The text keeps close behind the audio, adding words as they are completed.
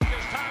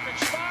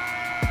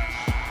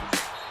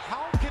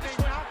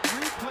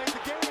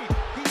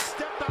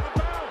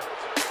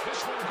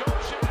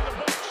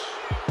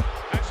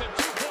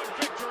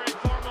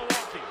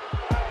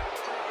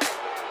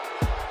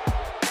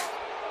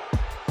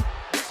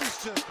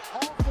It's just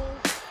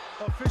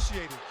awful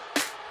officiating.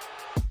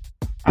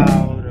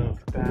 Out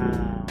of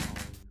bounds.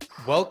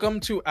 Welcome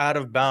to Out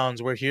of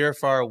Bounds. We're here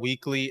for our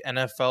weekly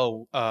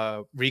NFL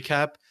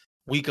recap.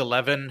 Week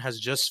 11 has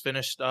just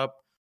finished up.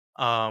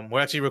 We're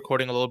actually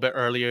recording a little bit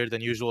earlier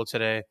than usual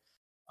today.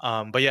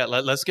 But yeah,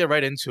 let's get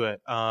right into it.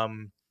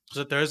 It's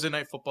a Thursday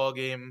night football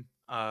game.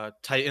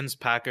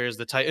 Titans-Packers.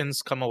 The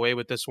Titans come away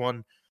with this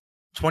one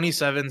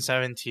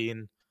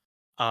 27-17.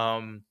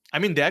 I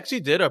mean, they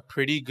actually did a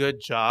pretty good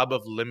job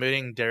of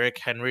limiting Derrick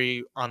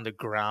Henry on the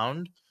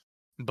ground,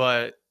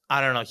 but I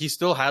don't know. He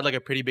still had like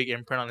a pretty big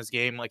imprint on his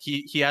game. Like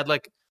he had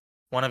like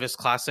one of his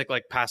classic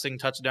like passing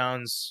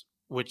touchdowns,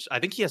 which I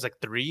think he has like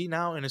 3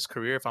 now in his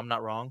career, if I'm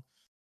not wrong.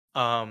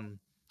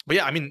 But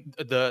yeah, I mean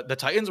the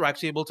Titans were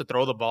actually able to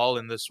throw the ball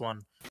in this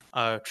one.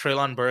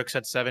 Treylon Burks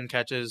had 7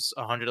 catches,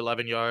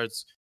 111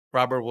 yards.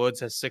 Robert Woods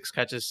has 6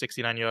 catches,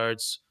 69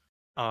 yards.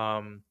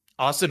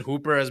 Austin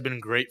Hooper has been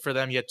great for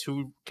them. He had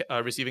 2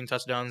 receiving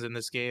touchdowns in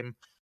this game.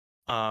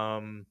 Yeah,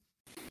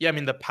 I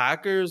mean the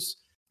Packers.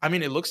 I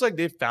mean, it looks like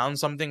they've found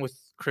something with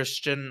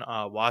Christian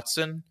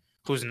Watson,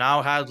 who's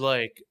now had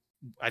like,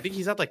 I think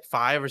he's had like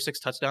 5 or 6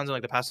 touchdowns in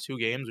like the past 2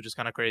 games, which is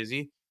kind of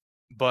crazy.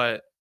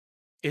 But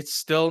it's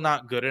still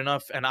not good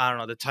enough. And I don't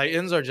know, the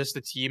Titans are just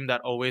a team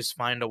that always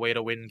find a way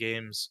to win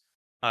games.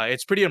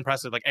 It's pretty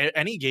impressive. Like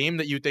any game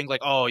that you think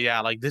like, oh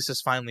yeah, like this is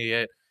finally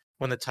it,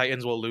 when the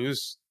Titans will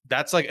lose,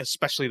 that's like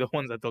especially the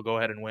ones that they'll go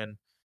ahead and win.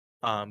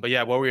 But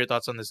yeah, what were your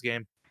thoughts on this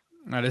game?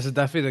 No, this is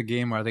definitely the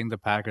game where I think the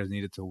Packers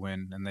needed to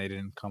win, and they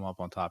didn't come up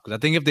on top. Because I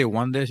think if they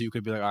won this, you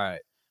could be like, all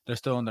right, they're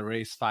still in the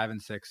race,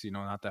 5-6,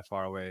 not that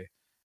far away,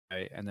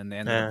 right? And then they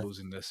ended up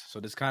losing this. So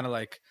this kind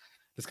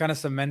of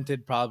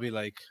cemented probably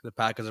like the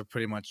Packers are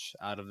pretty much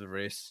out of the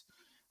race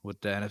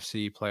with the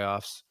NFC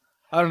playoffs.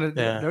 I don't know.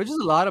 There were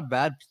just a lot of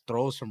bad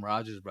throws from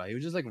Rodgers, bro. He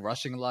was just like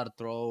rushing a lot of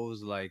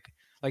throws. Like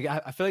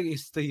I feel like he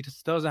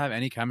still doesn't have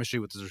any chemistry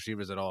with his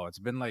receivers at all. It's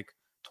been like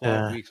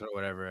 12 weeks or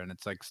whatever, and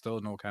it's like still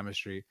no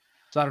chemistry.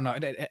 So I don't know.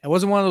 It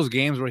wasn't one of those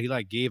games where he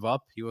like gave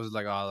up. He was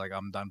like, "Oh, like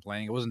I'm done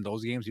playing." It wasn't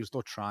those games. He was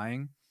still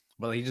trying,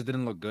 but he just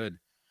didn't look good.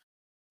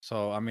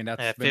 So I mean,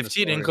 that's been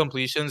 15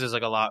 incompletions is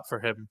like a lot for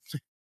him.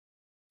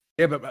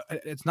 Yeah, but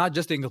it's not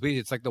just the incompletion.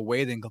 It's like the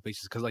way the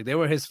incompletions, because like they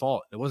were his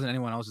fault. It wasn't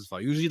anyone else's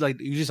fault.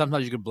 Usually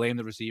sometimes you could blame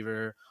the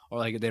receiver or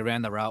like they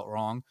ran the route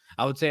wrong.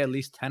 I would say at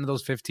least 10 of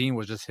those 15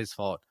 was just his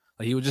fault.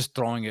 Like he was just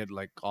throwing it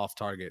like off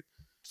target.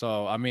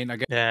 So I mean,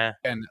 again,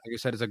 like you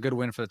said, it's a good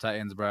win for the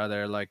Titans, bro.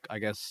 They're like, I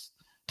guess,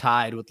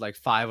 tied with like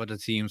 5 other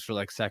teams for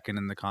like second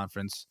in the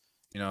conference,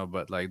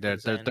 but like they're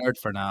third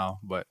for now.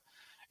 But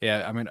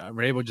yeah, I mean,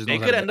 Rabel just they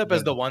could end up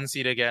as the 1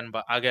 seed again,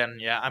 but again,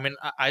 yeah, I mean,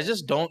 I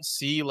just don't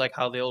see like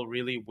how they'll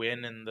really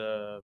win in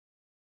the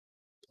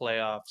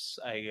playoffs,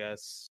 I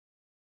guess,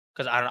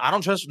 because I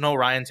don't trust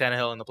Ryan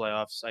Tannehill in the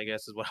playoffs, I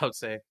guess is what I would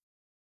say.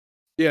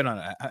 Yeah,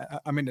 no,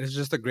 I mean, it's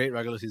just a great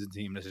regular season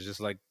team. This is just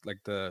like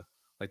the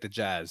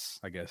Jazz,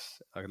 I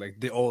guess, like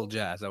the old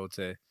Jazz, I would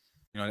say.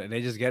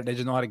 They just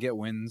know how to get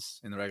wins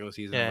in the regular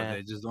season, but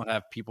they just don't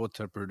have people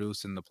to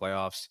produce in the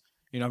playoffs.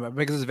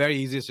 Because it's very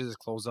easy to just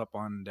close up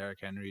on Derrick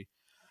Henry.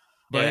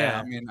 But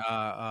yeah, I mean,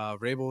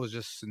 Rabel was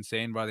just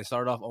insane, bro. They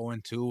started off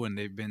 0-2, and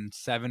they've been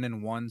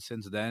 7-1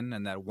 since then.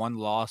 And that one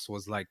loss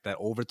was like that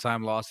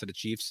overtime loss to the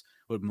Chiefs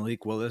with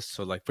Malik Willis.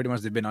 So like pretty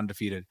much they've been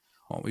undefeated,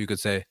 you could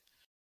say.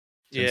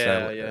 Since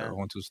that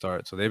 1-2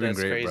 start. So they've been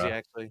great, crazy, bro.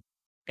 Actually.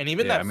 And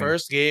even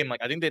first game,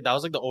 like I think that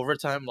was like the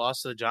overtime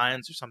loss to the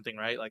Giants or something,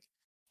 right? Like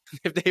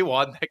if they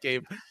won that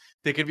game,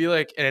 they could be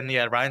like, and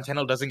yeah, Ryan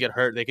Tannehill doesn't get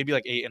hurt, they could be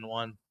like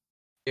 8-1.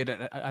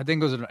 I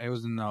think it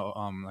wasn't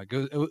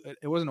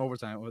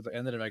overtime. It was the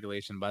end of the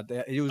regulation, but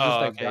it was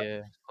just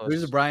it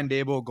was just Brian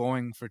Daboll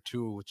going for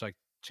 2, which like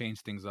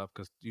changed things up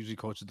because usually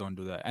coaches don't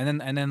do that.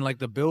 And then like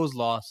the Bills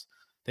lost.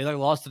 They like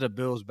lost to the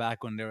Bills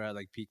back when they were at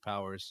like peak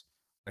powers,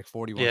 like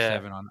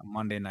 41-7 on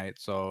Monday night.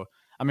 So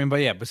I mean,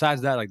 but yeah,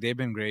 besides that, like they've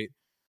been great.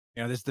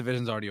 This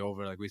division's already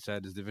over. Like we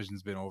said, this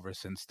division's been over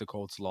since the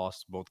Colts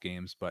lost both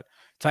games. But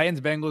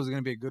Titans-Bengals is going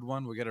to be a good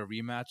one. We'll get a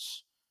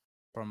rematch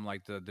from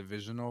like the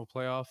divisional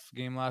playoff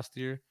game last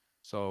year.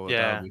 So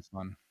that'll be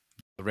fun.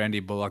 The Randy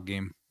Bullock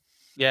game.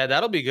 Yeah,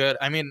 that'll be good.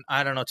 I mean,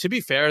 I don't know. To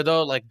be fair,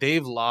 though, like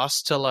they've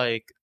lost to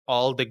like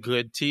all the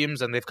good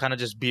teams and they've kind of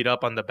just beat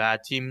up on the bad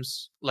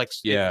teams. Like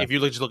if you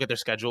just look at their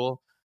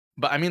schedule.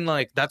 But I mean,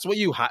 like that's what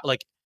you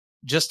like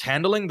just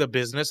handling the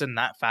business in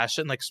that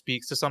fashion like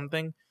speaks to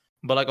something.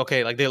 But like,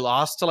 okay, like they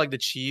lost to like the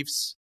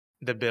Chiefs,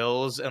 the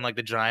Bills, and like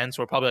the Giants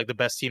were probably like the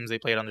best teams they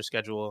played on their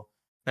schedule.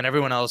 And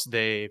everyone else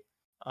they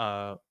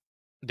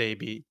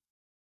beat.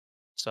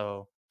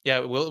 So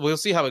yeah, we'll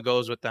see how it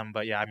goes with them.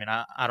 But yeah, I mean,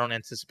 I don't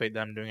anticipate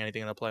them doing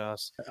anything in the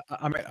playoffs.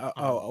 I mean,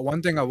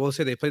 one thing I will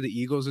say, they play the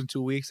Eagles in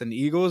 2 weeks, and the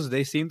Eagles,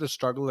 they seem to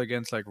struggle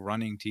against like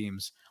running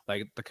teams.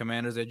 Like the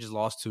Commanders, they just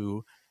lost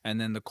to,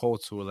 and then the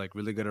Colts, who are like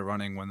really good at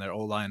running when their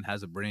O-line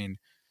has a brain.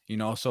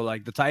 So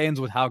like the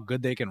Titans, with how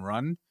good they can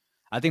run,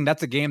 I think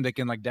that's a game they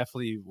can like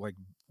definitely like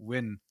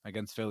win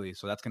against Philly.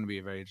 So that's going to be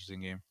a very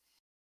interesting game.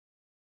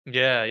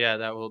 Yeah,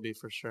 that will be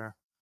for sure.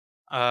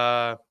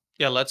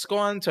 Yeah, let's go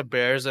on to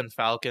Bears and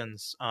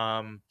Falcons.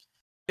 Yeah,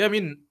 I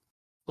mean,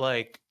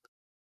 like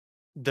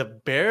the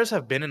Bears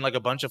have been in like a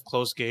bunch of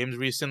close games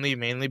recently,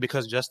 mainly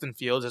because Justin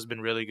Fields has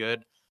been really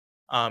good.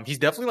 He's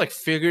definitely like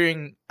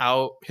figuring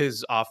out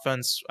his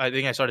offense. I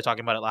think I started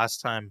talking about it last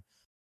time.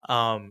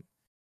 Um,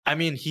 I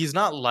mean, he's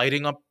not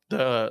lighting up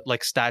the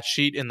like stat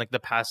sheet in like the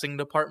passing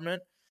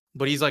department,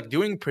 but he's like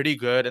doing pretty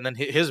good. And then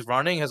his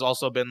running has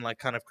also been like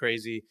kind of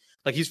crazy.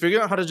 Like he's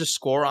figuring out how to just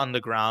score on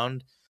the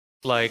ground.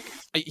 Like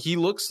he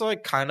looks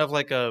like kind of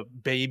like a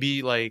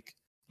baby, like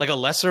a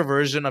lesser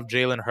version of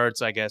Jalen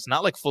Hurts, I guess.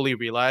 Not like fully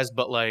realized,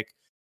 but like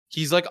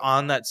he's like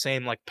on that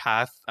same like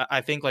path.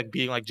 I think like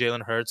being like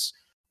Jalen Hurts,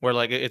 where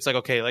like it's like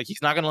okay, like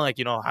he's not gonna like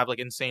have like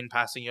insane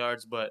passing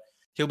yards, but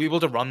he'll be able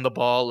to run the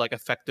ball like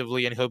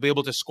effectively, and he'll be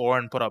able to score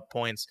and put up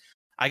points.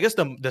 I guess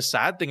the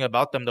sad thing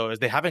about them though is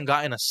they haven't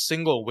gotten a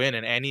single win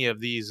in any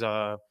of these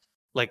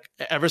like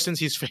ever since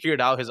he's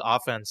figured out his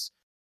offense.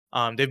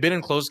 They've been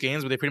in close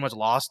games, but they pretty much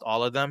lost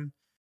all of them.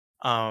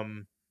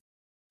 Um,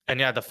 and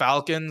yeah, the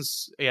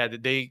Falcons, yeah,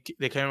 they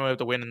came away with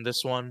the win in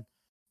this one.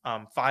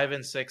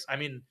 5-6. I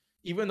mean,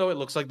 even though it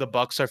looks like the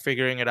Bucks are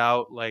figuring it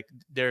out, like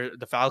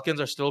the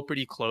Falcons are still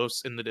pretty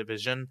close in the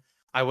division.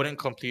 I wouldn't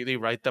completely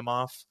write them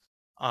off.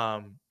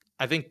 Um,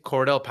 I think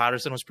Cordell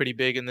Patterson was pretty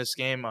big in this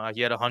game.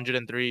 He had a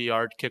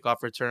 103-yard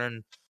kickoff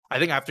return. I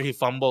think after he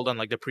fumbled on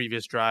like the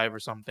previous drive or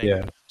something.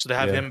 Yeah. So they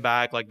have Yeah. him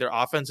back. Like their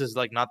offense is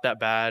like not that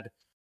bad.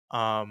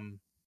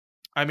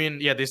 I mean,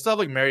 yeah, they still have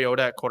like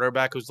Mariota at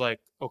quarterback, who's like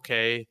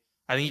okay.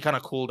 I think he kind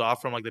of cooled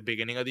off from like the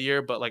beginning of the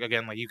year, but like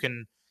again, like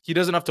he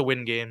does enough to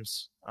win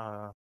games.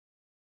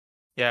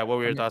 Yeah, what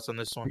were I your mean, thoughts on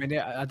this one?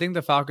 yeah, I think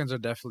the Falcons are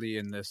definitely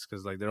in this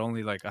because like they're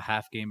only like a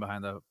half game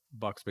behind the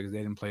Bucks because they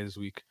didn't play this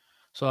week.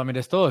 So I mean,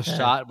 there's still a Yeah.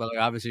 shot, but like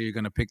obviously you're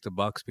gonna pick the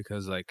Bucks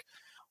because like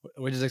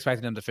we're just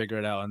expecting them to figure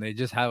it out, and they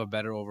just have a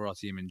better overall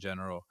team in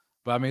general.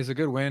 But I mean, it's a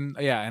good win,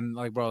 yeah. And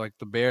like, bro, like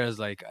the Bears,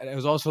 like it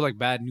was also like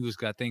bad news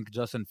because I think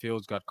Justin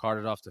Fields got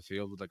carted off the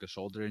field with like a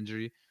shoulder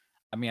injury.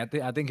 I mean,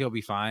 I think he'll be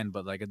fine,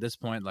 but like at this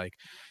point, like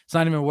it's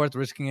not even worth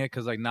risking it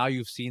because like now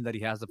you've seen that he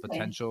has the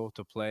potential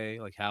to play,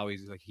 like how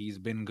he's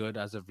been good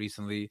as of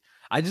recently.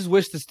 I just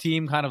wish this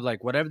team kind of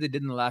like whatever they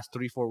did in the last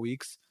 3-4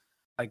 weeks,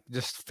 like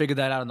just figure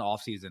that out in the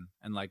offseason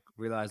and like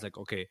realize like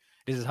okay,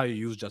 this is how you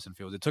use Justin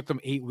Fields. It took them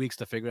 8 weeks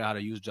to figure out how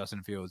to use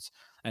Justin Fields,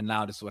 and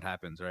now this is what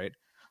happens, right?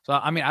 So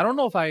I mean, I don't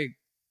know if I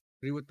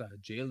agree with the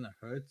Jalen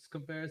Hurts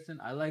comparison.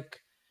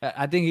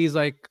 I think he's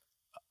like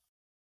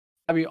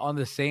be on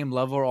the same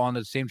level or on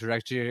the same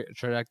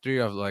trajectory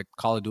of like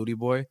Call of Duty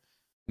boy. You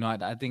know,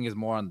 I think is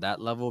more on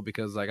that level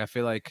because like I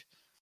feel like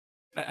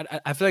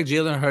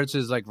Jalen Hurts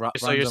is like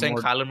So you're runs a saying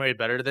more. Kyler Murray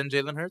better than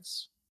Jalen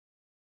Hurts?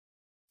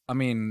 I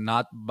mean,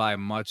 not by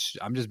much.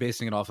 I'm just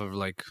basing it off of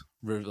like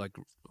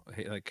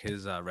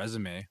his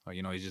resume. Like,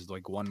 you know, he's just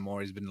like one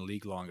more. He's been in the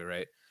league longer,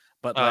 right?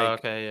 But like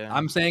Okay, yeah.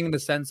 I'm saying in the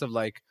sense of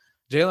like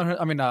Jalen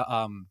Hurts. I mean,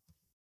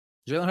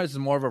 Jalen Hurts is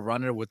more of a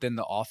runner within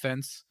the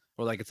offense,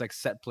 or like it's like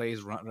set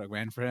plays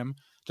ran for him.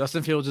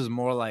 Justin Fields is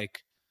more like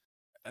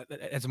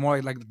it's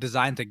more like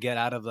designed to get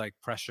out of like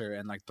pressure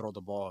and like throw the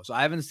ball. So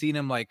I haven't seen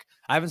them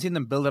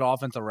build an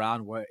offense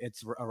around where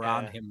it's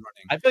around Yeah. him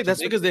running. I feel like So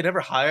that's because they never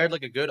hired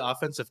like a good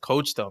offensive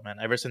coach though, man,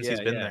 ever since he's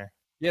been yeah. there.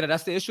 Yeah,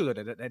 that's the issue.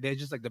 That they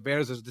just like the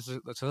Bears is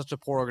such a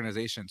poor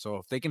organization. So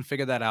if they can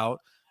figure that out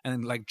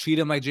and like treat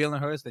him like Jalen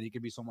Hurts, then he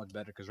could be so much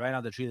better. Because right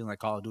now they're treating him like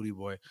Call of Duty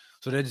boy.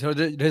 So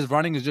his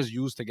running is just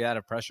used to get out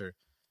of pressure.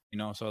 You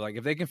know, so like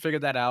if they can figure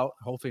that out,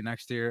 hopefully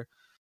next year.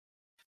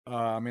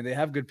 I mean, they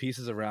have good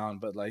pieces around,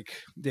 but like,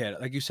 yeah,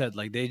 like you said,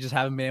 like they just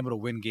haven't been able to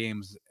win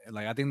games.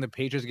 Like I think the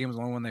Patriots game was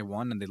the only one they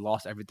won, and they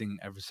lost everything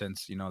ever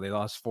since. You know, they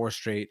lost 4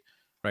 straight.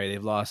 Right,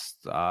 they've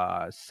lost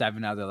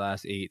 7 out of the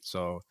last 8.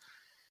 So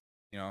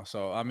you know,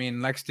 so I mean,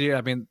 next year,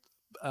 I mean,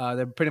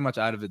 they're pretty much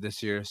out of it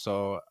this year.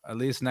 So at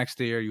least next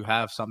year, you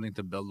have something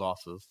to build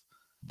off of.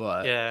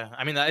 But Yeah,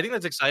 I mean, I think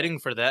that's exciting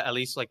for that. At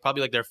least, like,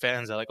 probably like their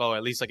fans are like, oh,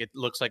 at least like it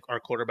looks like our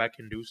quarterback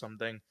can do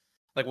something.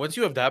 Like, once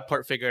you have that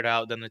part figured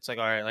out, then it's like,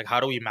 all right, like, how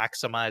do we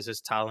maximize his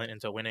talent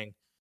into winning?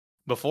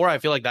 Before, I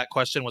feel like that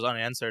question was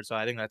unanswered, so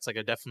I think that's like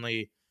a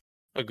definitely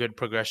a good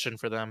progression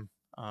for them.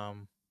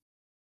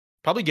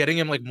 Probably getting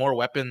him like more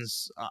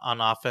weapons on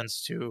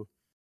offense too.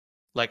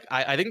 Like,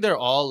 I think they're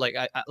all like,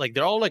 like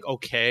they're all like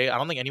okay. I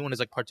don't think anyone is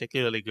like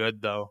particularly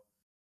good though.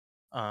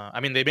 I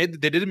mean, they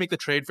didn't make the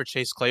trade for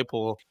Chase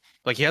Claypool.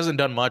 Like he hasn't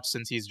done much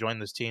since he's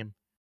joined this team.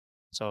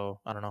 So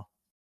I don't know.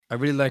 I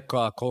really like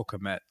Cole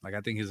Kmet. Like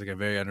I think he's like a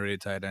very underrated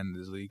tight end in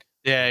this league.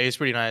 Yeah, he's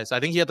pretty nice. I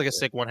think he had like a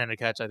sick one-handed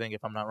catch. I think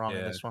if I'm not wrong in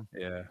Yeah, this one.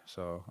 yeah.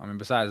 So I mean,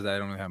 besides that, I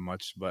don't really have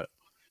much. But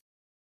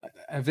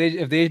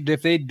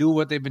if they do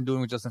what they've been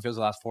doing with Justin Fields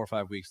the last 4 or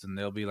 5 weeks, then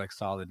they'll be like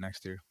solid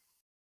next year.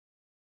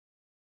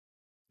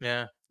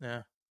 Yeah,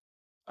 yeah.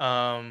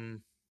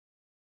 Um,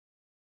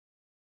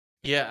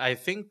 yeah, I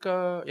think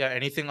yeah,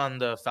 anything on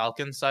the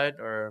Falcons side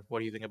or what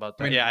do you think about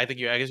that? I mean, Yeah, I guess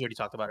you already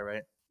talked about it,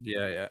 right?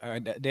 yeah.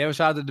 They have a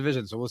shot at the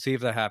division, so we'll see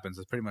if that happens.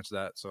 It's pretty much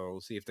that. So we'll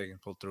see if they can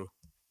pull through.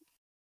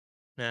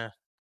 Yeah.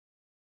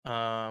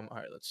 All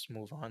right, let's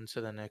move on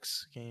to the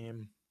next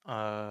game.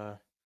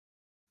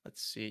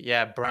 Let's see.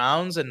 Yeah,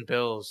 Browns and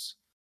Bills.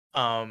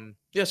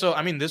 Yeah, so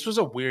I mean, this was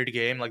a weird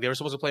game. Like they were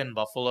supposed to play in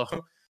Buffalo,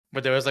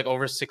 but there was like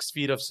over 6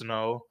 feet of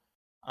snow.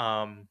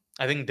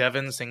 I think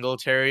Devin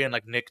Singletary and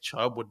like Nick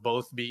Chubb would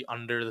both be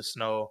under the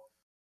snow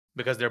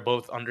because they're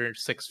both under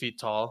 6 feet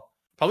tall.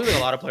 Probably like a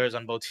lot of players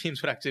on both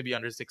teams would actually be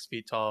under 6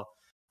 feet tall.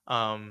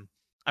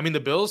 I mean,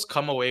 the Bills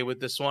come away with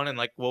this one and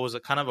like what was a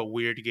kind of a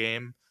weird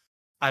game.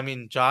 I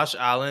mean, Josh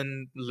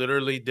Allen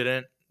literally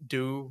didn't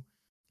do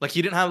like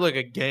he didn't have like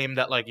a game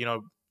that like,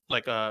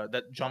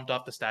 that jumped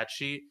off the stat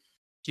sheet.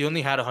 He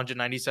only had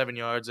 197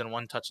 yards and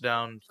one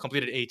touchdown,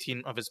 completed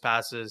 18 of his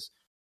passes.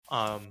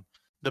 Um,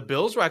 the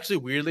Bills were actually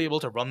weirdly able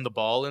to run the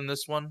ball in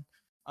this one.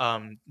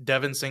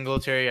 Devin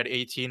Singletary had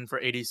 18 for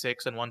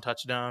 86 and one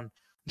touchdown.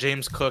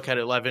 James Cook had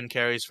 11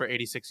 carries for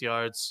 86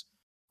 yards.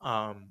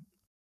 Um,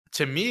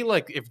 to me,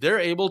 like if they're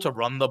able to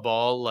run the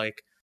ball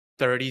like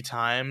 30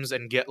 times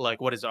and get like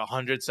what is it,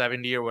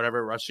 170 or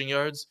whatever rushing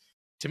yards,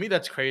 to me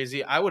that's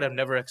crazy. I would have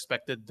never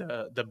expected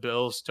the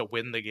Bills to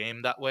win the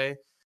game that way.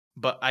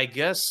 But I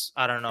guess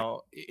I don't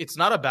know. It's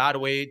not a bad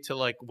way to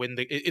like win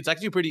the. It's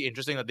actually pretty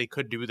interesting that they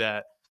could do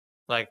that.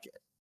 Like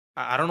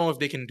I don't know if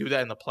they can do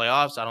that in the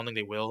playoffs. I don't think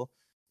they will.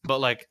 But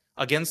like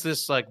against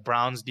this like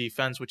Browns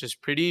defense, which is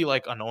pretty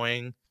like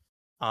annoying,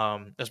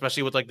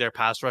 especially with like their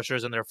pass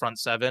rushers and their front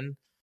seven,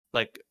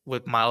 like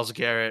with Miles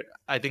Garrett,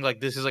 I think like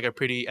this is like a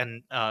pretty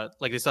and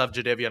like they still have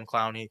Jadeveon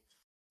Clowney,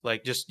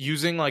 like just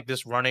using like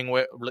this running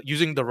way,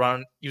 using the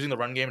run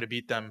game to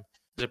beat them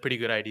is a pretty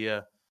good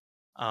idea.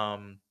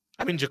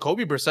 I mean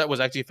Jacoby Brissett was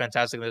actually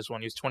fantastic in this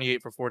one. He was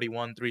 28 for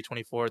 41,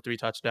 324, three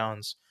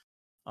touchdowns.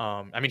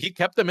 I mean he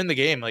kept them in the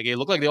game. Like it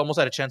looked like they almost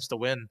had a chance to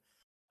win.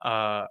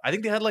 I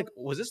think they had like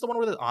was this the one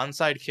where the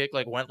onside kick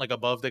like went like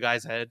above the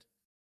guy's head?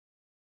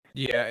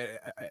 Yeah,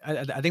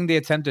 I think they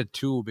attempted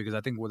two because I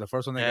think with the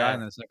first one they got, Yeah.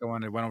 and the second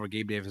one it went over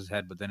Gabe Davis'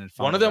 head, but then it One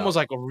of fumbled them out. was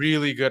like a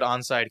really good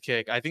onside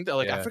kick. I think that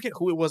like I Yeah, forget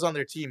who it was on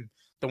their team.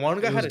 The one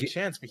guy it had was a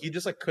chance, but he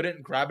just like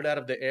couldn't grab it out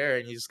of the air,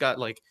 and he just got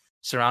like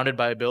surrounded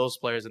by Bills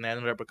players, and they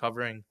ended up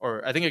recovering.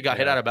 Or I think it got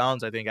hit yeah, out of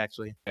bounds. I think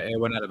actually. it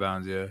went out of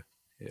bounds. Yeah,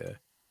 yeah.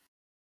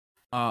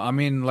 I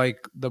mean,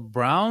 like the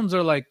Browns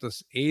are like the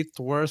eighth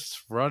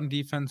worst run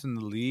defense in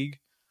the league.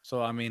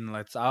 So I mean,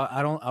 like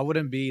I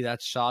wouldn't be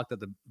that shocked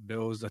that the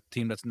Bills, a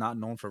team that's not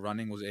known for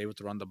running, was able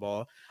to run the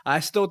ball. I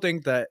still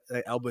think that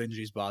elbow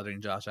injury is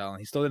bothering Josh Allen.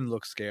 He still didn't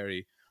look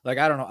scary. Like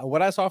I don't know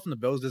what I saw from the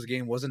Bills this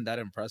game wasn't that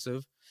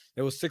impressive.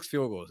 It was 6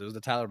 field goals. It was the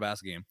Tyler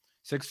Bass game.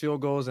 6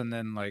 field goals and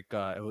then like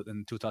it was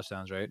and two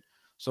touchdowns, right?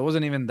 So it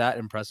wasn't even that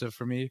impressive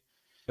for me.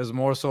 It was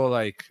more so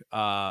like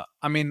I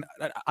mean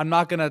I'm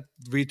not gonna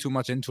read too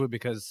much into it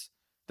because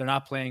they're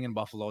not playing in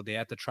Buffalo. They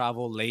had to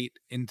travel late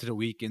into the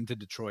week into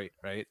Detroit,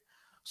 right?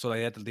 So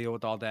they had to deal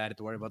with all that, had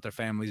to worry about their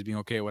families being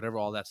okay, whatever,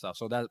 all that stuff.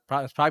 So that's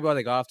probably why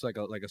they got off to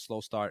like a slow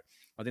start.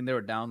 I think they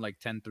were down like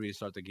 10-3 to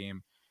start the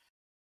game.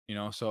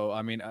 So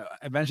I mean,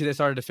 eventually they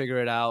started to figure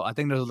it out. I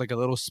think there was like a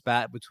little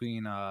spat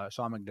between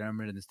Sean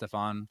McDermott and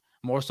Stephon.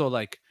 More so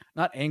like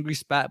not angry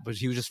spat, but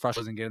he was just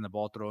frustrated and getting the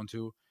ball thrown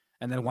to.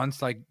 And then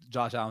once like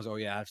Josh Allen was, oh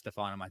yeah, I have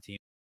Stephon on my team,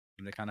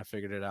 they kind of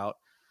figured it out.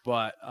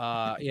 But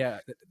yeah,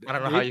 I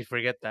don't know how you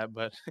forget that,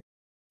 but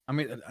I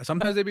mean,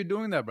 sometimes they be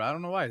doing that, bro. I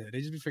don't know why. They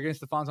just be forgetting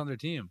Stephon's on their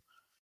team.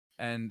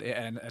 And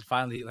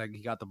finally, like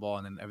he got the ball,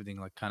 and then everything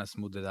like kind of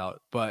smoothed it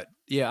out. But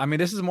yeah, I mean,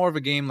 this is more of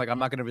a game. Like I'm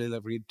not gonna really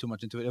like, read too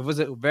much into it. It was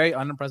a very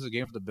unimpressive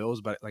game for the Bills,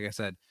 but like I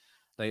said,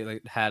 they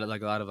like had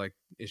like a lot of like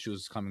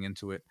issues coming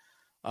into it.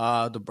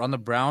 On the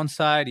Brown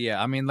side,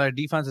 yeah, I mean, their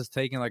defense is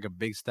taking like a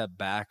big step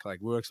back. Like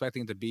we were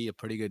expecting it to be a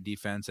pretty good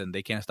defense, and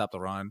they can't stop the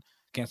run,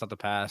 can't stop the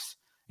pass,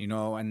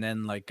 And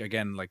then like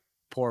again, like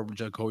poor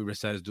Jacoby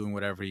Brissett is doing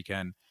whatever he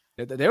can.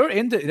 They were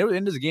in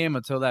this game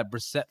until that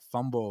Brissett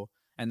fumble,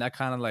 and that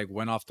kind of like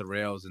went off the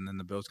rails, and then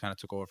the Bills kind of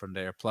took over from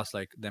there. Plus,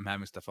 like them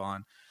having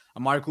Stephon,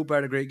 Amari Cooper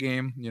had a great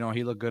game.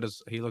 He looked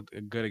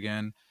good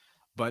again.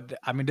 But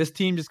I mean, this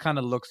team just kind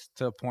of looks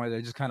to a point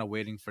they're just kind of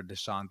waiting for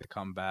Deshaun to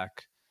come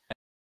back.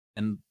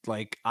 And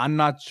like, I'm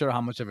not sure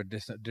how much of a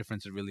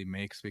difference it really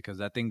makes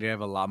because I think they have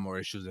a lot more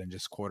issues than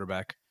just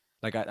quarterback.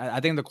 Like, I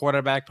think the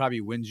quarterback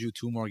probably wins you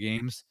 2 more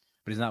games,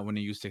 but he's not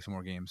winning you 6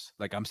 more games.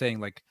 Like I'm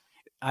saying, like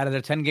out of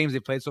the 10 games they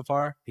played so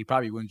far, he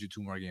probably wins you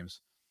 2 more games.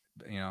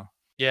 You know.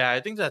 yeah,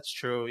 I think that's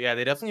true. Yeah,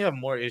 they definitely have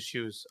more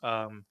issues.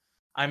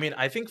 I mean,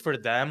 I think for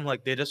them,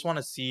 like they just want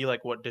to see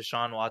like what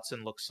Deshaun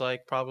Watson looks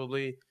like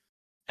probably,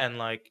 and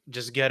like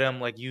just get him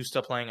like used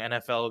to playing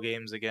NFL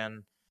games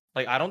again.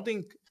 Like I don't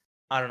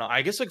know.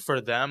 I guess like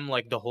for them,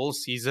 like the whole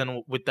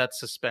season with that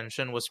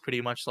suspension was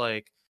pretty much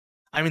like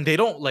I mean, they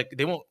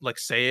won't like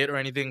say it or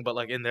anything, but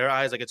like in their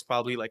eyes, like it's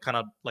probably like kind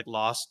of like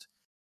lost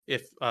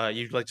if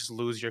you like just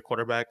lose your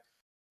quarterback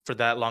for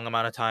that long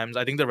amount of times.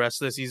 I think the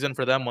rest of the season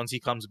for them, once he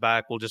comes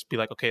back, will just be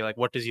like, okay, like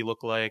what does he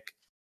look like?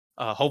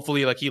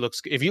 Hopefully, like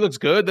if he looks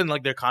good, then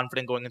like they're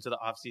confident going into the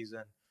off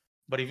season.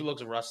 But if he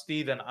looks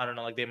rusty, then I don't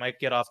know, like they might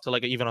get off to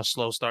like even a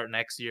slow start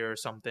next year or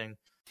something.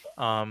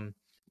 Um,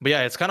 but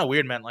yeah, it's kind of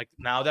weird, man. Like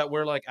now that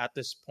we're like at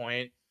this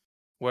point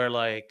where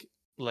like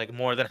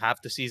more than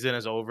half the season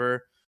is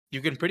over,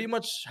 you can pretty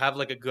much have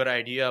like a good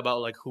idea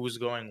about like who's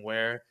going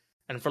where.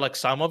 And for like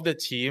some of the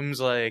teams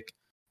like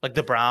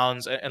the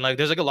Browns and like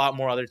there's like a lot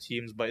more other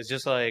teams, but it's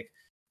just like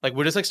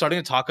we're just like starting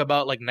to talk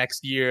about like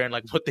next year and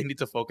like what they need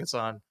to focus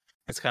on.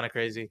 It's kind of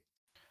crazy.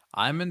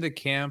 I'm in the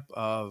camp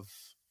of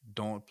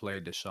don't play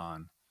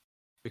Deshaun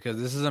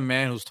because this is a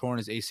man who's torn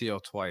his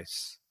ACL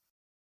twice.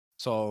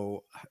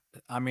 So,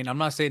 I mean, I'm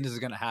not saying this is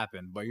going to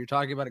happen, but you're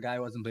talking about a guy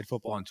who hasn't played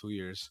football in 2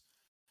 years.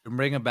 You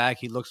bring him back,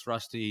 he looks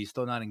rusty, he's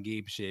still not in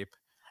game shape,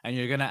 and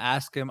you're going to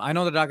ask him. I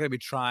know they're not going to be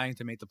trying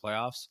to make the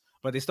playoffs,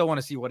 but they still want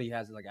to see what he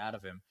has like out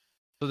of him.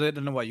 So they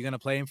don't know what you're going to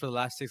play him for the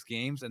last 6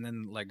 games, and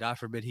then like God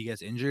forbid he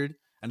gets injured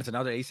and it's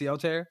another ACL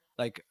tear,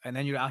 like, and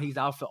then he's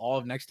out for all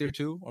of next year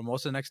too, or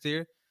most of next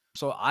year.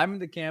 So I'm in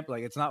the camp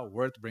like it's not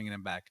worth bringing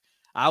him back.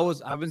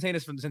 I've been saying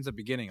this since the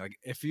beginning. Like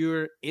if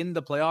you're in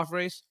the playoff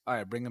race, all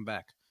right, bring him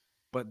back.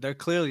 But they're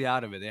clearly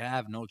out of it. They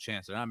have no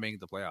chance. They're not making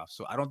the playoffs.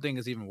 So I don't think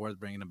it's even worth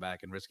bringing him back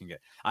and risking it.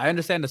 I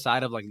understand the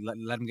side of like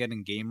let him get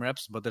in game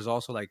reps, but there's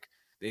also like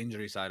the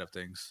injury side of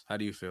things. How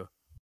do you feel?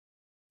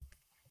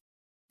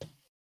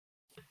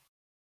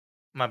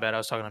 My bad, I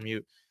was talking on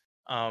mute.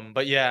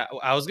 But yeah,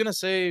 I was gonna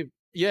say,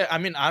 yeah, I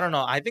mean, I don't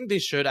know. I think they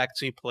should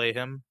actually play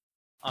him,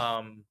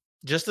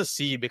 just to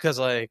see because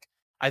like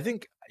I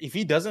think if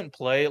he doesn't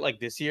play like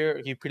this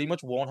year, he pretty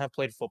much won't have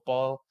played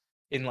football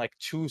in like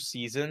 2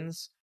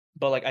 seasons.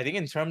 But like I think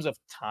in terms of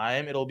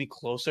time, it'll be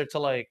closer to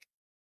like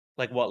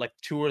what like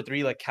 2 or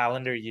 3 like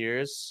calendar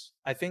years.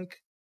 I think,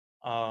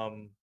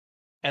 um,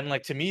 and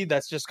like to me,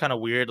 that's just kind of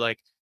weird. Like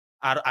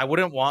I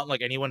wouldn't want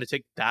like anyone to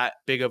take that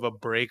big of a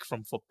break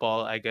from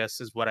football, I guess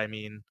is what I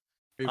mean.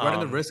 You're running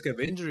the risk of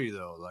injury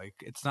though. Like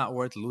it's not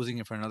worth losing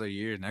it for another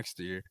year next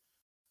year.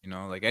 You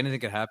know, like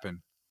anything could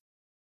happen.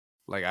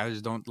 Like I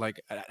just don't like.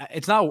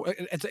 It's not.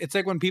 It's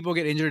like when people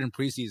get injured in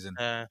preseason.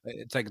 uh,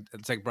 It's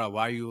like, bro,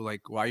 why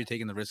are you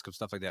taking the risk of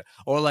stuff like that?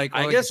 Or like,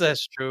 I guess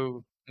that's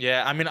true.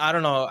 Yeah, I mean, I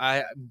don't know.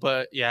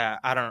 But yeah,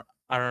 I don't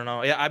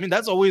know. Yeah, I mean,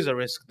 that's always a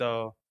risk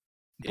though.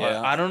 But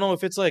yeah, I don't know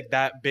if it's like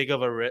that big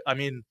of a risk. I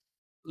mean,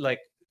 like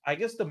I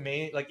guess the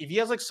main like if he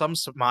has like some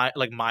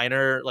like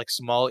minor like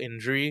small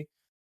injury,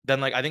 then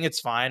like I think it's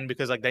fine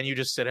because like then you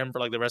just sit him for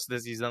like the rest of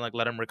the season, like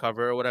let him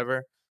recover or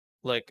whatever.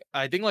 Like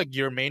I think like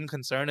your main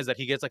concern is that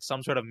he gets like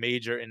some sort of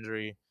major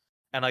injury,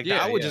 and like yeah,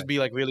 that would yeah. just be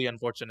like really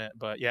unfortunate.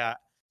 But yeah,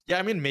 yeah.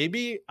 I mean,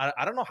 maybe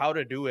I don't know how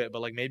to do it, but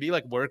like maybe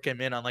like work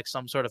him in on like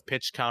some sort of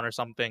pitch count or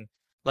something.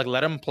 Like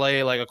let him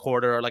play like a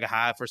quarter or like a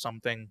half or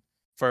something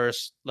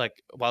first, like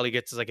while he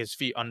gets like his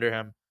feet under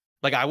him.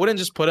 Like I wouldn't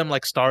just put him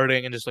like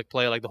starting and just like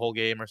play like the whole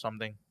game or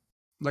something.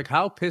 Like,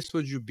 how pissed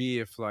would you be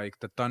if like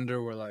the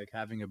Thunder were like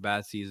having a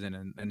bad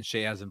season and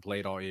Shea hasn't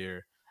played all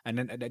year, and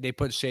then they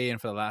put Shea in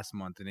for the last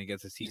month and he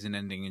gets a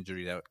season-ending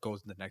injury that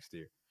goes into next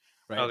year,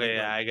 right? Okay,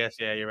 yeah, Like I guess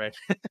yeah, you're right.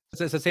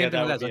 it's the Yeah, same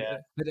thing that with would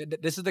that. be So, yeah.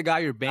 this is the guy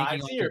you're No, I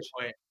banking on see to. your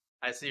point.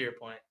 I see your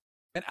point.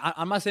 And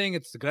I'm not saying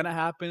it's gonna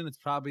happen. It's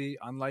probably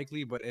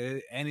unlikely, but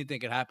anything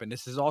could happen.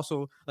 This is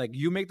also like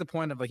you make the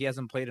point of like he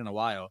hasn't played in a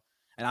while,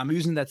 and I'm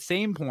using that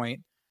same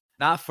point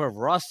not for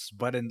rust,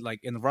 but in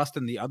rust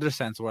in the other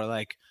sense where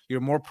like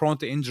you're more prone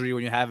to injury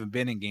when you haven't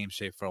been in game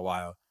shape for a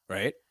while,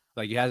 right?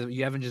 Like you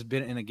haven't just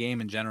been in a game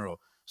in general,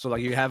 so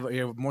like you have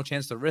more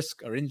chance to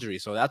risk or injury.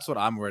 So that's what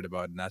I'm worried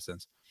about in that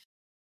sense.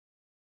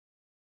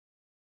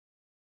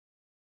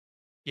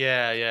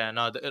 Yeah, yeah.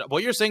 No,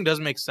 what you're saying does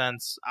make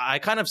sense. I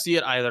kind of see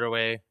it either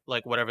way,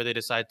 like whatever they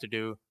decide to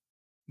do.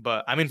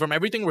 But I mean, from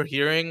everything we're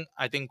hearing,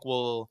 I think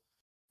we'll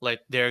like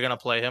they're gonna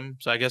play him.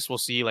 So I guess we'll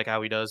see like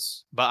how he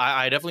does. But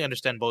I definitely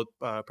understand both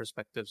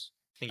perspectives.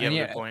 I think you And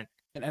have a yeah, good point.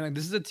 and like,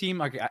 this is a team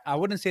like I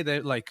wouldn't say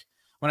that like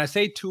when I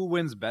say 2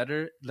 wins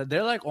better,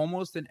 they're like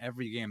almost in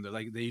every game. They're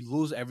like they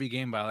lose every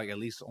game by like at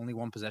least only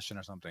one possession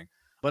or something.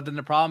 But then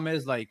the problem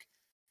is like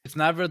it's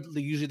never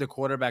usually the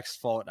quarterback's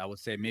fault. I would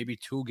say maybe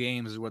 2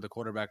 games is where the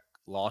quarterback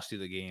lost you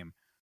the game,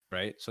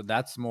 right? So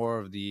that's more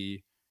of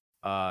the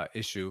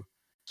issue.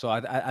 So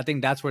I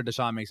think that's where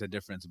Deshaun makes a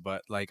difference.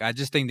 But like I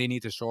just think they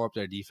need to shore up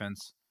their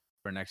defense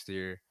for next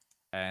year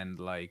and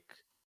like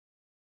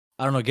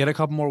I don't know, get a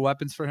couple more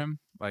weapons for him,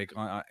 like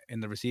in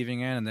the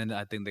receiving end, and then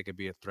I think they could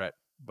be a threat.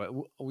 But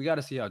we got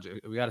to see how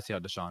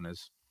Deshaun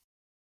is.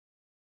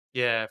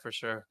 Yeah, for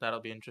sure.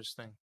 That'll be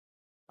interesting.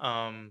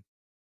 Um,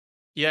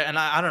 yeah, and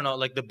I don't know,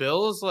 like the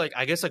Bills, like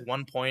I guess like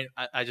one point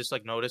I just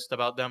like noticed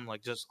about them,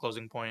 like just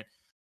closing point.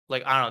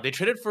 Like I don't know, they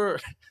traded for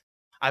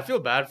I feel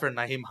bad for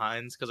Naheem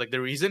Hines because like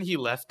the reason he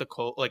left the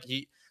Colts, like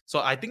so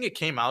I think it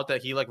came out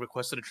that he like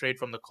requested a trade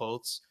from the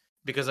Colts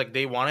because like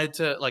they wanted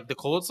to like the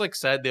Colts like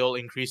said they'll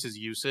increase his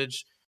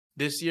usage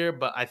this year,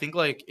 but I think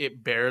like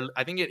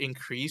I think it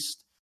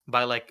increased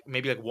by like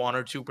maybe like 1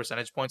 or 2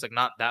 percentage points, like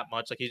not that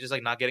much. Like he's just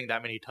like not getting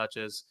that many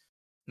touches.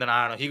 Then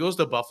I don't know. He goes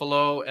to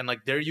Buffalo and like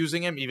they're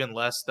using him even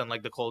less than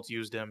like the Colts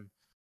used him.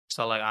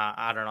 So like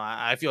I don't know.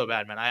 I feel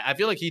bad, man. I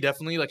feel like he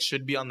definitely like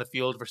should be on the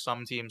field for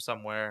some team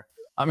somewhere.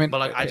 I mean, But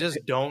like I just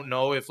don't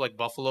know if like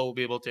Buffalo will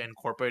be able to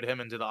incorporate him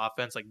into the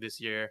offense like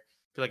this year.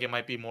 I feel like it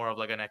might be more of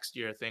like a next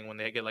year thing when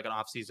they get like an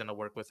off season to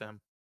work with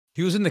him.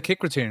 He was in the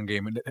kick return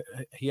game, and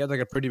he had like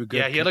a pretty good.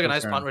 Yeah, he had like a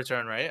nice return. punt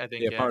return, right? I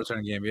think. Yeah, punt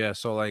return game. Yeah,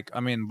 so like,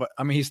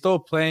 he's still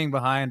playing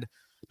behind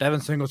Devin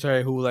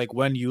Singletary, who like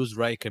when used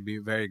right could be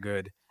very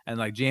good, and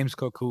like James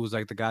Cook, who's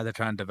like the guy they're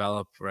trying to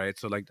develop, right?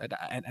 So like,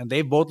 and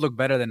they both look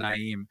better than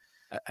Naeem,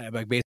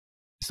 like based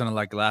on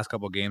like the last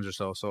couple of games or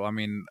so. So I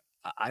mean,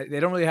 they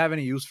don't really have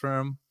any use for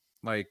him.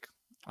 Like,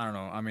 I don't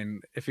know. I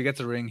mean, if he gets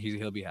a ring,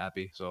 he'll be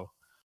happy. So.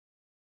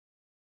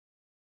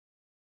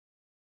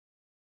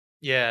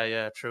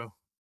 Yeah, true.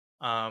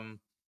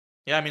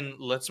 Yeah, I mean,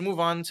 let's move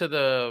on to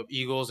the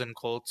Eagles and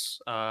Colts.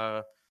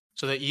 So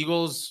the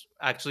Eagles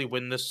actually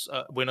win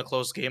a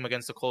close game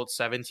against the Colts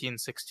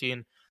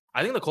 17-16.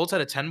 I think the Colts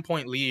had a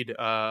 10-point lead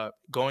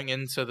going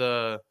into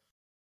the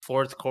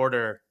fourth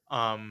quarter.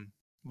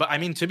 But I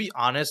mean, to be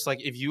honest, like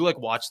if you like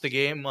watch the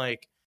game,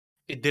 like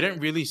it didn't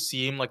really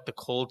seem like the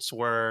Colts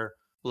were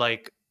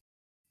like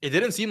it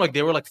didn't seem like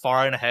they were like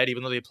far and ahead,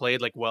 even though they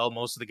played like well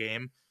most of the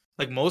game.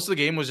 Like most of the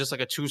game was just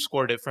like a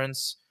 2-score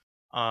difference.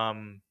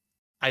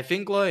 I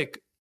think like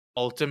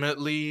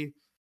ultimately,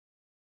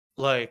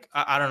 like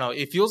I don't know,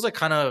 it feels like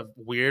kind of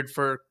weird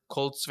for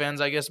Colts fans,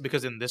 I guess,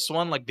 because in this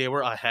one, like they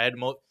were ahead.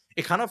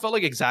 It kind of felt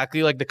like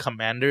exactly like the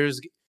Commanders.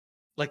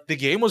 Like the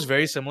game was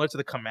very similar to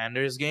the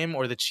Commanders game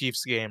or the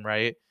Chiefs game,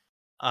 right?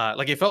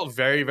 Like it felt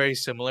very, very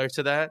similar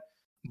to that.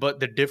 But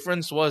the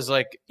difference was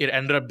like it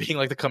ended up being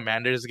like the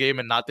Commanders game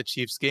and not the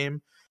Chiefs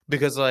game.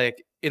 Because like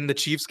in the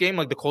Chiefs game,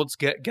 like the Colts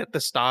get the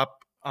stop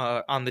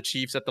on the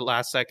Chiefs at the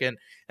last second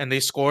and they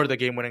scored the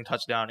game winning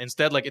touchdown.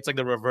 Instead, like it's like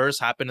the reverse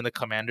happened in the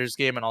Commanders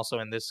game and also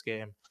in this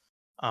game.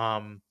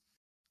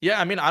 Yeah,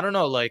 I mean, I don't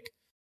know. Like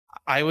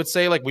I would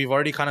say like we've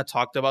already kind of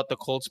talked about the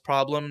Colts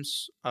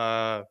problems.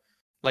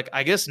 Like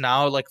I guess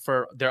now like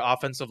for their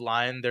offensive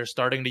line, they're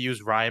starting to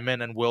use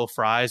Ryman and Will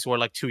Fries, who are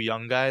like two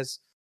young guys.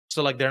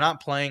 So like they're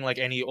not playing like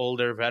any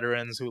older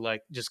veterans who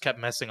like just kept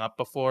messing up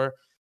before.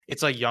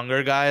 It's like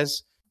younger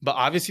guys, but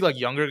obviously like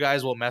younger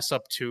guys will mess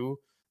up too.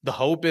 The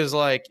hope is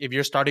like if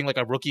you're starting like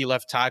a rookie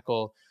left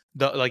tackle,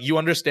 the like you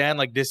understand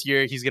like this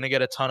year he's gonna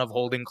get a ton of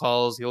holding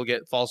calls, he'll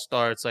get false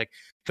starts, like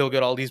he'll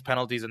get all these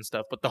penalties and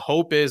stuff. But the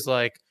hope is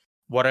like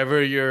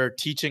whatever you're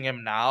teaching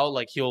him now,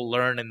 like he'll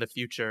learn in the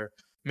future.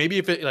 Maybe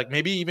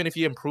even if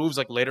he improves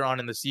like later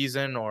on in the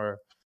season, or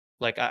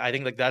like I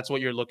think like that's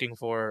what you're looking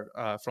for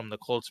from the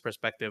Colts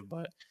perspective.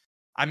 But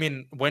I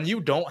mean, when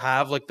you don't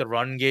have like the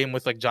run game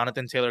with like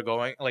Jonathan Taylor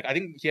going, like I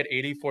think he had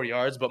 84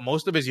 yards, but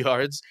most of his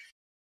yards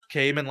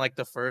came in like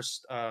the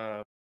first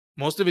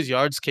most of his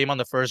yards came on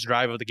the first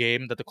drive of the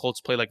game that the Colts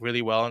played like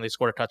really well and they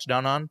scored a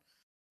touchdown on.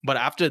 But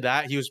after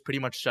that, he was pretty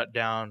much shut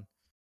down.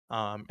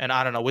 And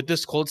I don't know, with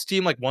this Colts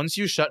team, like once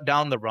you shut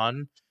down the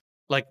run,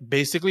 like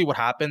basically what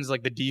happens,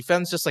 like the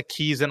defense just like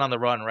keys in on the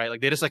run, right?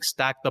 Like they just like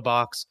stack the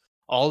box.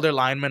 All their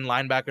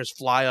linebackers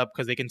fly up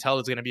because they can tell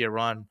it's going to be a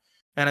run.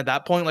 And at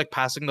that point, like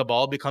passing the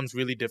ball becomes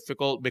really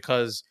difficult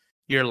because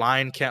your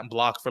line can't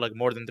block for like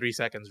more than 3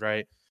 seconds,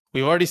 right?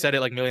 We've already said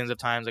it like millions of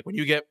times. Like when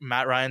you get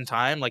Matt Ryan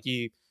time, like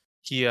he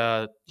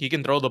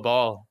can throw the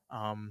ball.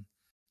 And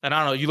I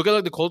don't know, you look at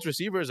like the Colts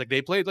receivers, like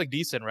they played like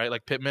decent, right?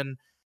 Like Pittman,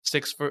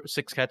 6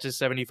 catches,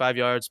 75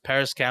 yards.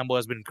 Paris Campbell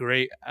has been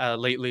great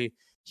lately.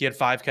 He had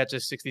 5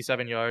 catches,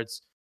 67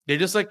 yards. They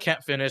just like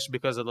can't finish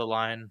because of the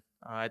line.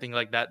 I think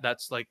like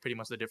that's like pretty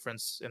much the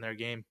difference in their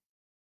game.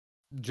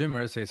 Jim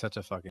Irsay is such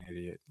a fucking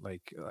idiot.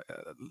 Like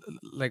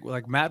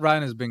Matt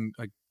Ryan has been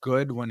like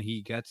good when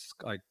he gets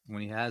like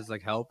when he has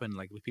like help and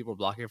like people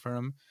blocking for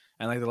him.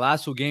 And like the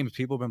last 2 games,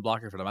 people have been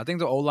blocking for them. I think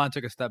the O-line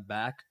took a step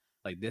back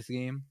like this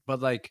game, but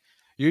like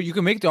you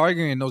can make the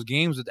argument in those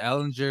games that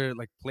Ellinger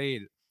like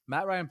played.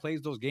 Matt Ryan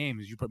plays those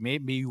games.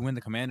 Maybe you win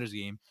the Commanders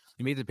game.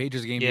 You made the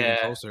Patriots game even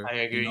closer. I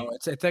agree. You know,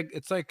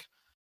 it's like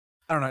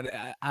I don't know.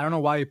 I don't know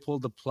why he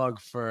pulled the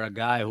plug for a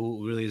guy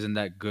who really isn't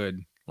that good,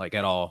 like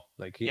at all.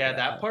 Like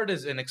that part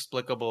is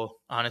inexplicable,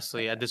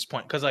 honestly, at this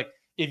point. Because like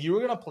if you were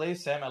gonna play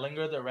Sam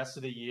Ellinger the rest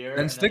of the year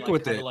then and stick then like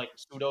with kind it. of like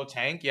pseudo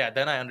tank, yeah,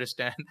 then I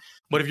understand.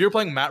 But if you're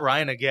playing Matt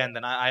Ryan again,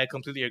 then I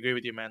completely agree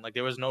with you, man. Like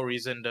there was no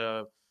reason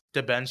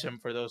to bench him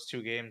for those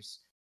 2 games.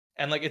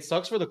 And like it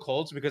sucks for the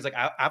Colts because like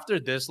after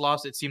this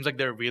loss, it seems like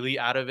they're really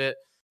out of it.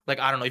 Like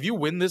I don't know, if you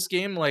win this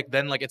game, like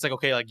then like it's like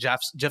okay, like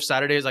Jeff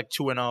Saturday is like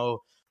 2-0.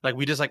 Like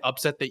we just like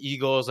upset the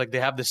Eagles. Like they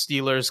have the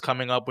Steelers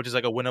coming up, which is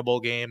like a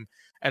winnable game.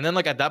 And then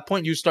like at that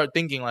point, you start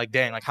thinking like,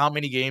 dang, like how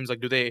many games like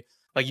do they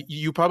like?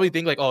 You probably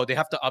think like, oh, they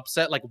have to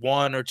upset like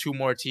 1 or 2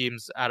 more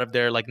teams out of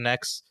their like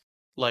next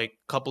like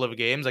couple of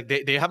games. Like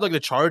they have like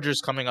the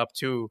Chargers coming up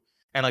too,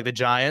 and like the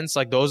Giants.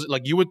 Like those,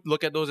 like you would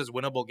look at those as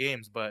winnable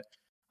games, but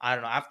I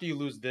don't know. After you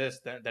lose this,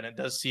 then it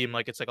does seem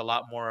like it's like a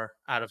lot more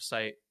out of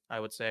sight, I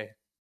would say.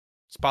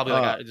 It's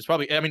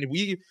probably I mean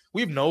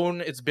we've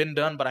known it's been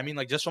done, but I mean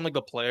like just from like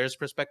the players'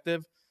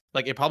 perspective,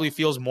 like it probably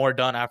feels more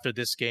done after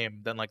this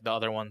game than like the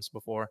other ones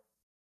before.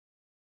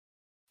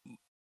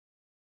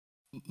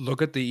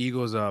 Look at the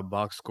Eagles'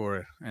 box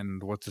score,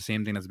 and what's the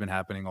same thing that's been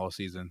happening all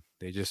season.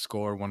 They just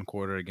score 1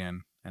 quarter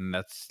again, and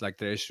that's like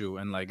their issue.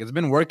 And like it's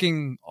been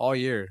working all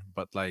year,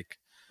 but like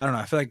I don't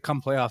know. I feel like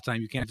come playoff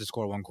time, you can't just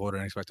score 1 quarter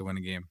and expect to win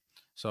a game.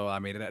 So I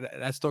mean,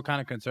 that's still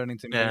kind of concerning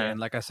to me. Yeah. And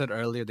like I said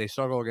earlier, they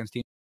struggle against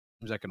teams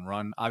that can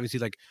run. Obviously,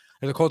 like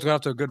the Colts got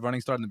off to a good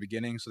running start in the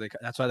beginning, so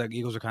that's why the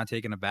Eagles were kind of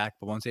taken aback.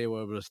 But once they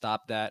were able to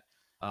stop that,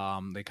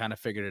 they kind of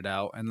figured it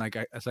out. And like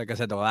I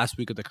said, the last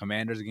week of the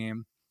Commanders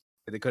game,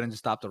 they couldn't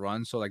just stop the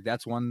run. So like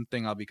that's one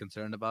thing I'll be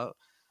concerned about.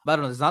 But I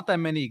don't know. There's not that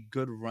many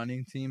good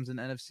running teams in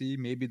NFC.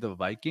 Maybe the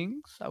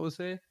Vikings, I would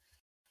say.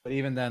 But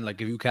even then,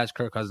 like if you catch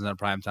Kirk Cousins at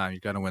prime time,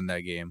 you're gonna win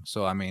that game.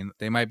 So I mean,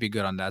 they might be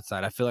good on that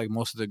side. I feel like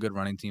most of the good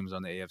running teams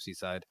on the AFC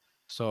side.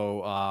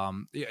 So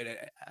yeah,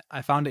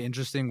 I found it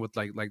interesting with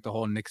like the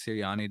whole Nick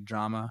Sirianni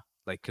drama,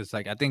 like because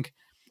like I think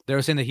they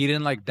were saying that he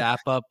didn't like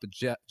dap up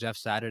Jeff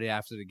Saturday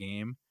after the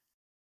game,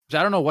 which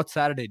I don't know what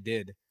Saturday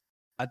did.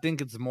 I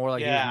think it's more like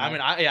he was Yeah, I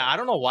mad. mean, I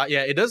don't know why.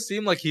 Yeah, it does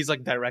seem like he's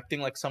like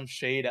directing like some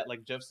shade at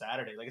like Jeff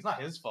Saturday. Like it's not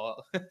his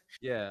fault.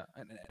 Yeah,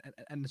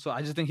 and so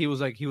I just think he was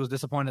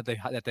disappointed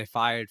that they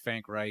fired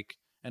Frank Reich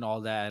and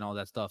all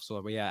that stuff.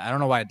 So, but yeah, I don't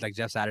know why like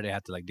Jeff Saturday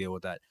had to like deal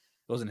with that.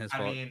 It wasn't his I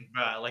fault. mean,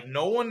 bruh, like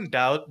no one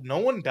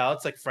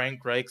doubts like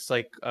Frank Reich's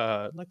like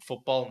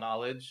football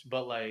knowledge,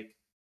 but like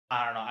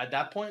I don't know. At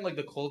that point, like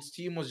the Colts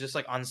team was just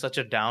like on such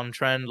a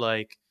downtrend.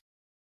 Like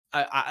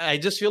I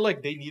just feel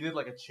like they needed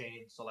like a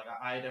change. So like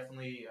I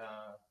definitely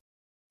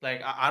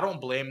like I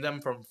don't blame them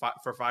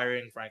for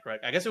firing Frank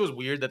Reich. I guess it was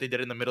weird that they did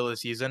it in the middle of the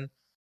season,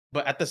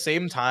 but at the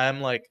same time,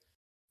 like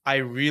I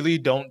really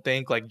don't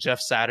think like Jeff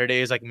Saturday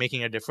is like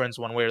making a difference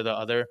one way or the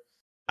other.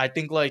 I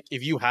think like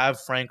if you have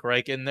Frank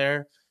Reich in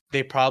there,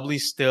 they probably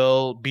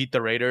still beat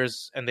the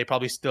Raiders and they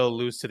probably still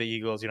lose to the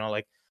Eagles, you know,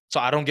 like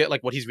so I don't get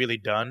like what he's really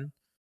done.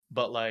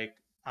 But like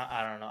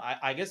I don't know.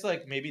 I guess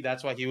like maybe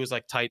that's why he was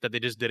like tight that they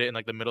just did it in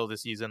like the middle of the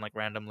season, like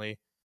randomly.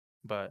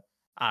 But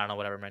I don't know,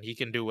 whatever, man. He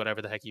can do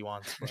whatever the heck he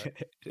wants. But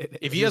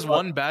if he has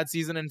one bad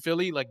season in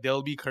Philly, like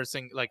they'll be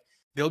cursing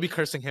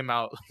him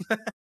out.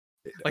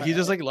 Like he's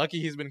just like lucky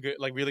he's been good,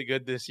 like really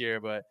good this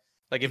year. But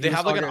like if they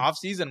have like an off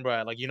season,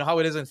 bro, like you know how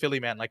it is in Philly,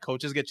 man. Like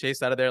coaches get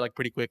chased out of there like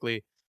pretty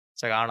quickly.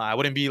 It's like I don't know. I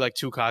wouldn't be like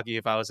too cocky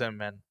if I was him,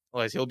 man.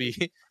 Otherwise he'll be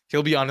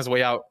he'll be on his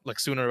way out like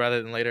sooner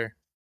rather than later.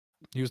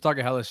 He was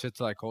talking hella shit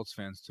to like Colts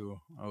fans too.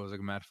 I was like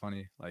mad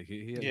funny. Like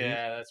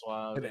Yeah, that's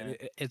wild. Man.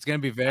 it's gonna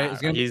be very I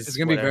don't know, it's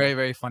gonna be very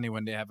very funny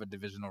when they have a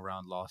divisional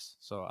round loss.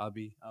 So I'll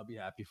be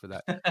happy for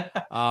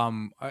that.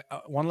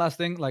 One last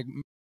thing, like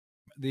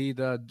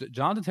the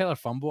Jonathan Taylor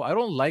fumble. I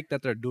don't like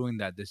that they're doing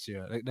that this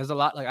year. Like, there's a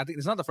lot. Like I think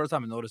it's not the first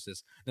time I noticed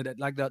this.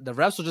 Like the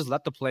refs will just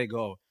let the play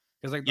go.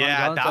 Because like yeah,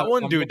 Jonathan that Taylor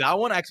one, fumble, dude, that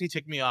one actually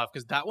ticked me off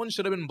because that one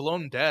should have been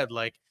blown dead.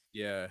 Like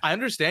yeah. I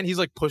understand he's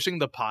like pushing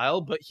the pile,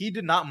 but he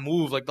did not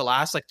move like the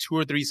last like 2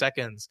 or 3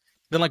 seconds.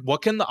 Then like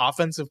what can the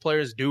offensive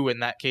players do in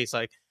that case?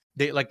 Like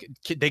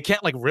they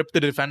can't like rip the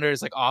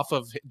defenders like off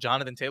of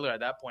Jonathan Taylor at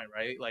that point,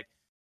 right? Like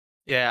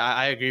yeah,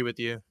 I agree with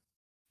you.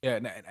 Yeah,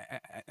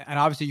 and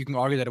obviously you can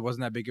argue that it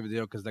wasn't that big of a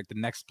deal because like the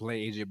next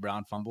play AJ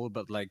Brown fumbled,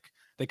 but like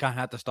they kind of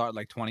had to start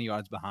like 20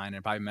 yards behind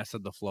and probably messed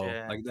up the flow.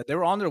 Yeah. Like they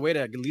were on their way to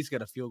at least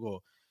get a field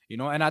goal, you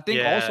know. And I think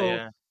Yeah, also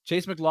yeah.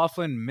 Chase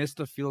McLaughlin missed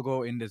a field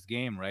goal in this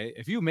game, right?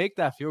 If you make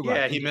that field goal,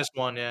 Yeah, he missed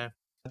one. Yeah.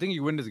 I think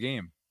you win this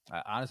game.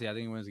 Honestly, I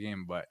think you win this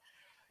game, but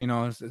you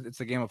know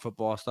it's a game of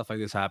football. Stuff like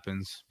this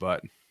happens,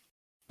 but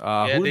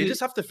yeah, they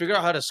just have to figure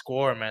out how to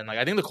score, man. Like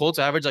I think the Colts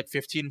average like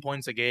 15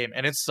 points a game,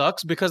 and it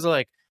sucks because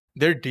like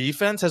their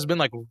defense has been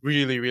like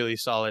really, really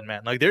solid,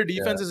 man. Like their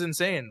defense is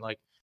insane. Like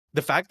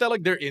the fact that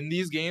like they're in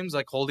these games,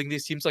 like holding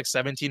these teams like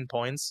 17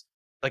 points,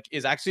 like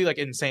is actually like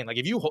insane. Like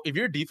if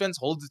your defense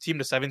holds the team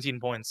to 17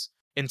 points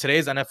in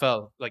today's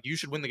NFL, like you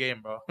should win the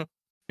game, bro.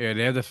 Yeah,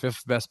 they have the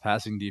 5th best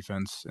passing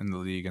defense in the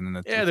league, and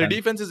then their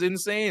defense is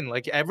insane.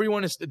 Like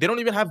everyone is, they don't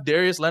even have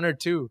Darius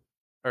Leonard too,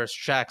 or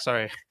Shaq.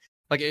 Sorry.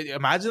 Like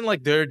imagine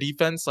like their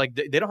defense, like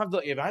they don't have the.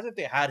 Imagine if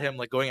they had him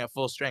like going at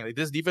full strength. Like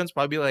this defense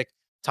probably be like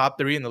top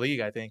 3 in the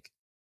league, I think.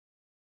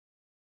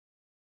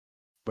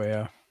 But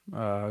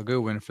yeah,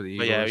 good win for the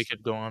Eagles. But yeah, we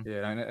could go on.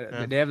 Yeah,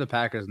 and they have the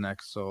Packers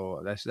next,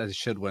 so that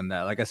should win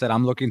that. Like I said,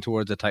 I'm looking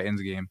towards the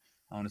Titans game.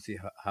 I want to see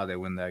how they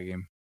win that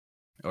game,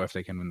 or if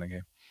they can win the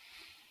game.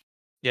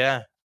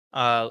 Yeah.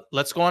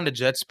 Let's go on to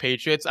Jets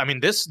Patriots. I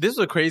mean, this is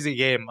a crazy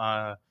game.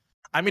 I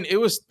mean, it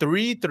was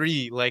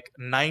 3-3, like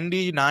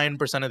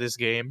 99% of this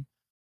game.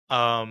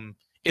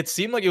 It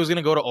seemed like it was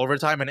gonna go to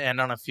overtime and end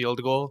on a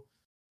field goal.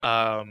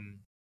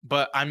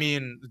 But I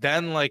mean,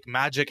 then like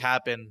magic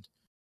happened.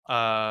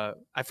 I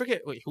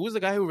forget. Wait, who was the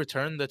guy who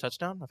returned the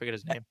touchdown? I forget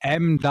his name.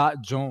 M.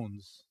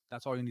 Jones.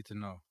 That's all you need to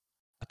know.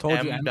 I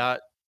told you M. Jones.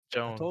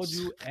 I told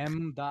you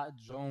M.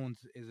 Jones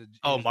is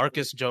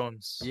Marcus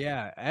Jones.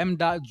 Yeah, M.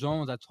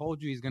 Jones. I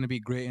told you he's gonna be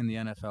great in the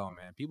NFL,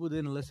 man. People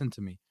didn't listen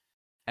to me.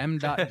 M.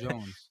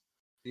 Jones.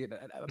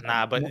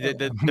 Nah, but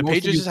the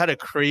Patriots just had a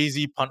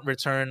crazy punt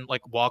return,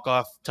 like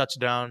walk-off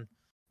touchdown.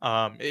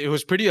 It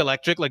was pretty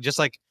electric. Like just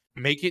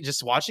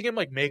watching him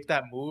like make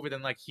that move, and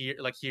then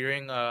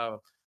hearing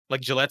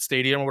like Gillette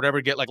Stadium or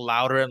whatever get like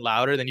louder and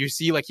louder. Then you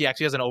see like he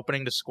actually has an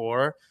opening to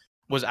score.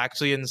 Was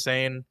actually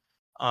insane.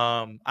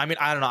 I mean,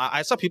 I don't know.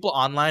 I saw people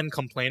online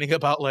complaining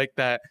about like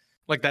that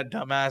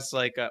dumbass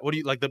what do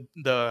you like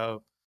the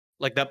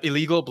like that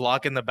illegal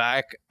block in the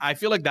back, I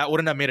feel like that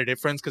wouldn't have made a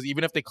difference because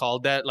even if they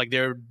called that, like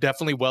they're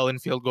definitely well in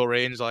field goal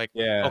range. Like,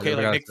 Yeah, okay,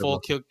 like Nick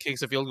Folk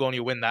kicks a field goal and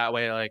you win that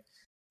way. Like,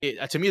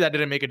 to me, that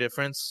didn't make a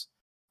difference.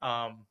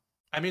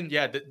 I mean,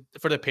 yeah,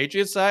 for the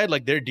Patriots side,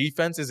 like their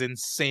defense is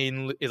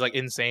insane,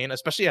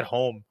 especially at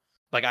home.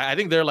 Like, I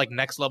think they're like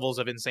next levels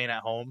of insane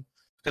at home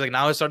because like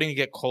now it's starting to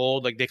get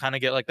cold. Like they kind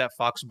of get like that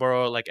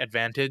Foxborough like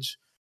advantage.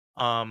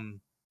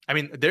 I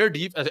mean, their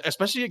deep,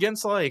 especially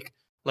against like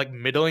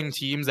middling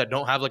teams that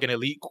don't have like an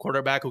elite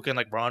quarterback who can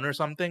like run or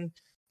something.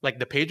 Like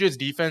the Patriots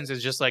defense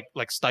is just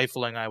like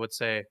stifling, I would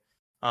say.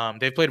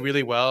 They've played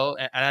really well,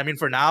 and I mean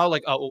for now,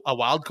 like a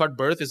wild card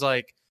berth is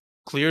like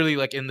clearly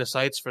like in the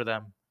sights for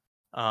them.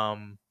 I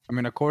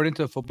mean, according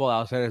to Football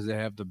Outsiders, they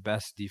have the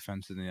best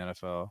defense in the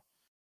NFL,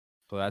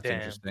 so that's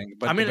interesting.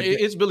 But I mean,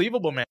 it's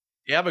believable, man.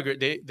 They have a great.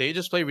 They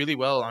just play really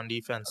well on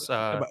defense.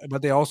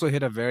 But they also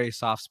hit a very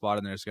soft spot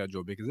in their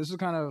schedule because this is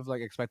kind of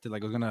like expected.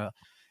 Like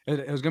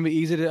it was gonna be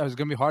easy to. It was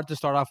gonna be hard to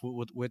start off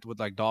with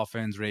like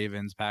Dolphins,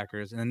 Ravens,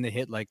 Packers, and then they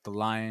hit like the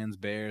Lions,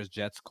 Bears,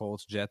 Jets,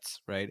 Colts,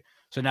 Jets, right?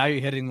 So now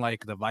you're hitting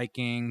like the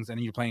Vikings, and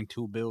then you're playing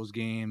 2 Bills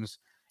games,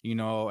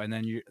 and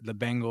then the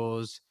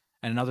Bengals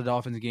and another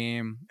Dolphins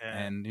game,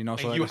 and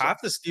so you have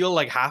to steal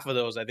like half of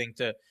those. I think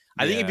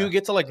I think if you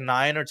get to like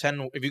 9 or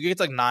 10, if you get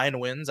to like 9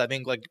 wins, I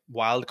think like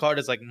wild card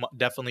is like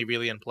definitely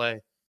really in play.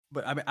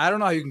 But I mean, I don't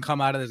know how you can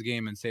come out of this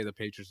game and say the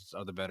Patriots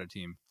are the better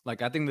team.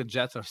 Like I think the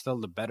Jets are still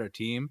the better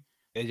team.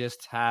 They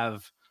just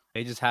have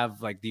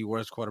like the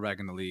worst quarterback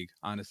in the league.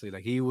 Honestly,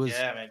 like he was.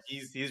 Yeah, man,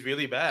 he's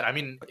really bad. I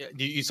mean,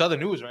 you saw the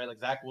news, right?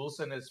 Like Zach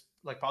Wilson is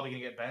like probably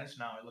gonna get benched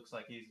now. It looks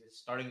like he's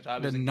starting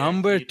job. The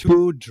number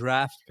 2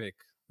 draft pick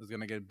was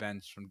gonna get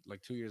benched from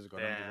like 2 years ago,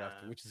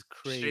 which is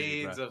crazy.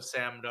 Shades of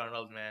Sam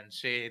Darnold, man.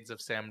 Shades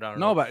of Sam Darnold.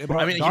 No, but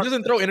I mean, he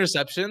doesn't throw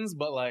interceptions,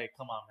 but like,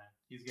 come on,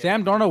 man.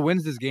 Sam Darnold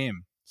wins this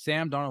game.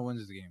 Sam Darnold wins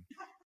this game.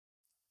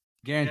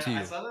 Guarantee you.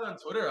 I saw that on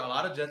Twitter. A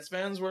lot of Jets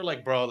fans were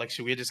like, "Bro, like,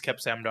 should we have just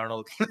kept Sam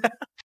Darnold?"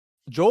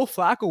 Joe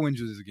Flacco wins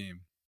you this game.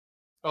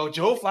 Oh,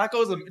 Joe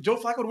Flacco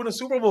would win a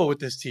Super Bowl with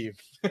this team.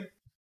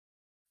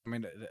 I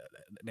mean,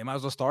 they might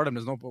as well start him.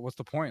 What's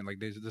the point? Like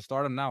they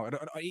start him now.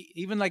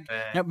 Even like,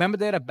 remember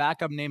they had a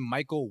backup named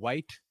Michael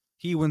White.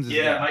 He wins this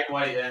game. Mike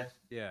White.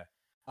 Yeah.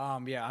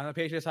 On the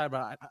Patriots side,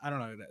 but I don't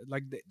know.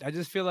 Like I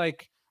just feel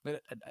like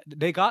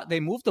they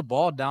moved the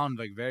ball down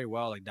like very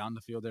well, like down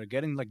the field. They're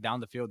getting like down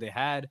the field. They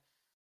had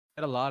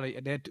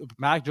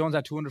Mac Jones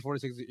had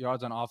 246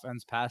 yards on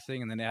offense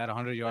passing, and then they had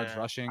 100 yards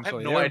rushing. I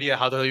have no idea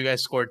how the hell you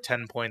guys scored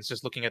 10 points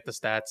just looking at the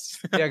stats.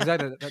 Yeah,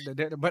 exactly.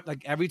 But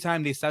like every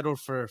time they settled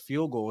for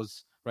field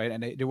goals, right,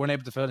 and they weren't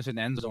able to finish in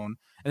the end zone.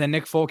 And then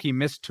Nick Folk, he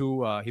missed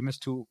two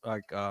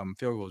like field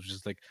goals, which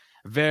is like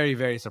very,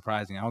 very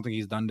surprising. I don't think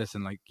he's done this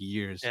in like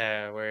years.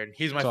 Yeah, weird.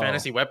 He's my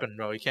fantasy weapon,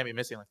 bro. He can't be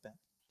missing like that.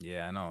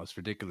 Yeah, I know, it's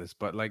ridiculous.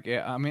 But like,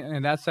 yeah, I mean,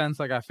 in that sense,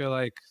 like I feel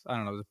like I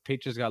don't know, the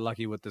Patriots got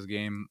lucky with this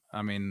game.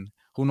 I mean,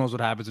 who knows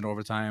what happens in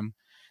overtime?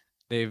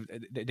 They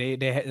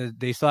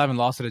still haven't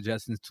lost to the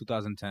Jets since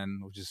 2010,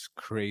 which is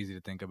crazy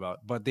to think about.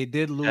 But they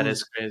did lose. That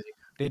is crazy.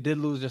 They did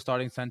lose their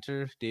starting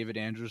center, David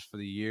Andrews, for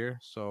the year,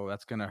 so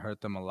that's gonna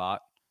hurt them a lot.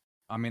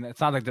 I mean, it's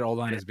not like their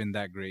O-line has been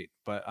that great,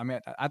 but I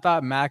mean, I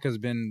thought Mac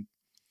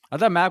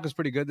was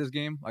pretty good this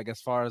game. Like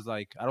as far as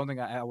like, I don't think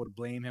I would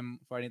blame him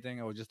for anything.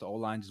 It was just the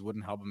O-line just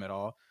wouldn't help him at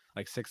all.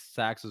 Like 6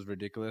 sacks was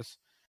ridiculous.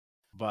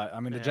 But I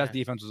mean, the Jets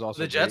defense was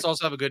also the Jets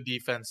also have a good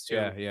defense too.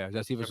 Yeah.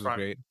 Jets defense was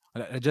great.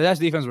 The Jets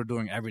defense were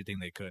doing everything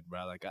they could,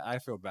 bro. Like I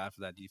feel bad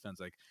for that defense.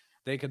 Like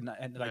they could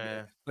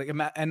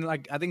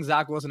I think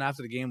Zach Wilson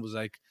after the game was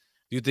like,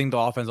 "Do you think the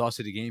offense lost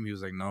the game?" He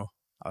was like, "No."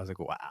 I was like,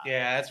 "Wow."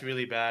 Yeah, that's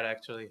really bad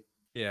actually.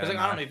 Yeah, because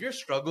like I don't know if you're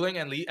struggling,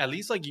 and at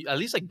least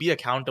be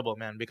accountable,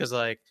 man. Because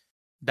like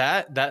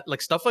that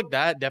like stuff like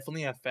that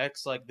definitely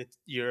affects like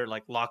your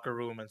like locker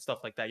room and stuff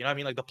like that. You know what I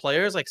mean? Like the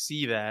players like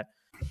see that.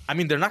 I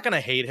mean, they're not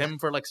gonna hate him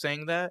for like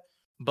saying that,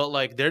 but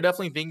like they're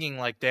definitely thinking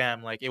like,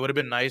 damn, like it would have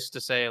been nice to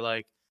say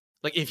like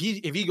if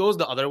he goes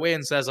the other way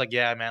and says like,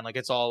 yeah, man, like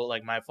it's all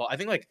like my fault. I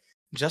think like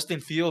Justin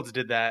Fields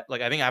did that,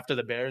 like I think after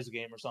the Bears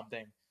game or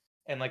something,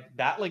 and like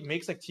that like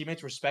makes like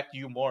teammates respect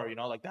you more. You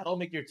know, like that'll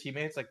make your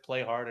teammates like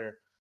play harder.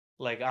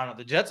 Like I don't know,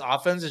 the Jets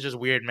offense is just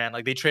weird, man.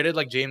 Like they traded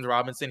like James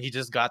Robinson, he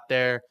just got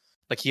there,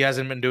 like he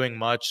hasn't been doing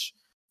much.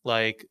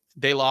 Like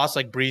they lost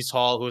like Breece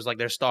Hall, who was like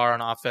their star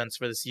on offense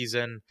for the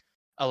season.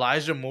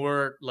 Elijah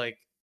Moore like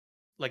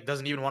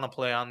doesn't even want to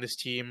play on this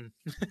team.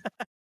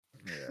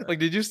 Yeah. Like,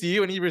 did you see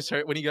when he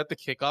got the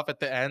kickoff at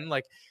the end?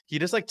 Like, he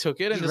just like took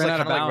it and just like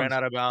kind of like ran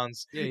out of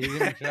bounds. Yeah, he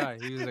didn't try.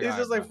 He was like, he's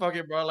just like, fuck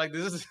it, bro. Like,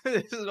 this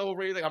is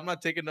over. Like, I'm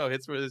not taking no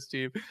hits for this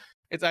team.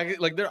 It's actually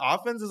like their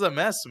offense is a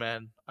mess,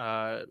 man.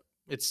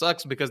 It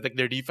sucks because like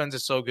their defense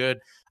is so good.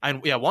 And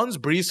yeah, once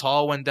Breece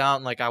Hall went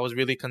down, like I was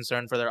really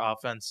concerned for their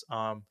offense.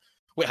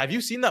 Wait, have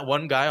you seen that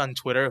one guy on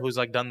Twitter who's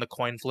like done the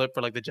coin flip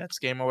for like the Jets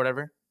game or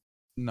whatever?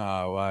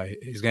 No, why?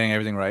 He's getting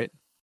everything right.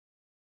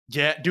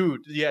 Yeah,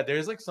 dude. Yeah,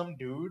 there's like some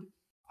dude.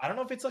 I don't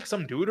know if it's like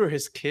some dude or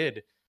his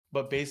kid,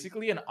 but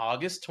basically on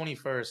August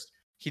 21st,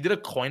 he did a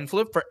coin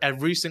flip for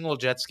every single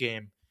Jets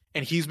game,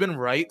 and he's been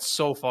right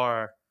so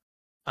far.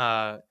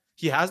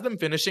 He has them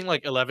finishing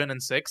like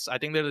 11-6. I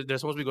think they're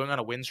supposed to be going on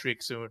a win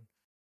streak soon.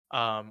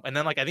 And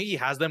then like I think he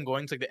has them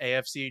going to like the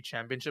AFC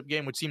Championship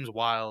game, which seems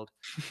wild.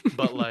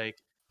 But like,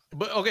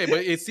 but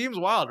it seems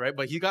wild, right?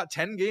 But he got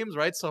 10 games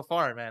right so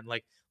far, man.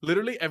 Like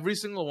literally every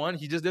single one,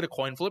 he just did a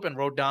coin flip and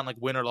wrote down like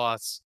win or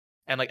loss,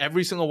 and like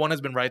every single one has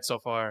been right so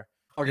far.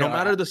 Okay, No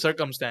matter the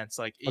circumstance,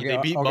 like they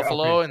beat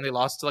Buffalo and they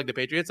lost to like the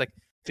Patriots. Like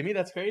to me,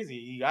 that's crazy.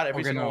 You got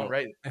every single one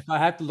right. If I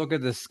had to look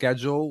at the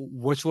schedule,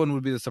 which one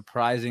would be the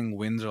surprising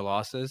wins or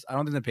losses? I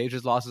don't think the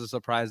Patriots losses are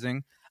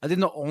surprising. I think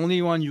the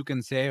only one you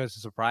can say is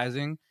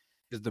surprising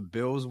is the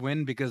Bills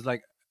win, because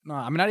like no,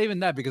 I mean not even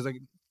that, because like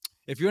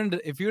if you're in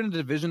a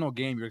divisional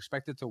game, you're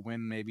expected to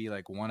win maybe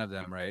like one of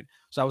them, right?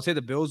 So I would say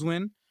the Bills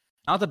win,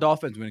 not the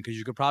Dolphins win, because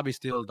you could probably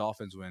steal the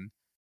Dolphins win.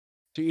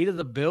 To either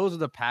the Bills or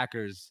the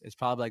Packers is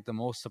probably like the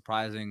most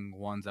surprising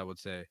ones, I would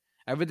say.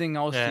 Everything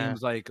else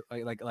seems like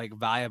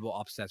viable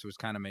upsets, which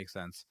kind of makes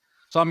sense.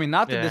 So I mean,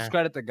 not to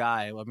discredit the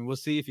guy. I mean, we'll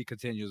see if he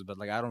continues, but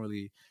like I don't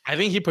really. I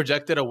think he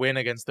projected a win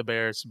against the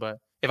Bears, but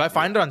if I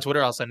find it on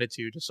Twitter, I'll send it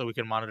to you just so we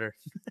can monitor.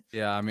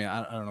 Yeah, I mean,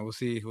 I don't know.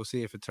 We'll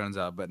see if it turns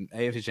out. But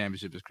AFC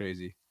Championship is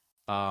crazy.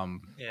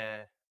 Yeah,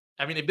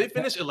 I mean, if they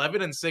finish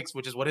 11-6,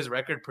 which is what his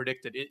record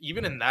predicted,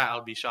 even in that,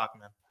 I'll be shocked,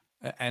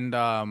 man. And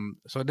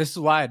so this is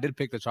why I did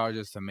pick the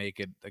Chargers to make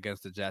it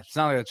against the Jets. It's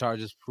not like the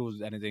Chargers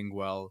proved anything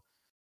well,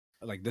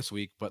 like this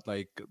week, but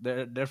like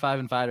they're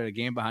 5-5, they're a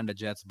game behind the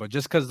Jets. But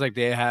just because like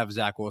they have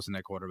Zach Wilson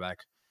at quarterback,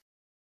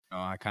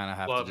 I kind of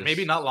have to. Just...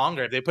 maybe not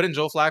longer. If they put in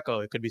Joe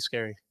Flacco, it could be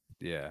scary.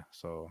 Yeah,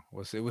 so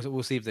we'll see.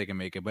 We'll see if they can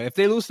make it. But if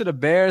they lose to the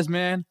Bears,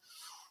 man,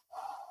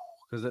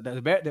 because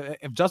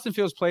if Justin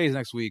Fields plays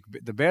next week,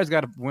 the Bears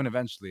got to win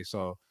eventually.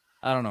 So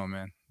I don't know,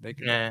 man.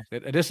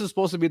 This is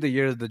supposed to be the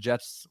year the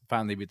Jets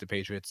finally beat the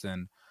Patriots,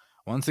 and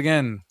once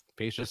again,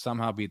 Patriots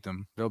somehow beat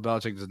them. Bill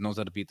Belichick just knows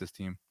how to beat this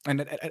team,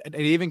 and it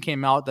even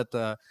came out that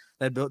the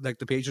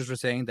Patriots were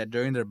saying that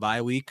during their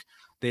bye week,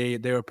 they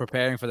were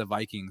preparing for the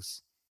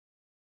Vikings,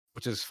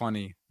 which is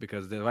funny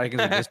because the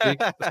Vikings are this week.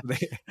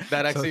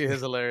 That actually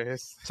is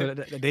hilarious. So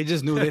they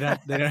just knew they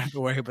didn't have to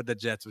worry about the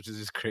Jets, which is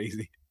just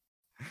crazy.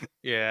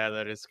 Yeah,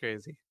 that is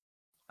crazy.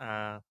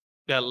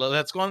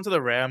 Let's go on to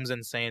the Rams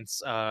and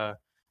Saints.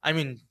 I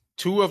mean,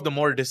 two of the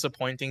more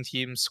disappointing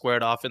teams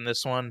squared off in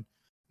this one.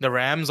 The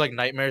Rams, like,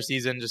 nightmare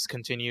season just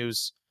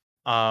continues.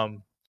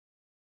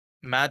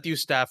 Matthew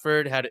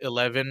Stafford had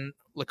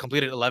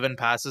completed 11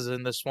 passes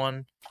in this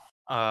one.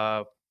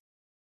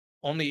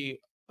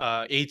 Only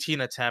 18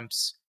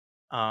 attempts.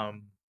 I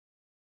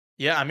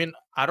mean,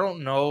 I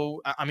don't know.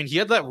 I mean, he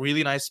had that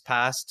really nice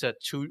pass to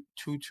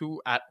Tutu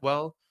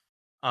Atwell.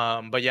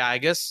 But yeah,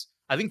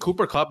 I think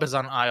Cooper Kupp is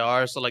on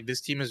IR, so like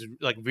this team is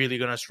like really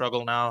gonna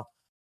struggle now.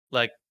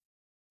 Like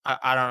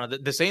I don't know.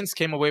 The Saints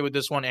came away with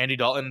this one. Andy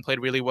Dalton played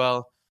really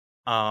well.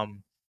 I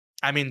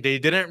mean, they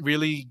didn't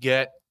really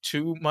get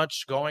too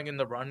much going in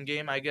the run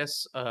game, I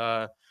guess.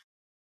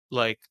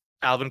 Like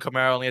Alvin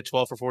Kamara only had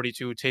 12 for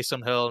 42.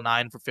 Taysom Hill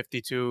 9 for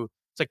 52.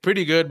 It's like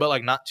pretty good, but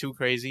like not too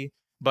crazy.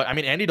 But I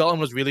mean, Andy Dalton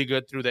was really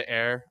good through the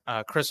air.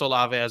 Chris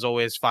Olave, as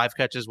always, 5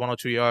 catches,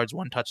 102 yards,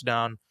 1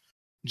 touchdown.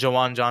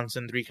 Jawan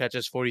Johnson, 3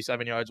 catches,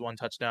 47 yards, 1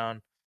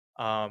 touchdown.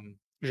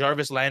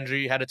 Jarvis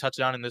Landry had a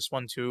touchdown in this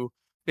one too.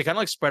 They kind of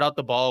like spread out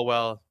the ball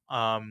well.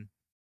 And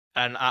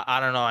I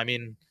don't know. I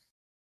mean,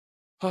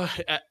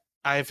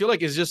 I feel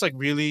like it's just like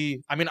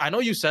really. I mean, I know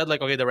you said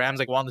like, okay, the Rams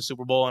like won the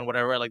Super Bowl and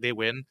whatever, like they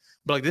win,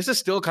 but like this is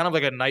still kind of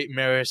like a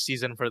nightmarish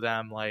season for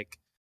them. Like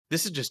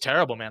this is just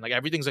terrible, man. Like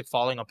everything's like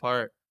falling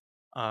apart.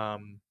 You're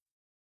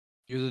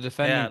the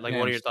defending. Yeah, like champs.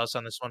 What are your thoughts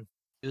on this one?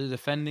 You're the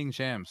defending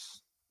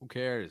champs. Who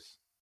cares?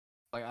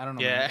 Like I don't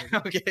know. Yeah,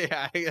 man. Okay,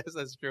 yeah, I guess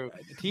that's true.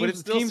 But it's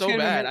still so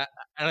bad.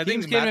 And I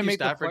think Matthew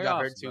Stafford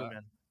got hurt too,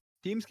 man.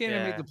 Teams can't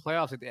even make the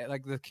playoffs.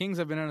 Like the Kings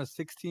have been on a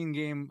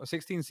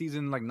 16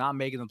 season, like not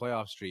making the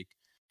playoff streak.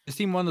 This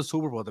team won the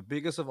Super Bowl, the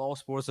biggest of all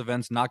sports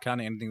events, not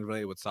counting anything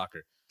related with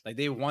soccer. Like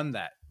they won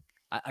that.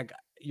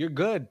 You're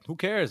good. Who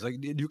cares? Like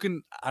you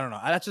can. I don't know.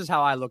 That's just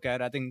how I look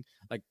at it. I think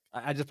like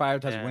I just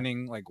prioritize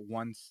winning like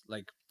once.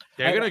 Like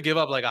they're gonna give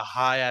up like a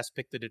high ass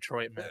pick to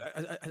Detroit,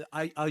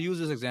 man. I'll use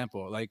this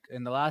example. Like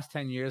in the last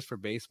 10 years for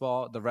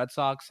baseball, the Red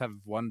Sox have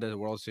won the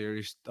World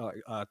Series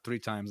 3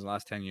 times in the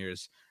last 10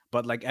 years.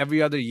 But like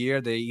every other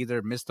year, they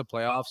either miss the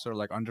playoffs or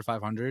like under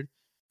 500,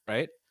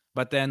 right?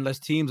 But then there's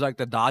teams like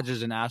the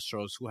Dodgers and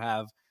Astros who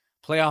have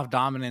playoff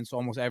dominance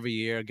almost every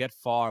year, get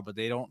far, but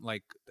they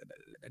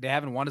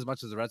haven't won as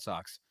much as the Red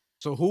Sox.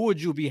 So who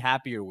would you be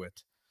happier with?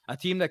 A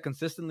team that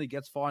consistently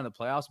gets far in the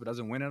playoffs but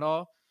doesn't win at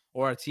all,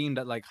 or a team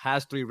that like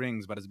has 3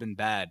 rings but has been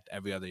bad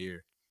every other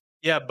year?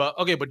 Yeah, but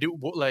okay, but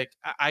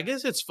I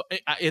guess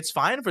it's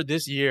fine for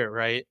this year,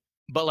 right?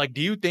 But like,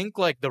 do you think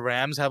like the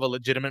Rams have a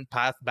legitimate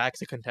path back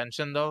to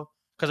contention though?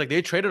 Because like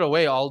they traded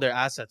away all their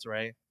assets,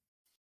 right?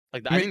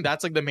 Like I think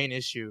that's like the main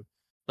issue.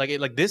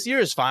 Like this year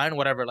is fine,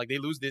 whatever. Like they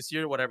lose this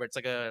year, whatever. It's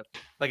like a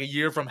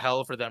year from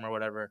hell for them or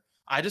whatever.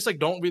 I just like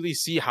don't really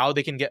see how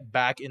they can get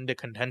back into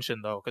contention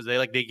though, because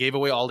they gave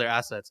away all their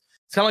assets.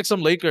 It's kind of like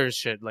some Lakers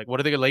shit. Like what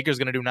are the Lakers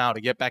gonna do now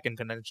to get back in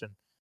contention?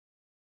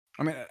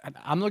 I mean,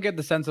 I'm looking at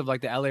the sense of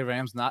like the LA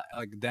Rams, not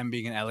like them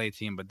being an LA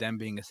team, but them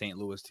being a St.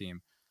 Louis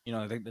team. You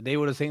know, they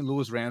were the St.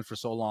 Louis Rams for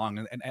so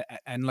long,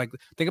 and like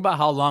think about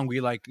how long we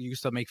like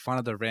used to make fun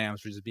of the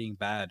Rams for just being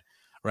bad,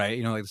 right?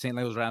 You know, like the St.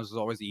 Louis Rams was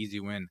always the easy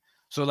win.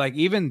 So like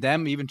even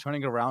them even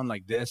turning around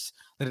like this,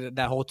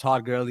 that whole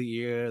Todd Gurley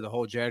year, the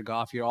whole Jared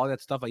Goff year, all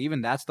that stuff, like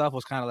even that stuff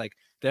was kind of like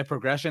their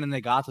progression, and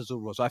they got to the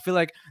Super Bowl. So I feel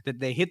like that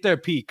they hit their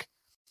peak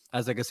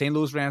as like a St.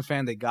 Louis Rams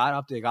fan. They got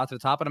up, they got to the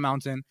top of the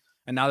mountain,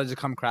 and now they just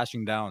come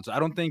crashing down. So I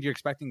don't think you're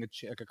expecting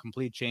like a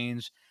complete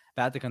change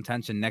back to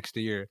contention next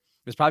year.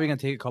 It's probably going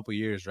to take a couple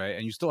years, right?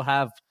 And you still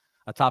have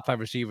a top 5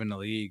 receiver in the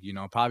league. You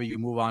know, probably you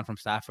move on from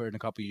Stafford in a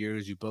couple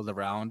years, you build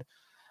around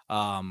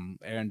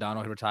Aaron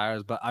Donald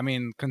retires. But I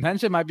mean,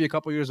 contention might be a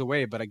couple years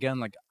away. But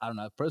again, like I don't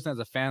know, personally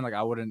as a fan, like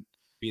I wouldn't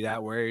be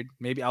that worried.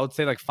 Maybe I would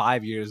say like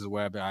 5 years is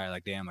where I'd be all right,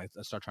 like damn, like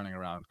let's start turning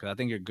around, because I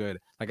think you're good.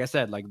 Like I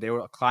said, like they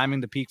were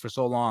climbing the peak for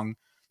so long.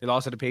 They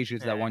lost to the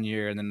Patriots that 1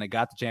 year, and then they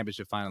got the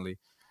championship finally.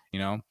 You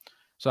know,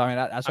 so I mean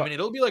that's I what. mean,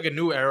 it'll be like a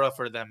new era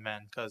for them,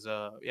 man. Because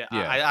Yeah.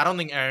 I don't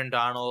think Aaron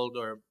Donald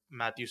or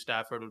Matthew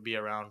Stafford would be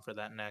around for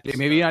that next. Yeah,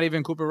 maybe not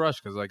even Cooper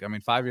Rush, because like I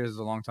mean 5 years is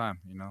a long time,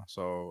 you know.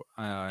 So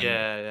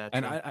Yeah,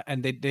 true.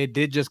 and they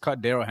did just cut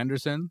Darrell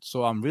Henderson,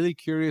 so I'm really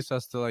curious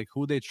as to like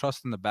who they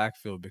trust in the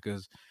backfield,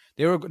 because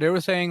they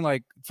were saying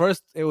like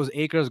first it was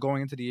Akers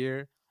going into the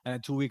year, and then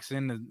 2 weeks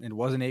in it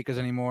wasn't Akers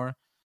anymore,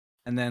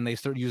 and then they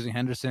started using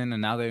Henderson,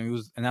 and now they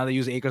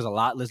use Akers a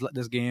lot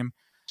this game.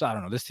 So I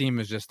don't know. This team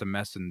is just a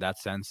mess in that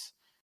sense,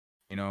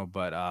 you know.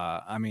 But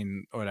I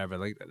mean, whatever.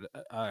 Like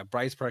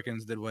Bryce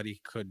Perkins did what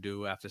he could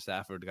do after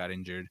Stafford got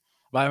injured.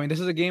 But I mean, this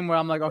is a game where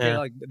I'm like, okay, Yeah.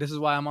 like this is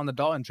why I'm on the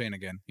Dalton train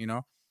again. You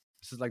know,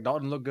 this is like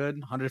Dalton looked good,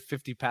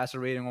 150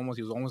 passer rating, almost.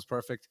 He was almost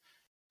perfect.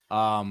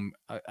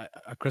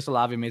 Chris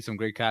Olave made some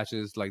great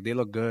catches. Like they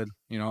look good.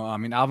 You know, I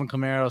mean, Alvin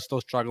Kamara is still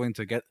struggling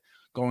to get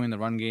going in the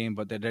run game,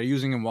 but they're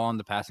using him well in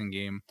the passing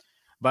game.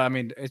 But I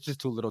mean, it's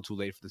just too little, too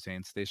late for the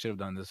Saints. They should have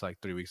done this like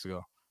 3 weeks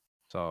ago.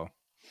 So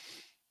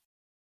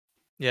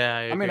Yeah,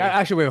 I I mean, agree.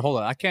 actually, wait, hold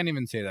on. I can't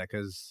even say that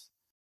because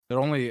they're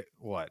only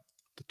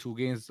the 2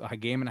 games, a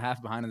game and a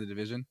half behind in the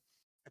division.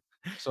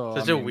 So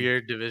Such I a mean,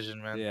 weird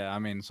division, man. yeah, I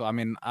mean,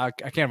 I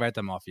can't write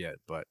them off yet,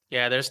 but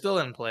Yeah, they're still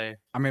in play.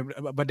 I mean,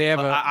 but they have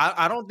But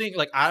a. I don't think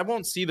like I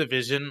won't see the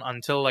vision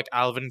until like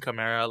Alvin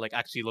Kamara like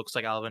actually looks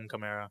like Alvin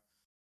Kamara.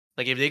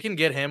 Like if they can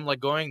get him like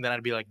going, then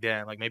I'd be like,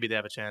 damn, like maybe they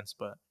have a chance.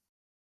 But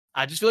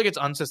I just feel like it's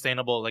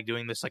unsustainable, like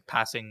doing this like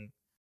passing,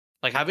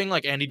 like having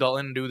like Andy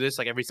Dalton do this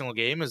like every single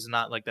game is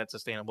not like that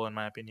sustainable in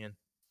my opinion.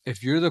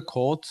 If you're the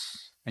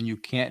Colts and you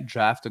can't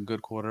draft a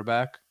good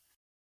quarterback,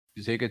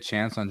 you take a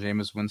chance on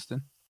Jameis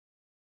Winston.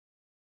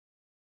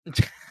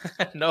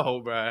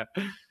 No, bro.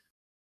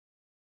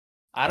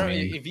 I don't.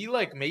 mean- If he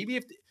like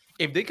maybe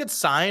if they could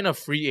sign a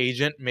free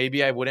agent,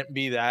 maybe I wouldn't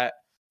be that.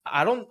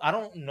 I don't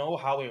know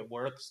how it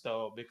works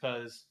though,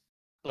 because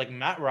like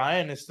Matt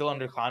Ryan is still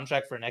under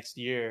contract for next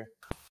year.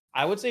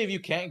 I would say if you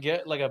can't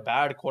get like a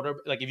bad quarter,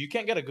 like if you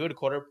can't get a good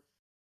quarter,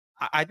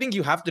 I think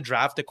you have to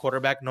draft a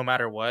quarterback no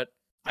matter what.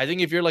 I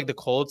think if you're like the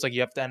Colts, like you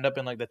have to end up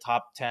in like the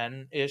top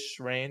 10-ish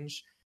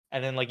range,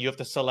 and then like you have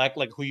to select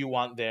like who you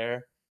want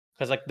there,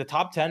 because like the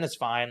top 10 is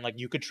fine. Like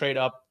you could trade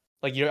up.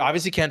 Like you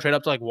obviously can't trade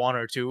up to like 1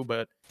 or 2,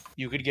 but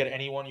you could get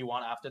anyone you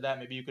want after that.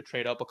 Maybe you could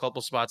trade up a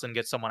couple spots and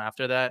get someone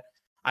after that.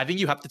 I think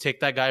you have to take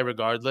that guy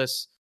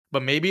regardless.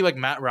 But maybe like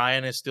Matt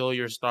Ryan is still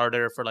your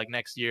starter for like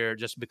next year,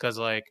 just because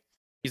like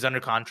he's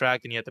under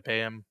contract and you have to pay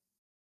him.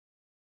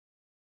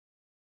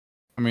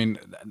 I mean,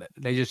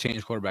 they just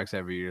change quarterbacks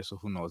every year, so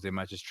who knows? They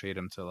might just trade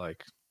him to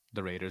like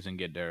the Raiders and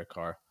get Derek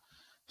Carr.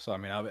 So I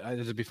mean,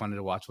 it'd just be funny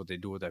to watch what they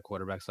do with that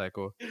quarterback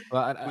cycle.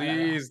 But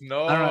Please,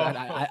 no. I don't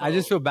know. I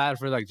just feel bad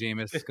for like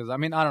Jameis, because I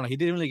mean, I don't know. He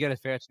didn't really get a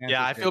fair chance.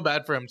 Yeah, I feel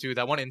bad for him too.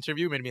 That one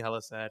interview made me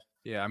hella sad.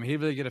 Yeah, I mean, he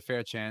didn't really get a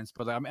fair chance,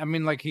 but like, I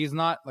mean, like he's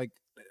not like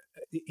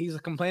he's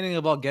complaining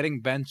about getting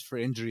benched for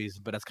injuries,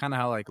 but that's kind of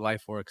how like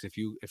life works. If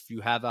you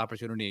have the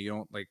opportunity, you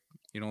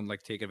don't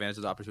like take advantage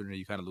of the opportunity,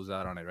 you kind of lose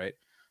out on it, right?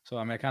 So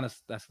I mean, kind of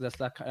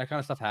that kind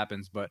of stuff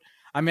happens. But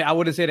I mean, I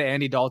wouldn't say that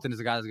Andy Dalton is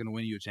the guy that's going to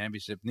win you a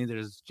championship. Neither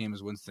is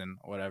Jameis Winston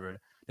or whatever.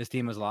 This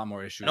team has a lot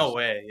more issues. No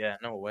way. Yeah,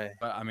 no way.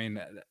 But I mean,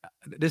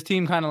 this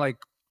team kind of like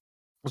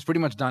was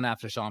pretty much done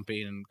after Sean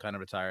Payton kind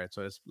of retired.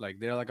 So it's like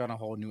they're like on a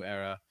whole new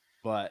era.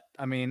 But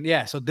I mean,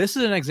 yeah. So this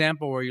is an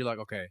example where you're like,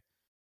 okay,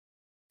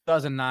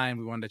 2009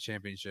 we won the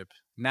championship.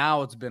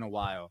 Now it's been a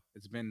while.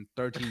 It's been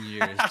 13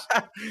 years,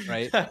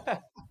 right?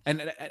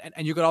 And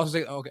you could also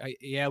say, okay,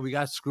 yeah, we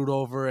got screwed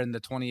over in the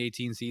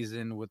 2018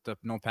 season with the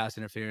no pass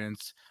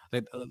interference.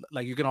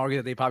 Like you can argue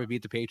that they probably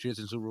beat the Patriots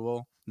in Super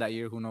Bowl that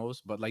year. Who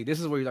knows? But like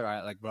this is where you're like, all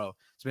right, like bro,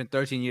 it's been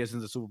 13 years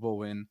since the Super Bowl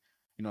win.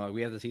 You know, like,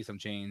 we have to see some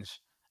change.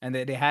 And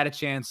they had a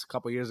chance a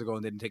couple years ago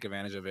and they didn't take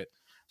advantage of it.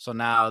 So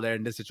now they're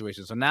in this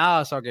situation. So now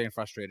I start getting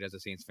frustrated as a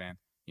Saints fan.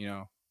 You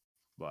know,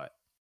 but.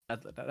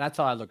 That's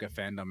how I look at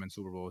fandom in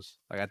Super Bowls.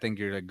 Like I think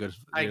you're a good.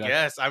 I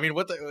guess. I mean,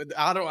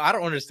 I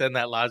don't understand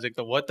that logic.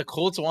 The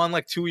Colts won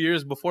like 2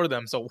 years before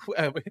them, so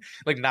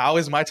like now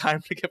is my time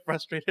to get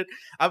frustrated.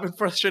 I've been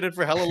frustrated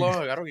for hella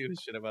long. I don't give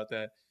a shit about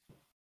that.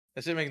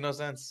 That shit makes no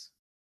sense.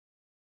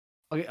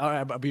 Okay, all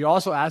right, but you're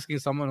also asking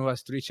someone who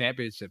has 3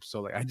 championships,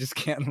 so like I just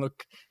can't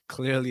look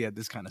clearly at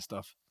this kind of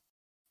stuff.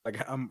 Like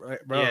I'm, bro,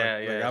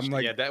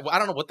 That I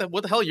don't know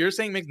what the hell you're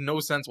saying makes no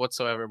sense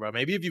whatsoever, bro.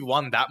 Maybe if you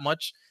won that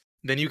much,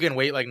 then you can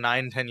wait like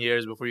 9-10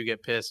 years before you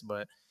get pissed.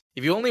 But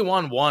if you only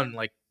won one,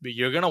 like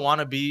you're gonna want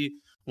to be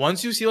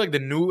once you see like the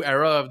new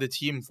era of the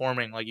team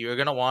forming, like you're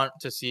gonna want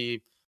to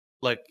see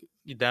like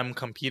them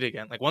compete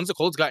again. Like once the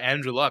Colts got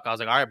Andrew Luck, I was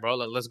like, all right, bro,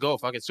 let's go,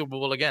 fuck it, Super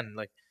Bowl again.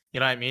 Like you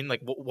know what I mean?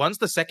 Like once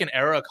the second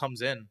era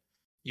comes in,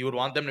 you would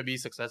want them to be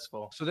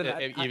successful. So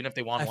then even if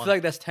they won I one. feel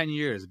like that's 10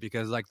 years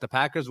because like the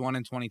Packers won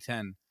in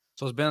 2010.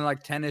 So it's been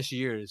like 10-ish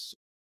years.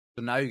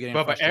 So now you're getting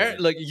But frustrated.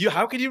 Aaron, like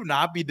how could you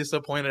not be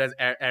disappointed as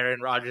Aaron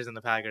Rodgers and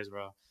the Packers,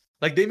 bro?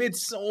 Like they made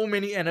so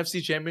many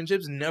NFC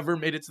championships, never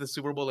made it to the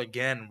Super Bowl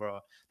again, bro.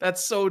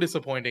 That's so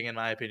disappointing in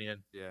my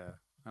opinion. Yeah,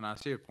 and I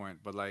see your point,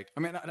 but like, I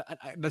mean,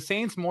 the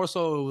Saints more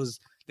so was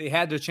they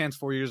had their chance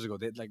 4 years ago.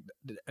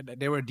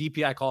 They were a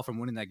DPI call from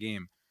winning that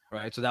game,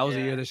 right? So that was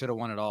the year they should have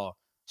won it all.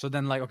 So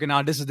then like, okay,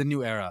 now this is the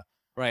new era,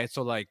 right?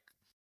 So like,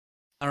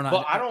 I don't know.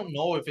 But I don't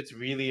know if it's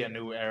really a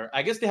new era.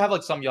 I guess they have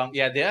like some young,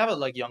 they have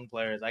like young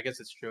players. I guess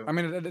it's true. I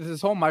mean,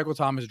 this whole Michael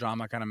Thomas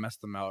drama kind of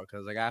messed them out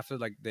because like after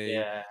like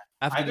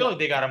I feel like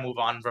they gotta move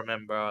on from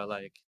him, bro.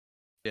 Like,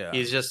 yeah,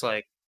 he's just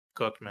like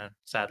cooked, man.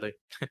 Sadly.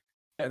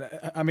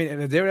 I mean,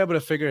 if they were able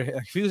to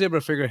if he was able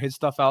to figure his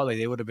stuff out, like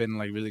they would have been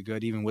like really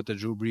good, even with the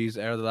Drew Brees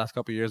era the last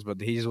couple of years. But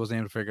he just wasn't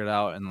able to figure it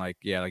out, and like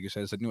like you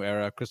said, it's a new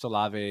era. Chris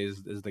Olave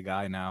is the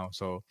guy now,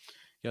 so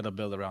you got to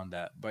build around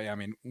that. But yeah, I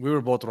mean, we were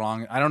both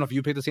wrong. I don't know if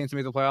you picked the Saints to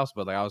make the playoffs,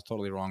 but like I was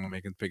totally wrong on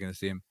picking this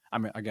team. I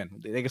mean, again,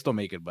 they can still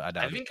make it, but I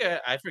doubt it. I think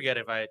I forget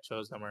if I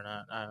chose them or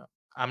not.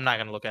 I'm not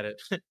gonna look at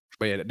it.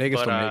 But yeah, they can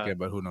still make it,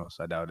 but who knows?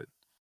 I doubt it.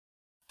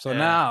 So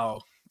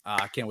now,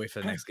 I can't wait for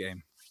the next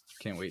game.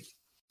 Can't wait.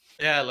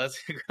 Yeah, let's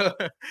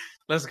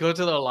go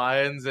to the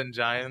Lions and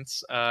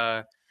Giants.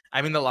 I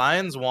mean, the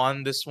Lions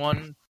won this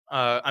one.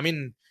 I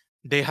mean,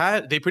 they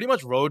pretty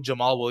much rode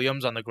Jamal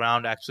Williams on the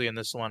ground actually in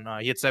this one.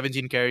 He had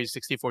 17 carries,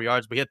 64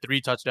 yards, but he had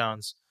 3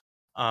 touchdowns.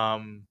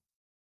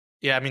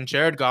 Yeah, I mean,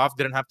 Jared Goff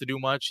didn't have to do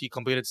much. He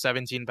completed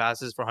 17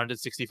 passes for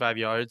 165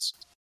 yards.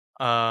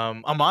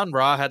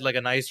 Amon-Ra had like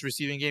a nice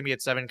receiving game. He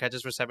had 7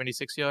 catches for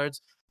 76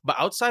 yards. But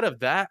outside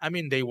of that, I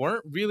mean, they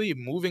weren't really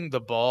moving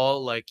the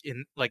ball they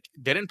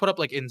didn't put up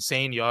like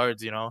insane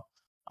yards, you know.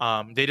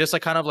 They just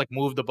like kind of like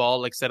moved the ball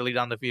like steadily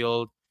down the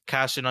field,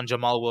 cashed in on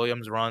Jamal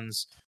Williams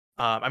runs.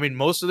 I mean,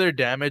 most of their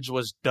damage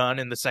was done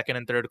in the second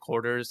and third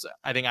quarters.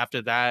 I think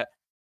after that,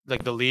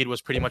 like the lead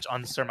was pretty much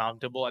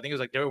unsurmountable. I think it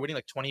was like they were winning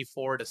like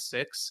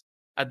 24-6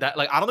 at that.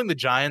 Like I don't think the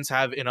Giants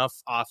have enough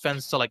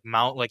offense to like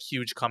mount like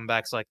huge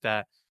comebacks like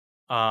that.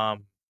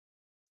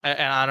 And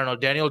I don't know,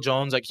 Daniel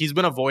Jones, like he's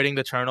been avoiding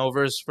the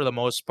turnovers for the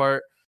most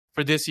part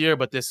for this year,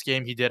 but this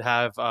game he did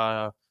have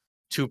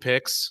 2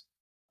 picks.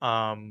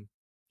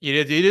 He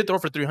did throw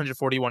for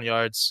 341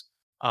 yards.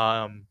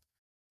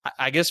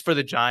 I guess for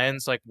the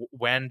Giants, like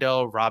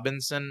Wandale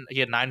Robinson, he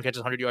had 9 catches,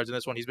 100 yards in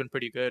this one. He's been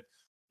pretty good,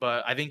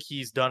 but I think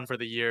he's done for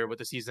the year with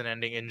the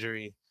season-ending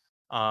injury.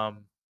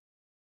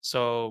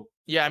 So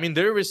yeah, I mean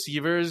their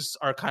receivers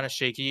are kind of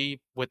shaky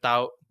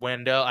without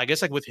Wandale. I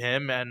guess like with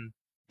him and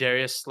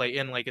Darius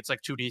Slayton, like it's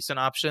like 2 decent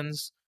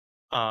options.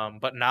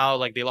 But now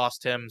like they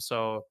lost him,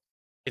 so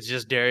it's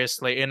just Darius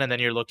Slayton, and then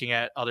you're looking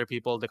at other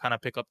people to kind of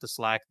pick up the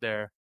slack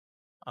there.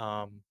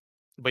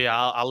 But yeah,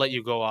 I'll let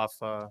you go off.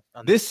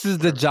 This is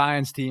the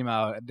Giants team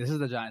This is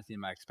the Giants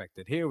team I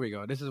expected. Here we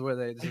go. This is where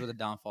the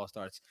downfall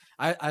starts.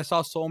 I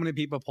saw so many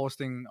people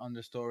posting on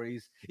their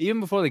stories even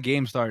before the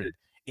game started.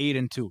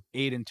 8-2,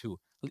 8-2.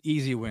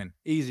 Easy win.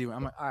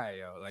 I'm like, all right,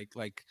 yo.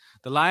 Like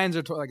the Lions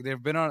are like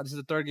they've been on. This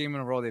is the 3rd game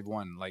in a row they've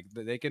won. Like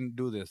they can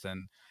do this,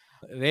 and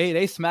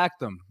they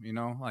smacked them. You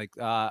know, like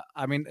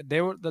I mean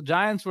the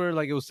Giants were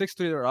like it was 6-3.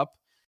 They're up,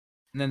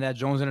 and then that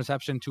Jones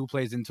interception 2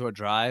 plays into a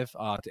drive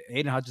to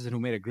Aiden Hutchinson,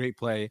 who made a great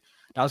play.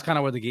 That was kind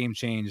of where the game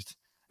changed.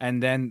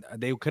 And then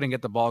they couldn't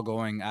get the ball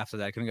going after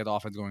that. Couldn't get the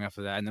offense going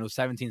after that. And then it was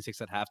 17-6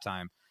 at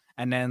halftime.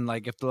 And then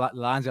like if the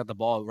Lions got the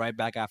ball right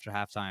back after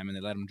halftime, and they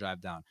let them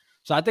drive down.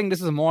 So I think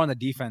this is more on the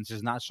defense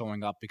just not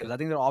showing up, because I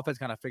think their offense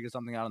kind of figured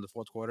something out in the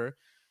 4th quarter,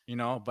 you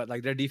know, but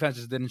like their defense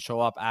just didn't show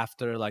up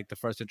after like the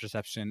first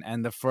interception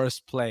and the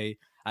first play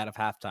out of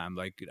halftime.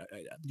 Like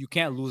you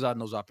can't lose out on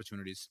those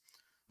opportunities.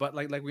 But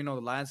like we know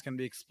the Lions can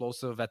be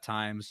explosive at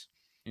times,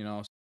 you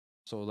know.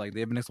 So like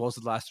they've been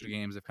explosive the last 3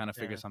 games. They've kind of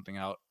figured something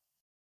out.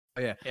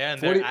 But yeah. Yeah,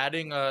 and they're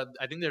adding I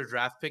think their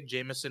draft pick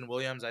Jamison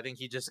Williams, I think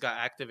he just got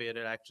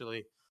activated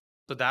actually.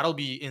 So that'll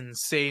be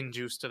insane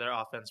juice to their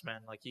offense, man.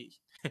 Like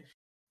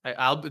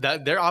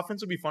their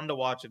offense will be fun to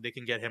watch if they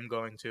can get him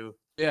going too.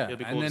 Yeah, it'll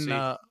be cool and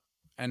then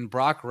and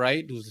Brock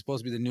Wright, who's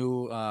supposed to be the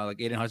new like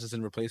Aiden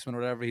Hutchinson replacement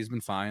or whatever, he's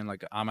been fine.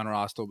 Like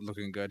Amon-Ra still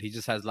looking good. He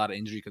just has a lot of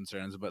injury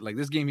concerns, but like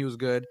this game he was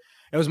good.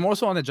 It was more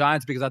so on the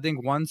Giants because I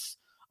think once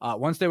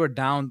they were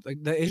down, like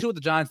the issue with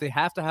the Giants, they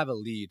have to have a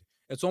lead.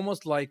 It's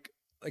almost like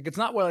it's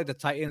not where like the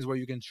Titans where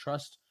you can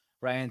trust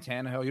Ryan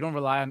Tannehill. You don't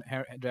rely on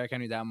Derrick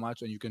Henry that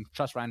much, and you can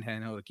trust Ryan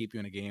Tannehill to keep you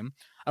in a game.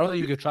 I don't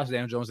think you could trust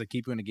Daniel Jones to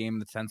keep you in a game in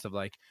the sense of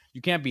like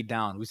you can't be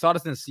down. We saw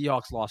this in the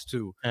Seahawks loss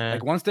too.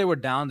 Like once they were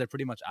down, they're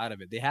pretty much out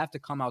of it. They have to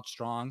come out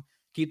strong,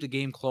 keep the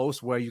game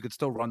close where you could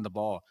still run the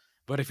ball.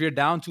 But if you're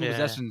down 2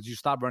 possessions, you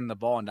stop running the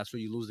ball, and that's where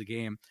you lose the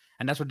game.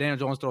 And that's what Daniel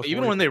Jones throws.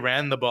 Even when they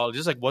ran the ball, it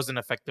just like wasn't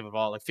effective at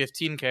all. Like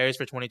 15 carries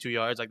for 22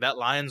 yards. Like that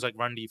Lions like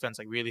run defense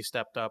like really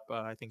stepped up.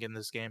 I think in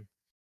this game.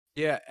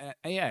 Yeah,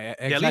 exactly. Yeah,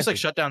 at least like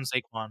shut down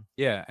Saquon.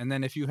 Yeah, and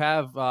then if you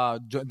have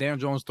Daniel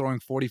Jones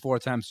throwing 44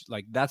 attempts,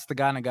 like that's the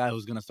kind of guy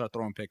who's gonna start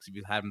throwing picks if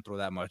you have him throw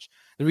that much.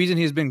 The reason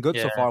he's been good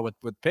so far with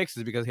picks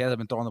is because he hasn't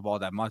been throwing the ball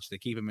that much. They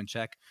keep him in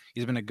check.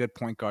 He's been a good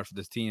point guard for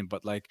this team.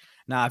 But like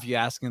now, if you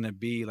ask him to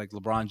be like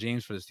LeBron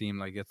James for this team,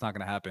 like it's not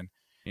gonna happen.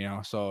 You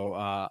know, so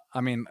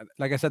I mean,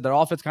 like I said, their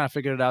offense kind of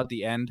figured it out at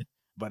the end,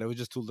 but it was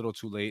just too little,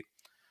 too late.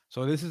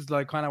 So this is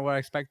like kind of what I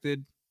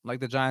expected,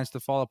 like the Giants to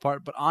fall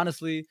apart. But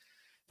honestly,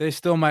 they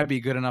still might be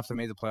good enough to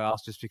make the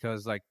playoffs just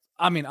because, like,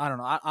 I mean, I don't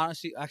know. I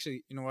honestly,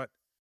 actually, you know what?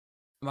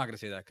 I'm not gonna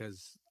say that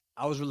because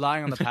I was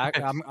relying on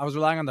the I was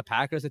relying on the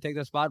Packers to take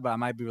their spot, but I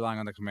might be relying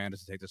on the Commanders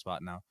to take their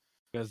spot now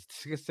because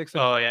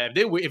Oh yeah,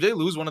 if they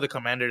lose one of the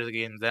Commanders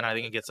games, then I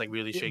think it gets like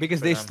really shaky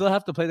because they still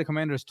have to play the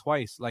Commanders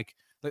twice. Like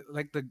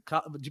the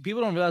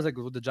people don't realize like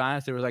with the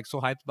Giants they were like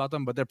so hyped about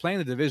them, but they're playing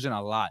the division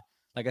a lot.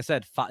 Like I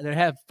said, they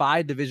have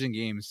 5 division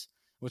games,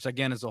 which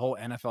again is a whole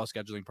NFL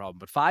scheduling problem.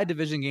 But 5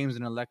 division games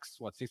in the next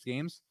 6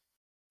 games,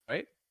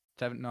 right?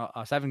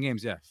 7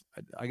 games. Yeah,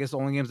 I guess the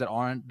only games that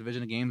aren't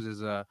division games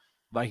is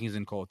Vikings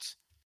and Colts.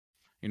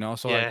 You know,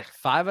 so like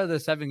 5 of the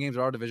 7 games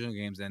are all division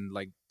games, and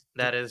like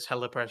that is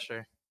hella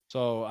pressure.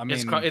 So I mean,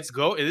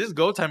 it is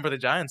go time for the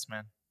Giants,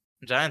 man.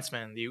 Giants,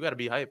 man, you got to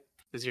be hyped.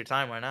 This is your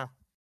time right now.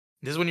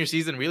 This is when your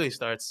season really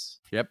starts.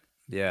 Yep.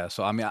 Yeah.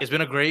 So I mean, it's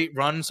been a great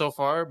run so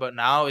far, but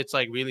now it's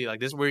like really like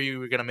this is where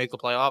you're gonna make the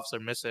playoffs or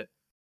miss it.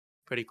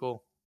 Pretty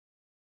cool.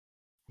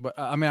 But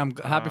I mean, I'm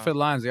happy for the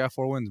Lions. They got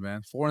 4 wins,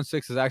 man.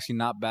 4-6 is actually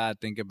not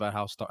bad. Thinking about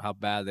how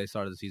bad they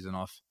started the season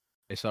off.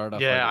 They started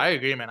off. Yeah, I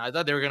agree, man. I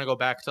thought they were gonna go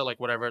back to like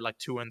whatever, like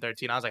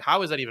 2-13. I was like,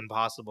 how is that even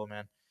possible,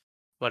 man?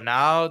 But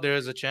now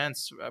there's a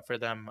chance for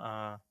them.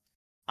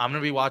 I'm going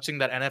to be watching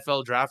that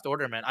NFL draft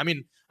order, man. I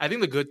mean, I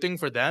think the good thing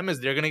for them is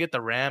they're going to get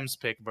the Rams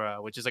pick,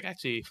 bro, which is like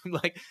actually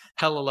like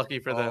hella lucky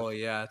for them. Oh,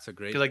 yeah, it's a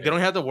great pick. Like they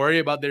don't have to worry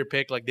about their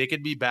pick. Like they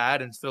could be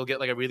bad and still get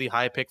like a really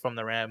high pick from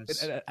the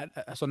Rams.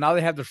 So now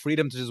they have the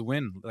freedom to just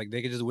win. Like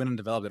they can just win and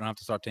develop. They don't have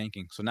to start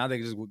tanking. So now they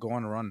can just go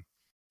on a run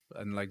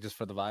and like just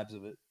for the vibes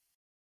of it.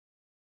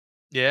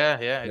 Yeah,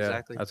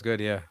 exactly. That's good.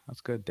 Yeah,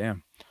 that's good.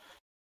 Damn.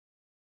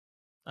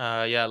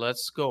 Yeah,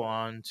 let's go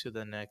on to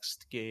the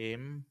next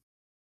game.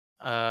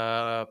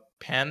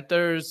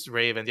 Panthers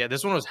Ravens. Yeah,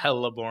 this one was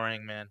hella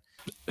boring, man.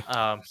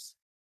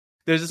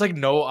 There's just like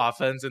no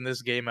offense in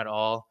this game at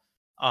all.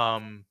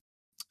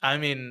 I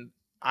mean,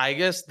 I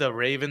guess the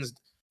Ravens,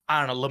 I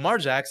don't know, Lamar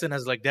Jackson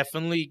has like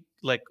definitely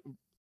like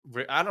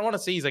I don't want to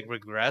say he's like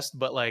regressed,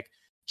 but like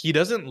he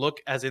doesn't look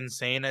as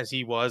insane as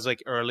he was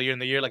like earlier in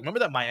the year. Like remember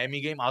that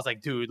Miami game? I was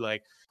like, dude,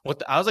 like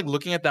I was like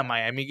looking at that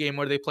Miami game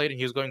where they played and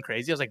he was going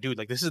crazy. I was like, dude,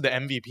 like this is the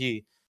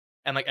MVP.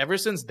 And like ever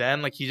since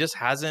then, like he just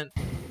hasn't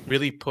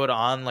really put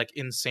on like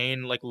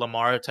insane like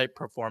Lamar type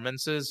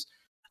performances.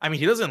 I mean,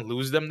 he doesn't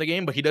lose them the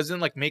game, but he doesn't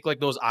like make like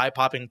those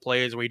eye-popping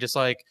plays where he just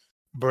like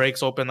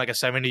breaks open like a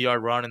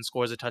 70-yard run and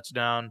scores a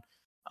touchdown.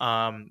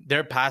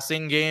 Their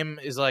passing game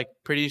is like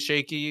pretty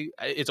shaky.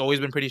 It's always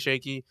been pretty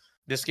shaky.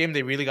 This game,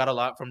 they really got a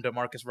lot from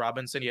Demarcus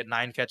Robinson. He had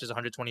 9 catches,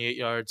 128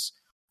 yards.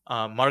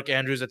 Mark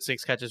Andrews at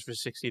 6 catches for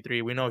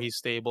 63. We know he's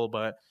stable,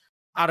 but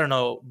I don't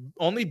know.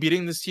 Only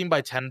beating this team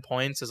by 10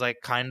 points is like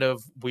kind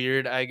of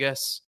weird, I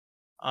guess.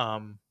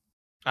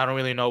 I don't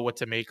really know what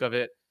to make of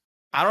it.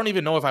 I don't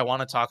even know if I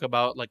want to talk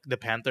about like the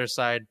Panthers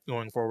side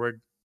going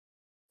forward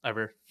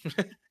ever.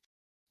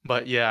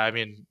 But yeah, I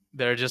mean,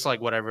 they're just like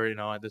whatever, you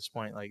know, at this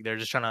point. Like they're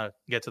just trying to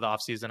get to the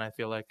offseason, I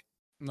feel like.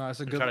 No,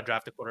 it's a good try to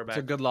draft a quarterback.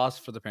 It's a good loss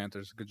for the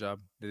Panthers. Good job.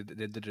 They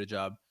did a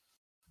job.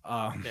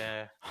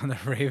 Yeah. On the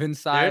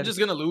Ravens side, they're just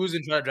gonna lose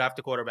and try to draft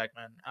a quarterback,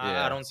 man.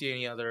 I don't see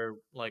any other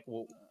like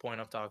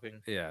point of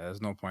talking. Yeah,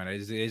 there's no point. They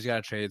just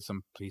gotta trade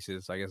some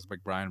pieces. I guess like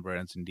Brian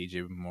Burns and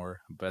DJ Moore,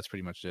 but that's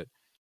pretty much it.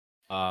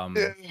 On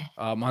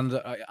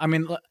the, I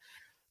mean,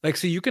 like,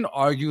 see, you can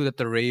argue that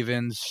the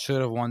Ravens should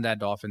have won that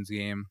Dolphins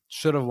game,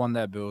 should have won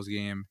that Bills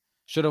game,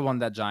 should have won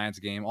that Giants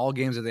game. All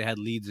games that they had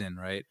leads in,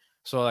 right?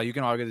 So you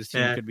can argue this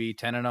team could be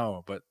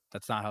 10-0, but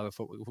that's not how the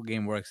football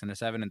game works. And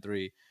they're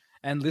 7-3.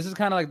 And this is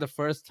kind of like the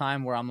first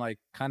time where I'm like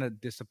kind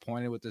of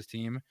disappointed with this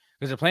team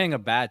because they're playing a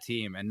bad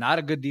team and not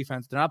a good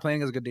defense. They're not playing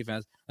against a good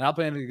defense. They're not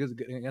playing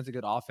against a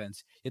good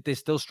offense. Yet they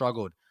still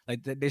struggled.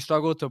 Like they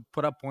struggled to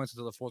put up points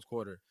until the fourth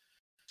quarter.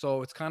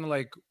 So it's kind of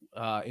like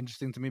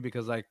interesting to me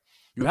because like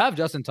you have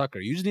Justin Tucker.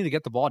 You just need to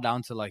get the ball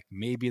down to like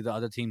maybe the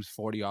other team's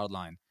 40-yard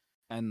line.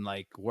 And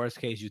like worst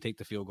case, you take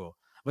the field goal.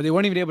 But they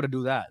weren't even able to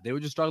do that. They were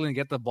just struggling to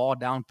get the ball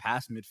down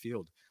past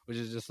midfield, which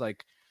is just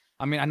like,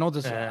 I mean, I know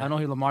this. I know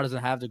Lamar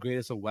doesn't have the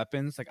greatest of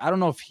weapons. Like, I don't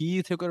know if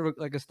he took it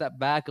like a step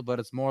back, but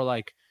it's more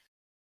like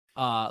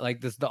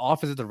like the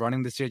offense that they're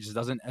running this year just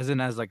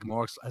isn't as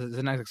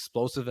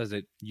explosive as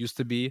it used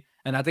to be,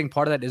 and I think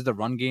part of that is the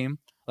run game.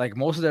 Like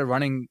most of their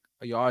running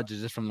yards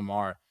is just from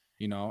Lamar,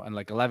 and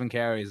like 11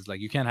 carries.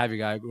 Like you can't have your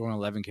guy going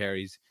 11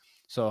 carries.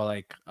 So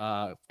like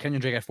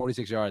Kenyon Drake had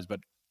 46 yards, but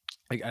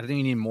like I think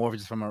you need more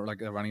just from a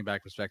running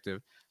back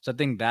perspective. So I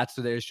think that's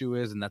what the issue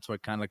is, and that's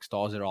what kind of like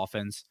stalls their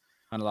offense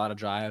on a lot of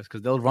drives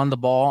because they'll run the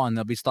ball and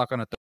they'll be stuck on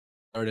a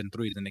third and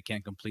 3, and they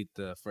can't complete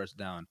the first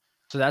down.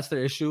 So that's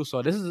their issue.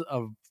 So this is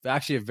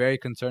actually a very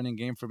concerning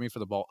game for me for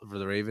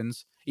the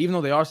Ravens, even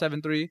though they are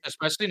 7-3.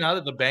 Especially now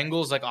that the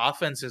Bengals like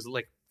offense is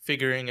like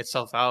figuring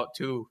itself out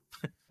too.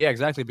 Yeah,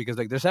 exactly. Because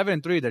like they're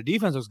 7-3, their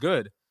defense was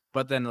good,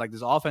 but then like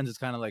this offense is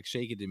kind of like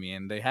shaky to me,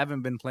 and they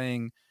haven't been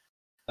playing.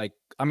 Like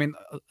I mean,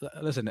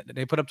 listen,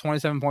 they put up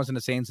 27 points in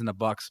the Saints and the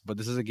Bucks, but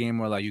this is a game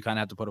where like you kind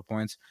of have to put up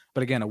points.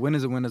 But again, a win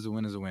is a win is a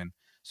win is a win.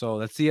 So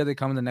let's see how they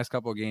come in the next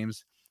couple of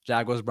games.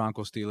 Jaguars,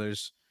 Broncos,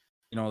 Steelers.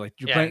 Like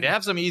you're playing. And they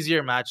have some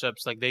easier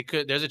matchups. Like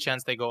there's a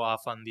chance they go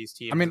off on these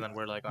teams, I mean, and then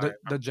we're like, all right.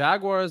 the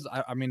Jaguars.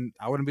 I mean,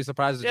 I wouldn't be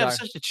surprised. They have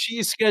such a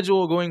cheese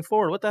schedule going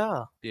forward. What the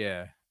hell?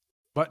 Yeah,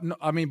 but no,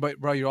 I mean, but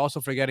bro, you're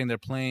also forgetting they're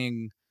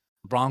playing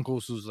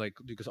Broncos, who's like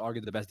you could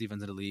argue the best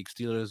defense in the league.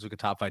 Steelers, who's a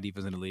top 5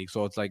 defense in the league.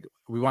 So it's like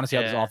we want to see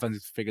how this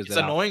offense figures it out.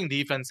 It's annoying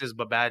defenses,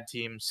 but bad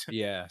teams.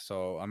 Yeah.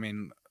 So I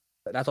mean,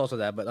 that's also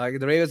that. But like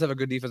the Ravens have a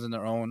good defense in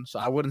their own, so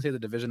I wouldn't say the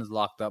division is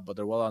locked up, but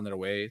they're well on their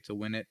way to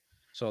win it.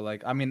 So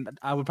like, I mean,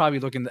 I would probably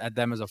be looking at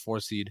them as a 4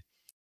 seed.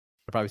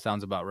 It probably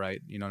sounds about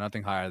right.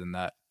 Nothing higher than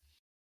that.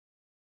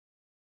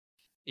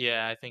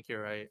 Yeah, I think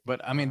you're right. But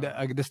I mean,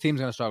 this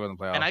team's gonna struggle in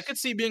the playoffs. And I could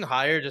see being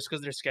higher just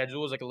because their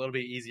schedule is like a little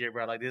bit easier,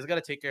 bro. Like they just got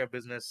to take care of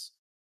business,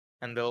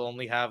 and they'll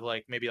only have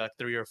like maybe like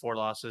 3 or 4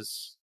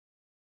 losses.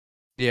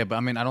 Yeah, but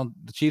I mean,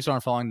 the Chiefs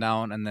aren't falling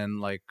down, and then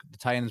like the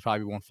Titans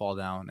probably won't fall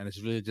down, and it's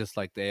really just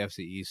like the AFC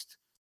East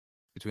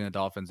between the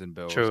Dolphins and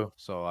Bills. True.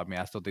 So I mean,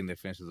 I still think they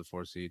finish as a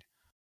 4 seed.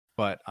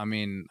 But I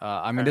mean,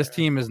 this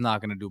team is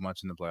not gonna do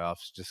much in the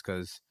playoffs just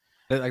because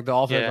like the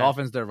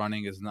offense they're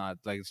running is not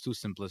like it's too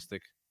simplistic.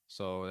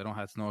 So they don't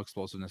have no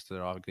explosiveness to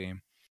their off game.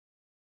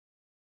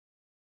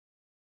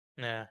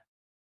 Yeah.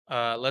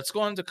 Let's go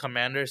on to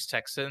Commanders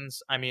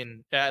Texans. I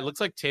mean, yeah, it looks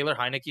like Taylor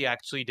Heineke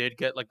actually did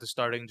get like the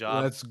starting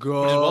job. Let's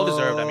go. Which is well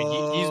deserved. I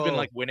mean, he's been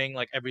like winning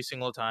like every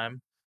single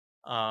time.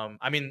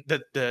 I mean,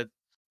 the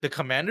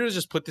Commanders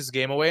just put this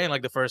game away in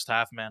like the first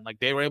half, man. Like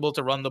they were able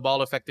to run the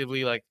ball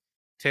effectively. Like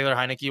Taylor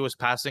Heineke was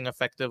passing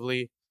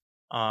effectively.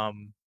 I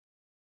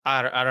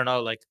don't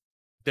know. Like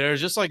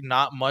there's just like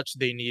not much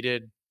they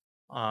needed.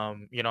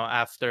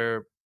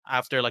 After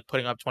like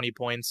putting up 20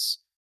 points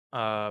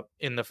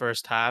in the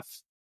first half.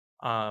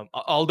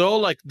 Although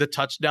like the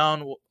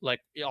touchdown,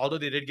 although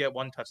they did get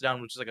one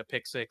touchdown, which is like a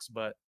pick 6,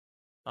 but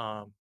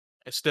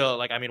it's still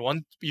like, I mean,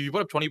 if you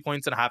put up 20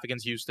 points and a half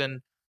against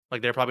Houston,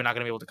 like they're probably not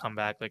going to be able to come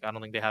back. Like I don't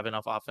think they have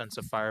enough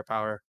offensive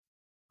firepower.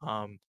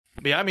 But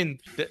yeah, I mean,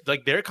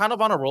 like they're kind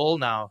of on a roll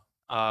now.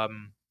 I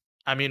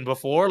mean,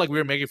 before like we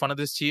were making fun of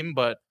this team,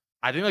 but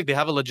I think like they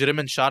have a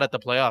legitimate shot at the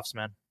playoffs,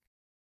 man.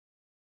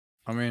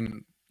 I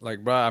mean,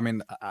 like, bro, I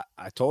mean,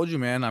 I told you,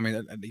 man. I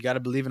mean, you got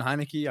to believe in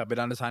Heineke. I've been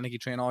on this Heineke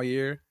train all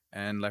year,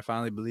 and like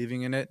finally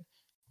believing in it.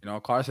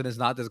 Carson is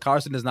not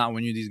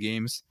winning you these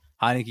games.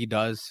 Heineke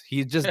does.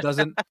 He just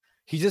doesn't.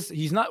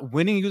 He's not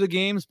winning you the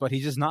games, but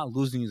he's just not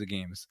losing you the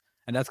games.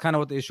 And that's kind of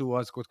what the issue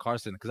was with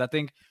Carson, because I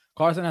think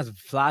Carson has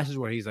flashes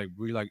where he's like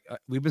really like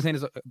we've been saying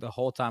this the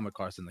whole time with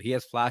Carson. Like, he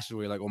has flashes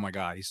where you're like, oh my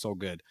god, he's so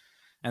good.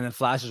 And then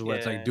flashes where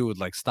it's like, dude,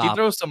 like stop. He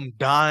throws some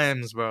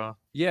dimes, bro.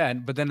 Yeah,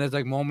 but then there's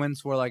like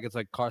moments where like it's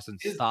like, Carson,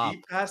 stop. His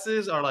deep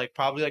passes are like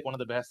probably like one of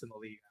the best in the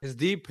league.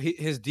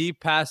 His deep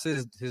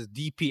passes, his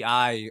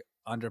DPI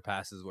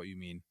underpasses is what you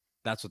mean.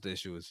 That's what the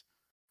issue is.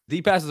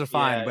 Deep passes are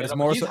fine, but it's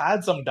more. He's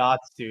had some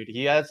dots, dude.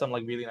 He had some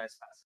like really nice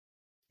passes.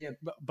 Yeah,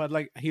 but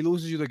like he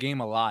loses you the game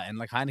a lot, and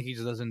like Heineke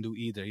just doesn't do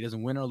either. He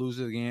doesn't win or lose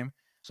the game.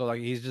 So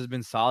like he's just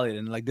been solid,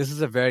 and like this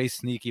is a very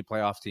sneaky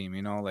playoff team,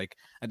 Like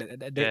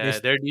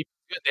they're deep.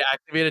 They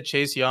activated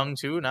Chase Young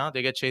too. Now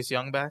they get Chase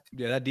Young back.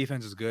 Yeah, that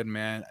defense is good,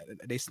 man.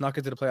 They snuck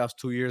into the playoffs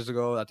 2 years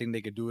ago. I think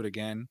they could do it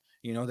again.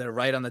 They're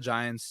right on the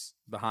Giants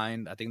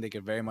behind. I think they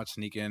could very much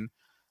sneak in,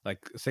 like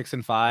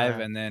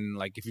 6-5, and then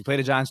like if you play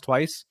the Giants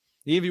twice,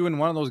 even if you win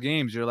one of those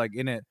games, you're like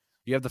in it.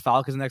 You have the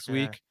Falcons next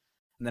week,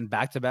 and then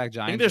back-to-back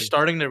Giants. I think they're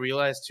starting to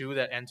realize too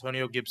that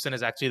Antonio Gibson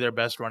is actually their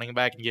best running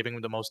back and giving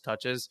them the most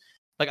touches.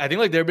 Like I think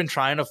like they've been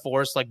trying to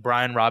force like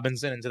Brian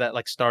Robinson into that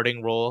like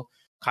starting role,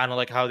 kind of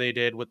like how they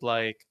did with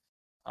like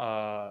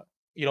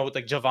with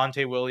like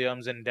Javonte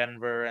Williams in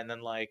Denver, and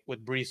then like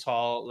with Breece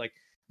Hall. Like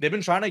they've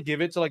been trying to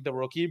give it to like the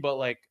rookie, but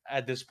like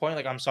at this point,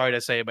 like I'm sorry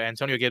to say, but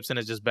Antonio Gibson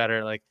is just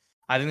better. Like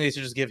I think they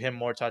should just give him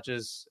more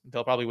touches.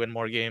 They'll probably win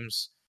more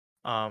games.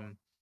 And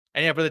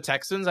yeah, for the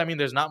Texans, I mean,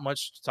 there's not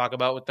much to talk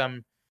about with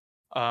them.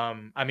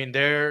 I mean,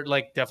 they're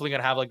like definitely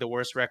gonna have like the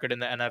worst record in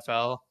the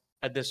NFL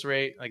at this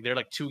rate. Like they're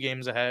like 2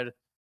 games ahead.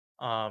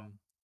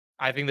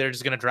 I think they're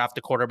just gonna draft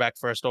the quarterback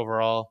first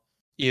overall,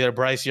 either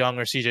Bryce Young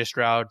or CJ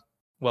Stroud.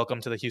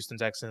 Welcome to the Houston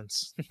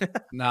Texans.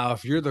 Now,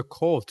 if you're the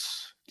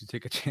Colts, you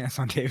take a chance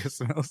on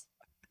Davis Mills?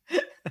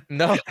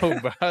 No,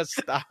 bro,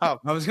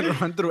 stop. I was gonna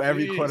run through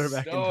every Please,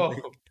 quarterback in the no.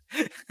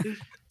 league.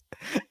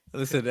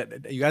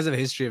 Listen, you guys have a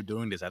history of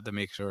doing this. I have to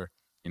make sure,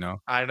 you know.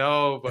 I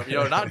know, but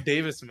not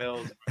Davis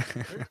Mills.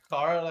 Derek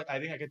Carr, like I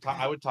think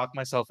I would talk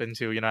myself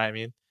into. You know what I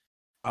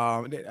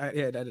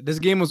mean? This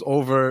game was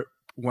over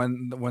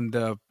when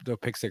the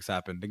pick six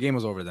happened. The game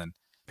was over then.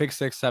 Pick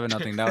six,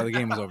 7-0. Now the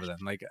game was over then.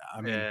 Like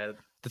I mean, Yeah.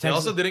 the They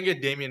Texans. also didn't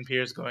get Damian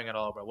Pierce going at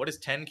all, bro. What is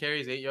 10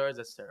 carries, 8 yards?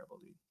 That's terrible,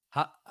 dude.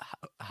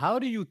 How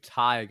do you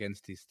tie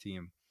against this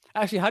team?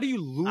 Actually, how do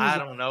you lose? I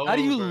don't know. How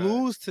do you bro.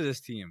 lose to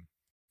this team?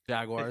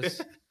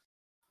 Jaguars.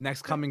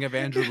 Next coming of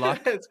Andrew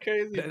Luck. It's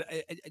crazy.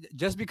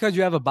 Just because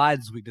you have a bye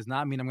this week does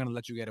not mean I'm going to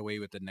let you get away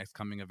with the next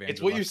coming of Andrew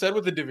It's what Luck. you said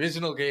with the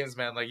divisional games,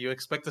 man. Like you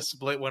expect to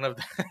split one of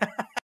them.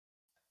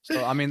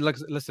 So I mean, look,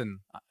 listen,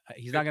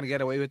 he's not going to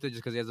get away with it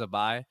just because he has a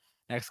bye.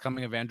 Next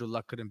coming of Andrew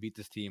Luck couldn't beat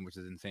this team, which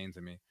is insane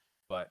to me.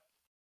 But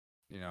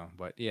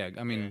yeah,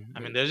 I mean,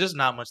 there's just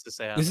not much to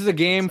say. This is a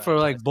game for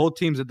like both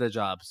teams at their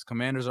jobs.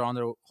 Commanders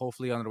are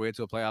hopefully on their way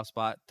to a playoff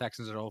spot.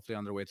 Texans are hopefully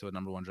on their way to a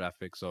number 1 draft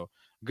pick. So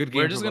good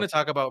game. We're just gonna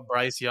talk about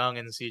Bryce Young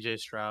and CJ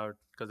Stroud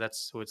because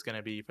that's who it's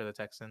gonna be for the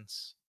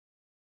Texans.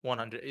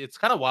 100. It's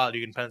kind of wild.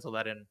 You can pencil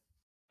that in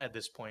at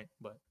this point,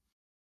 but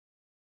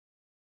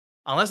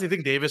unless they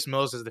think Davis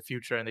Mills is the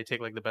future and they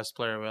take like the best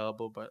player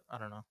available, but I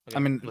don't know. I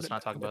mean, let's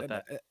not talk about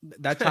that.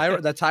 That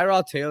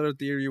Tyrod Taylor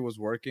theory was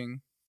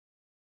working.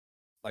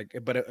 Like,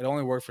 but it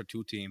only worked for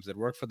 2 teams. It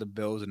worked for the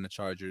Bills and the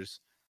Chargers,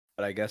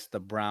 but I guess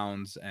the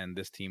Browns and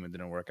this team it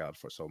didn't work out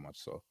for so much.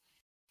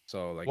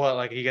 So like, well,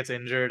 like he gets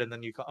injured and then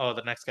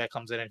the next guy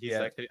comes in and he's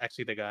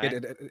actually the guy.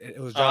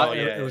 It was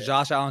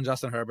Josh Allen,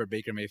 Justin Herbert,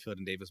 Baker Mayfield,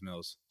 and Davis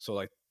Mills. So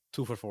like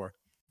 2 for 4,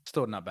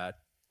 still not bad.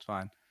 It's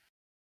fine.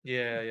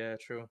 Yeah,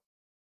 true.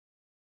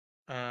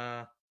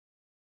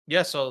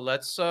 So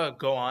let's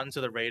go on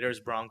to the Raiders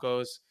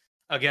Broncos.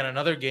 Again,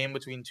 another game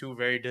between 2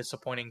 very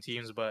disappointing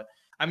teams, but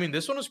I mean,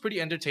 this one was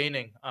pretty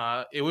entertaining.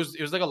 It was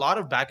like a lot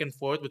of back and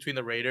forth between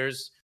the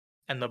Raiders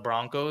and the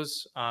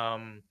Broncos.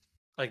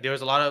 Like there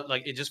was a lot of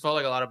it just felt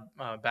like a lot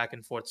of back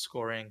and forth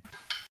scoring.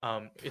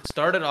 It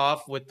started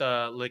off with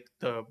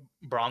the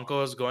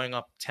Broncos going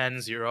up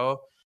 10-0.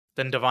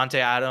 Then Devontae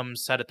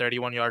Adams had a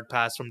 31-yard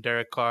pass from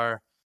Derek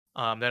Carr.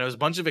 Then it was a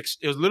bunch of it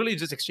was literally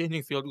just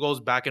exchanging field goals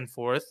back and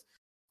forth.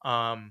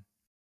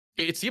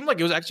 It seemed like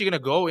it was actually going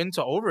to go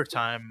into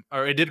overtime,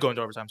 or it did go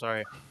into overtime.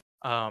 Sorry.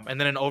 And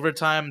then in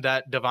overtime,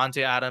 that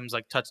Devontae Adams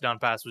touchdown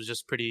pass was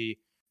just pretty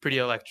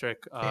electric.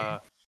 I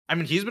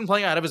mean, he's been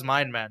playing out of his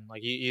mind, man.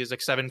 Like he has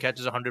 7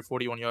 catches,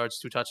 141 yards,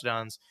 2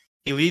 touchdowns.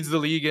 He leads the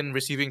league in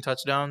receiving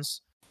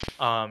touchdowns.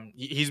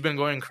 He's been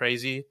going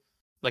crazy.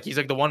 Like he's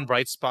the one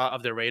bright spot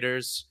of the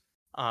Raiders.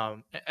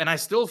 And I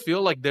still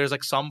feel like there's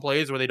some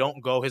plays where they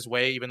don't go his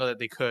way, even though that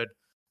they could,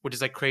 which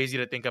is crazy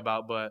to think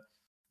about. But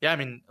yeah, I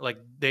mean,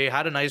 they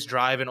had a nice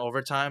drive in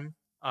overtime.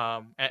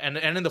 And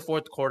in the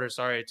fourth quarter,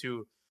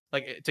 too.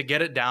 To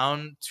get it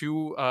down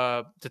to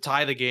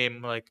tie the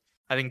game,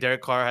 I think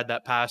Derek Carr had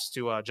that pass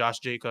to Josh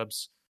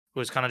Jacobs, who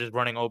was kind of just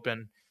running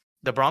open.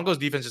 The Broncos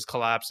defense just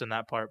collapsed in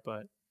that part,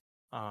 but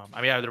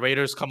the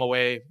Raiders come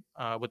away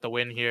with the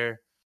win here.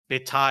 They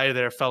tie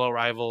their fellow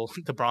rival,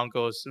 the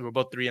Broncos, who were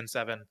both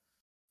 3-7.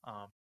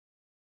 What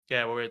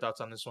were your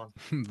thoughts on this one?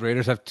 The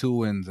Raiders have 2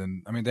 wins,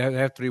 and I mean they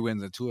have 3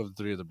 wins, and 2 of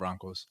the 3 are the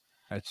Broncos.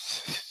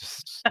 That's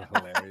just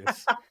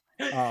hilarious.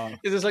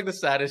 Is this the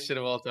saddest shit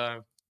of all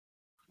time?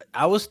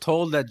 I was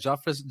told that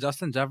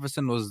Justin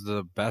Jefferson was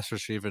the best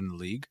receiver in the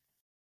league.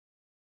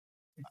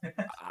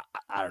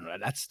 I don't know.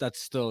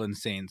 That's still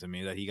insane to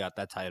me that he got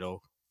that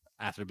title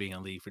after being in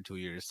the league for 2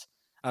 years.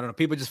 I don't know.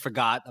 People just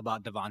forgot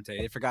about Devontae.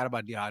 They forgot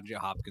about DeAndre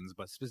Hopkins,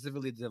 but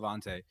specifically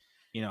Devontae.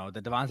 The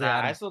Devontae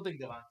Adams. I still think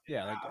Devontae.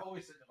 Yeah, I've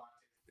always said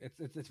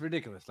Devontae. It's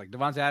ridiculous.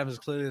 Devontae Adams is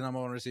clearly the number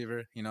 1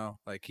 receiver.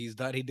 He's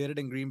done. He did it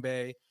in Green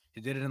Bay.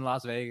 He did it in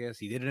Las Vegas.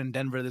 He did it in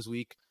Denver this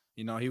week.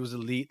 He was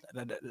elite.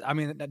 I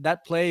mean,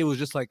 that play was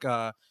just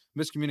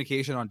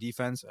miscommunication on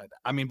defense.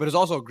 I mean, but it's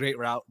also a great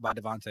route by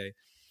Devontae.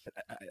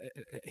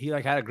 He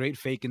had a great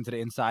fake into the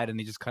inside, and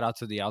he just cut out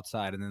to the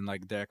outside, and then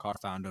Derek Carr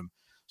found him.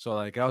 So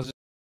that was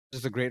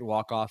just a great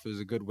walk off. It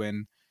was a good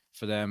win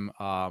for them.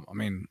 I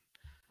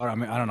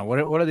don't know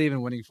what are they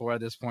even winning for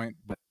at this point,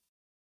 but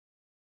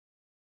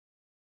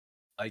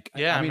I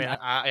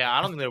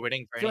don't think they're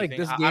winning for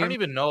anything. I don't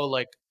even know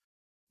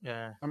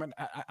Yeah.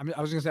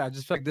 I was gonna say I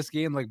just feel this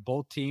game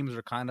both teams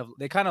are kind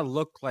of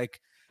look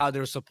like how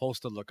they're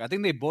supposed to look. I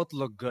think they both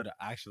look good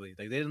actually.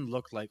 They didn't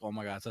look oh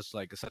my god,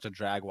 such a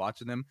drag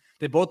watching them.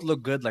 They both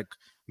look good,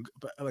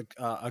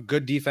 a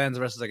good defense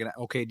versus an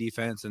okay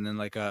defense, and then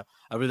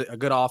a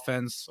good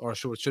offense, or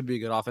should be a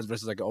good offense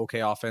versus an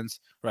okay offense,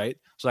 right?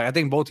 So I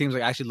think both teams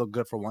actually look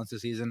good for once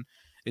this season.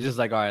 It's just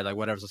all right,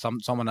 whatever. So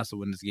someone has to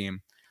win this game,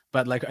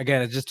 but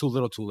again, it's just too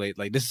little, too late.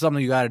 This is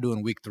something you got to do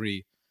in week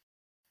 3.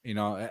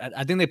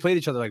 I think they played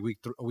each other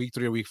week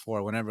 3 or week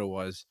 4, whenever it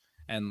was,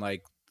 and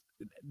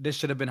this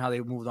should have been how they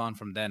moved on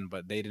from then,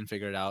 but they didn't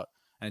figure it out,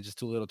 and it's just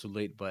too little, too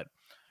late. But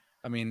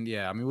I mean,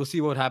 yeah. I mean, we'll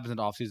see what happens in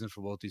the offseason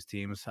for both these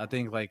teams. I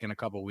think like in a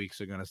couple of weeks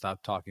they're gonna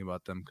stop talking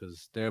about them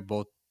because they're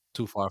both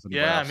too far from the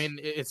Yeah, I playoffs. mean,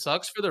 it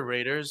sucks for the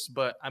Raiders,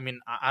 but I mean,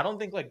 I don't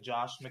think like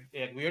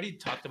we already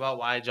talked about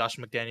why Josh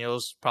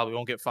McDaniels probably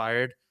won't get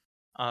fired.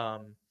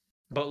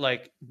 But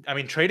like, I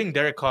mean, trading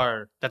Derek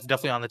Carr, that's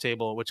definitely on the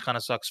table, which kind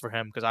of sucks for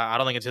him because I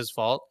don't think it's his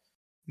fault,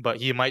 but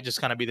he might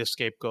just kind of be the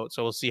scapegoat.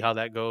 So we'll see how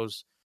that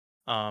goes.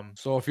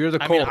 So if you're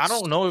the I mean, Colts, I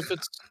don't know if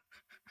it's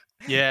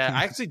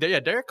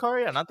Derek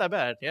Carr, yeah, not that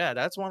bad. Yeah,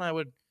 that's one I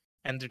would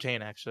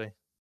entertain actually.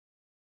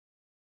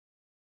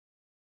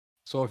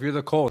 So if you're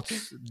the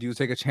Colts, do you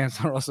take a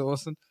chance on Russell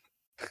Wilson?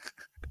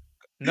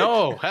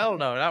 No, hell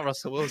no, not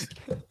Russell Wilson.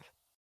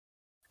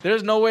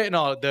 There's no way.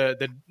 No,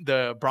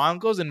 the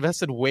Broncos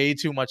invested way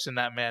too much in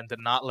that man to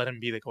not let him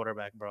be the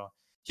quarterback, bro.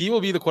 He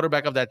will be the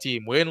quarterback of that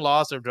team. Win,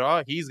 loss, or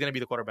draw, he's gonna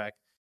be the quarterback.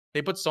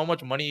 They put so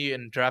much money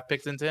and draft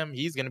picks into him.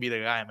 He's gonna be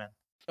the guy, man.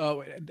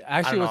 Oh, I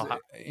actually, don't what's know.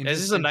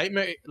 It's just a interesting.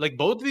 nightmare. Like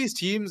both of these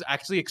teams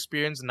actually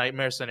experienced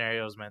nightmare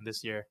scenarios, man,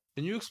 this year.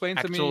 Can you explain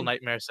to Actual me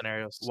nightmare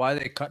scenarios. why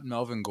they cut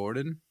Melvin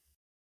Gordon?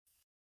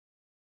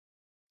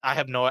 I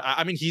have no.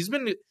 I mean,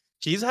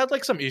 he's had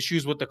like some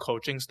issues with the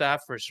coaching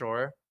staff for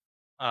sure.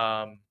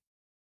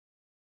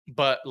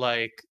 But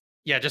like,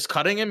 yeah, just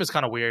cutting him is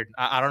kind of weird.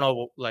 I don't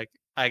know. Like,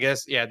 I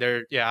guess I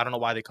don't know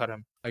why they cut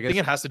him. I think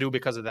it has to do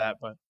because of that,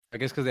 but I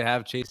guess because they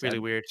have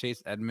weird.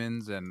 Chase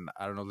Edmonds and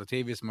I don't know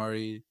Latavius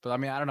Murray. But I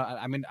mean, I don't know.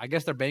 I mean, I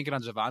guess they're banking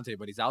on Javante,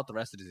 but he's out the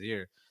rest of this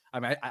year. I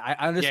mean, I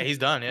understand. Yeah, he's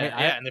done.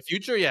 Yeah, in the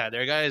future,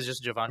 their guy is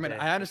just Javante. I mean,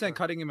 I understand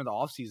cutting him in the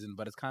offseason,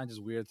 but it's kind of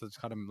just weird to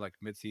cut him like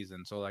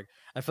mid-season. So like,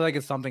 I feel like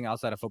it's something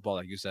outside of football,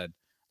 like you said.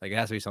 Like it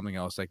has to be something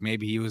else. Like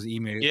maybe he was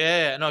emailed.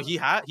 Yeah, no, he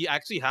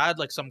actually had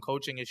like some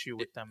coaching issue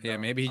with them. Yeah, though.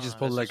 maybe he just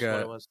pulled like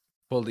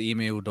pulled the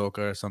email Udoka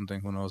or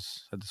something. Who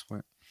knows at this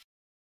point?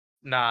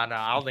 Nah,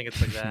 I don't think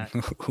it's like that.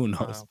 Who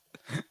knows?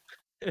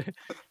 But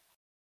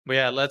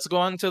yeah, let's go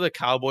on to the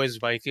Cowboys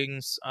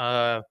Vikings.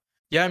 Yeah,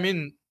 I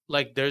mean,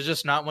 like, there's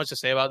just not much to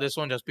say about this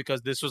one, just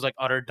because this was like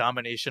utter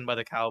domination by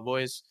the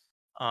Cowboys.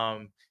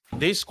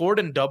 They scored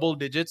in double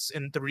digits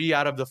in 3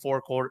 out of the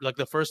 4 quarters, like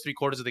the first 3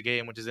 quarters of the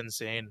game, which is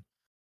insane.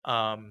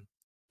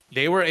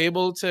 They were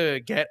able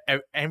to get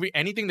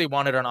anything they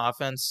wanted on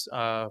offense.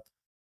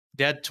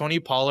 They had Tony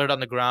Pollard on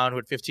the ground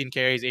with 15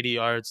 carries, 80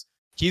 yards.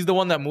 He's the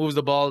one that moves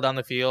the ball down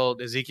the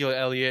field. Ezekiel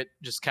Elliott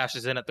just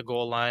cashes in at the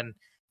goal line.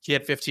 He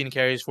had 15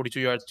 carries,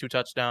 42 yards, 2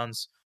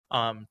 touchdowns.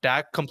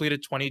 Dak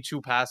completed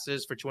 22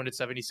 passes for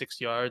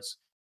 276 yards.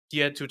 He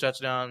had 2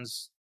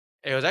 touchdowns.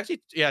 It was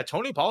actually,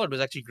 Tony Pollard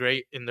was actually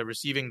great in the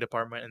receiving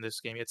department in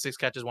this game. He had 6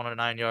 catches,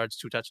 109 yards,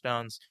 2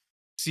 touchdowns.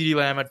 CeeDee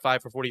Lamb had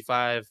 5 for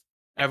 45.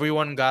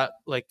 Everyone got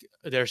like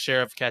their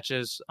share of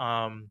catches.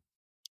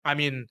 I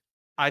mean,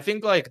 I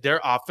think like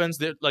their offense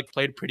like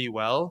played pretty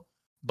well,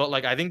 but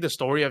like I think the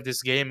story of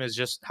this game is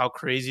just how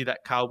crazy that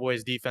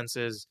Cowboys defense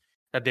is,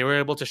 that they were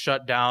able to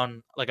shut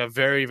down like a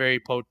very, very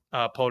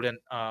potent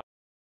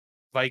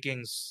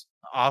Vikings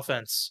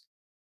offense.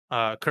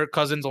 Kirk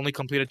Cousins only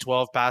completed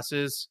 12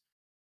 passes.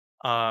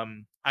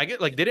 I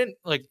get like they didn't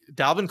like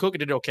Dalvin Cook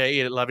did okay. He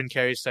had 11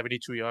 carries,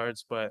 72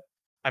 yards, but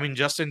I mean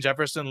Justin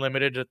Jefferson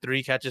limited to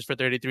 3 catches for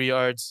 33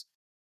 yards.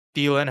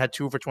 Thielen had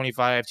 2 for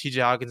 25.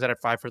 TJ Hawkins had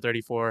 5 for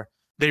 34.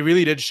 They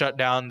really did shut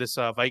down this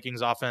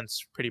Vikings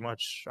offense pretty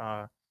much.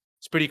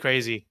 It's pretty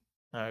crazy.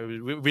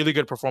 It was really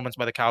good performance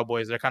by the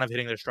Cowboys. They're kind of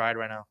hitting their stride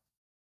right now.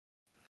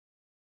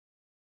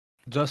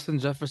 Justin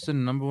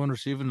Jefferson, number 1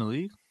 receiver in the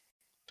league,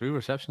 3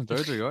 receptions,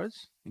 33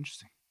 yards.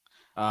 Interesting.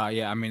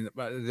 Yeah, I mean,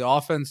 the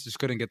offense just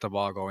couldn't get the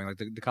ball going. Like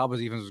the Cowboys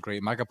defense was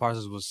great. Micah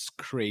Parsons was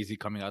crazy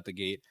coming out the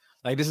gate.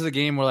 Like this is a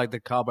game where like the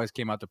Cowboys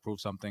came out to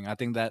prove something. I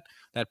think that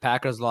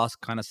Packers loss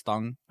kind of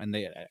stung, and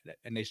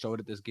they showed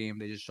it this game.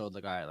 They just showed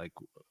like, all right, like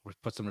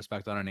put some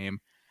respect on our name.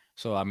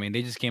 So I mean,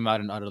 they just came out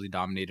and utterly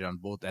dominated on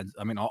both ends.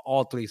 I mean,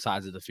 all 3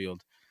 sides of the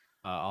field,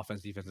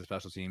 offense, defense, and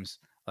special teams.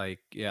 Like,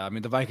 yeah, I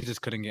mean, the Vikings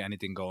just couldn't get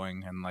anything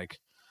going, and like,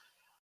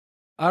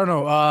 I don't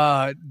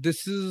know.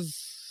 This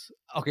is.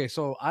 Okay,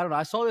 so I don't know.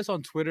 I saw this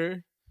on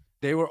Twitter.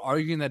 They were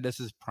arguing that this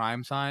is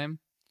prime time.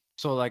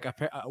 So like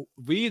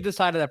we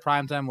decided that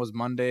prime time was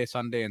Monday,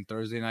 Sunday, and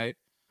Thursday night,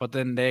 but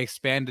then they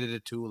expanded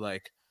it to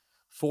like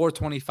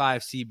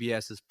 4:25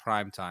 CBS is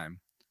prime time.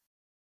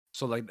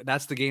 So like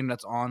that's the game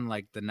that's on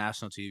like the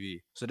national TV.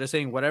 So they're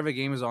saying whatever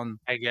game is on.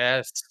 I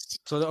guess.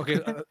 So okay,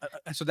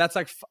 so that's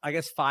like I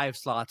guess 5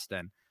 slots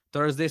then.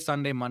 Thursday,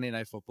 Sunday, Monday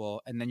Night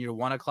Football, and then your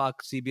 1:00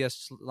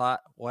 CBS slot,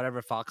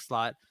 whatever Fox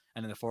slot,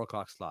 and then the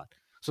 4:00 slot.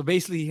 So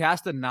basically, he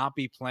has to not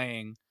be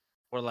playing,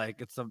 or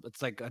like it's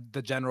like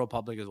the general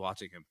public is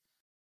watching him.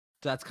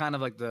 So that's kind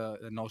of like the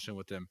notion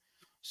with him.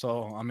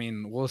 So I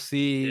mean, we'll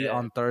see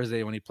on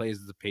Thursday when he plays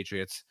the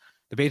Patriots.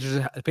 The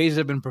Patriots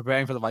have been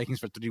preparing for the Vikings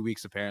for 3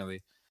 weeks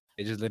apparently.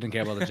 They didn't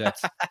care about the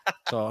Jets.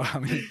 So I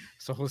mean,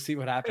 so we'll see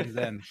what happens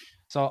then.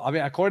 So I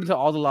mean, according to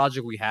all the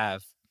logic we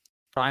have,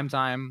 prime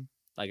time,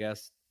 I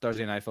guess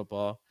Thursday Night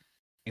Football,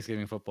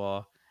 Thanksgiving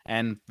football.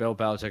 And Bill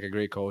Belichick, a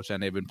great coach,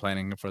 and they've been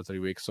planning for 3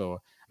 weeks. So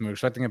I'm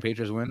expecting a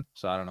Patriots win.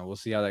 So I don't know. We'll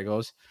see how that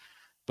goes.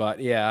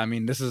 But yeah, I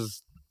mean, this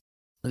is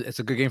It's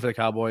a good game for the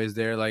Cowboys.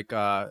 They're like,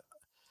 I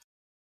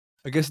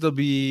guess they'll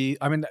be.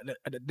 I mean,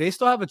 they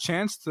still have a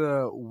chance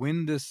to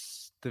win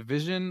this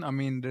division. I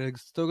mean, they're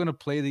still gonna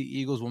play the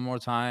Eagles one more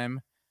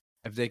time.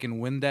 If they can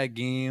win that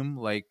game,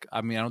 like,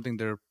 I mean, I don't think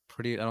they're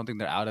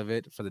out of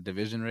it for the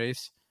division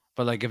race.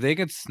 But like, if they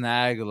can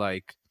snag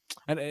like,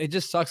 and it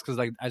just sucks because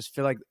like I just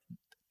feel like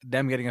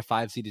them getting a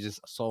 5 seed is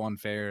just so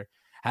unfair.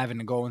 Having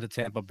to go into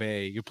Tampa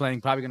Bay, you're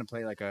probably gonna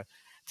play like a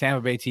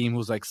Tampa Bay team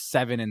who's like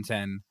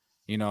 7-10,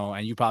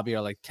 and you probably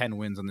are like 10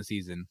 wins on the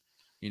season.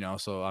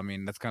 So I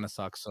mean, that's kind of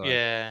sucks. So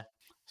Yeah,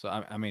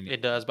 I mean,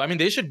 it does. But I mean,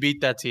 they should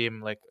beat that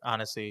team. Like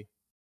honestly,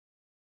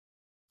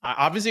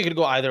 obviously it could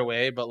go either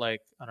way. But like,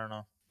 I don't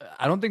know.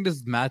 I don't think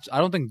this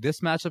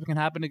matchup can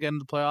happen again in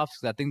the playoffs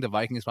because I think the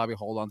Vikings probably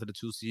hold on to the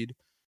 2 seed.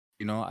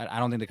 I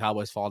don't think the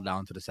Cowboys fall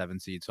down to the 7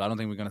 seed, so I don't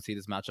think we're gonna see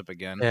this matchup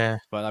again. Yeah.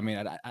 But I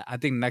mean, I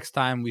think next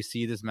time we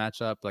see this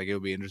matchup, like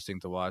it'll be interesting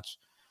to watch.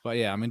 But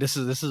yeah, I mean, this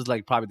is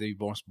like probably the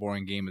most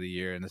boring game of the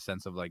year in the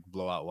sense of like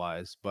blowout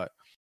wise. But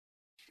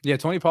yeah,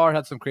 Tony Pollard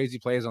had some crazy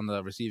plays on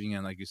the receiving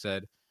end, like you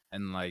said,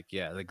 and like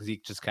like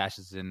Zeke just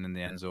cashes in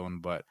the end zone.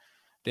 But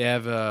they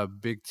have a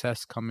big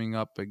test coming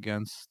up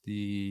against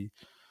the.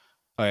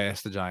 Oh yeah,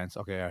 it's the Giants.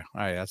 Okay, all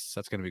right,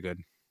 that's gonna be good.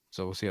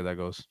 So we'll see how that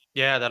goes.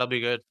 Yeah, that'll be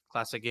good.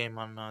 Classic game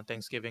on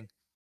Thanksgiving.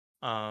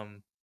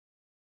 Um,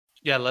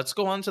 yeah, let's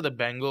go on to the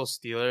Bengals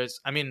Steelers.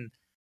 I mean,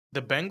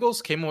 the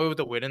Bengals came away with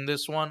a win in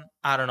this one.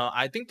 I don't know.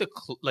 I think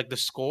the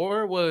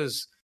score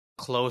was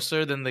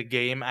closer than the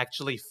game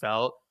actually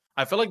felt.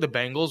 I felt like the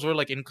Bengals were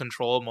like in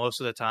control most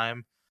of the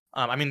time.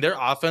 I mean, their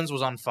offense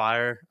was on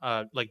fire.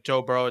 Like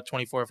Joe Burrow at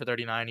 24 for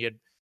 39, he had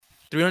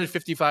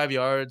 355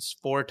 yards,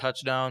 4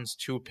 touchdowns,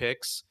 2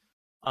 picks.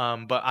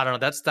 But I don't know.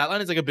 That stat line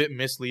is like a bit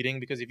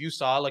misleading because if you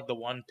saw like the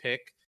one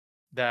pick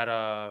that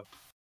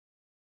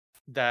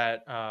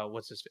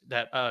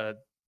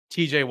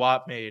TJ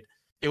Watt made,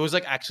 it was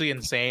like actually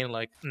insane.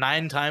 Like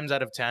 9 times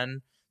out of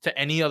 10 to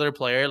any other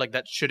player, like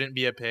that shouldn't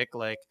be a pick.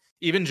 Like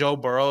even Joe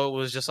Burrow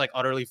was just like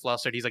utterly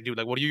flustered. He's like, dude,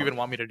 like what do you even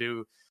want me to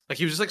do? Like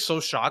he was just like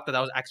so shocked that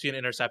was actually an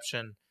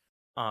interception.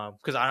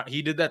 Because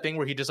he did that thing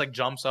where he just like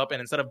jumps up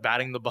and instead of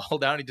batting the ball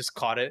down, he just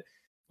caught it,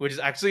 which is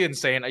actually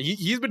insane.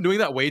 He's been doing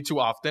that way too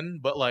often,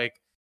 but like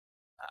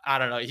I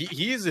don't know.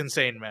 He's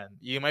insane, man.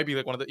 He might be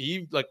like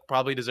he like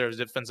probably deserves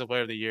defensive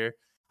player of the year.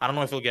 I don't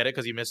know if he'll get it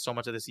because he missed so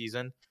much of the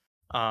season.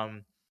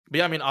 But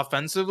yeah, I mean,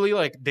 offensively,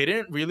 like they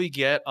didn't really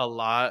get a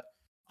lot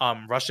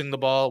rushing the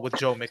ball with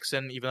Joe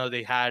Mixon, even though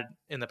they had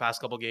in the past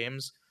couple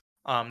games.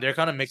 They're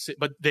kind of mixing,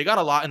 but they got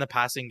a lot in the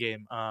passing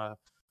game.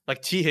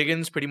 Like T.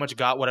 Higgins pretty much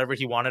got whatever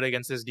he wanted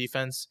against this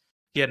defense.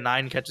 He had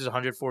 9 catches,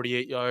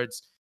 148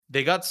 yards.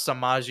 They got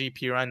Samaje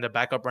Perine, the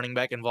backup running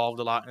back, involved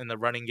a lot in the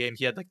running game.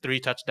 He had like 3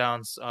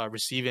 touchdowns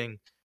receiving.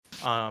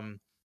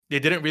 They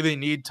didn't really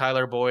need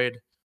Tyler Boyd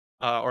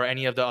or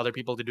any of the other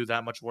people to do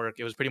that much work.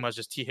 It was pretty much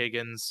just T.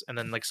 Higgins, and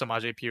then like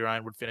Samaje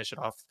Perine would finish it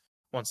off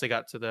once they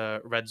got to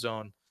the red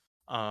zone.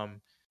 But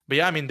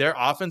yeah, I mean, their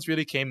offense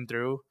really came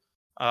through.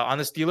 On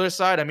the Steelers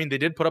side, I mean, they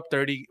did put up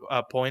 30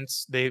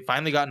 points. They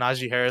finally got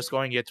Najee Harris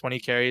going. He had 20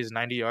 carries,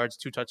 90 yards,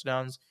 2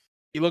 touchdowns.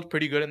 He looked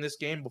pretty good in this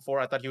game.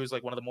 Before, I thought he was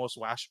like one of the most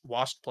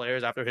washed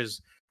players after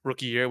his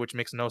rookie year, which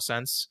makes no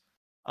sense.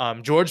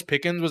 George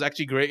Pickens was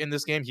actually great in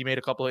this game. He made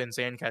a couple of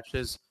insane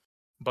catches.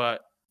 But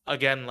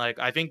again, like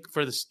I think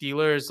for the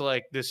Steelers,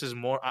 like this is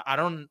more. I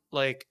don't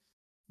like.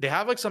 They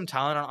have like some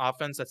talent on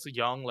offense that's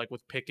young, like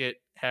with Pickett,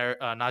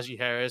 Najee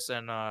Harris,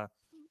 and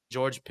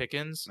George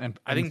Pickens. And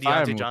I think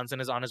Deontay Johnson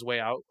is on his way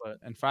out, but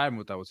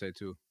Freiermuth, I would say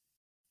too.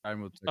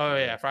 Freiermuth. Oh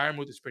yeah,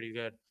 Freiermuth is pretty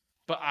good.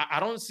 But I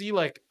don't see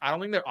I don't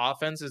think their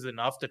offense is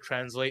enough to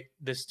translate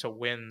this to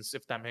wins,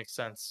 if that makes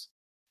sense.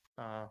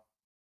 I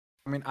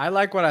mean, I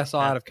like what I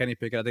saw Yeah. out of Kenny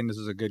Pickett. I think this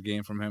is a good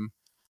game from him.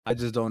 I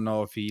just don't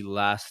know if he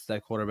lasts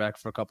that quarterback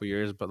for a couple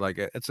years, but like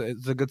it's a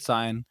good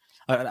sign.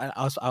 I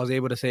was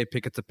able to say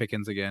Pickett to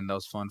Pickens again. That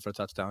was fun for a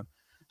touchdown.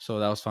 So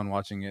that was fun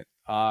watching it.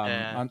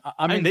 Yeah.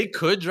 I mean, they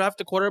could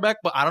draft a quarterback,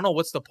 but I don't know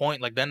what's the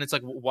point. Like then it's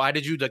like, why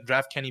did you like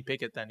draft Kenny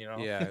Pickett then? You know?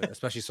 yeah,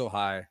 especially so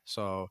high.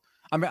 So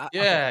I mean,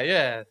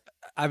 Yeah.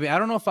 I mean, I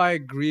don't know if I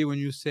agree when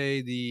you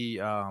say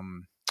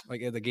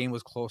like the game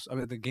was close. I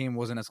mean, the game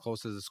wasn't as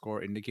close as the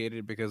score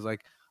indicated because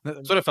like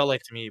That's what it felt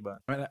like to me. But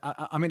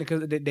I mean,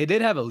 because they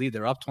did have a lead.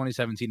 They're up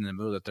 20-17 in the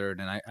middle of the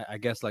third, and I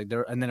guess like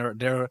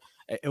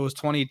it was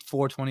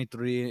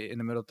 24-23 in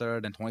the middle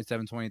third, and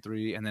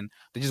 27-23, and then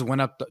they just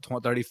went up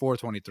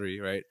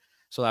 34-23, right?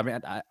 So I mean,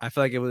 I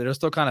feel like they're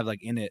still kind of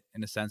like in it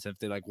in a sense. If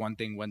they like one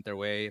thing went their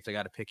way, if they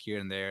got a pick here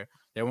and there,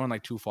 they weren't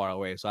like too far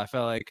away. So I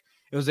felt like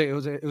it was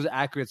an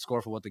accurate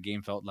score for what the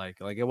game felt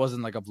like. Like it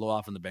wasn't like a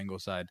blowout from the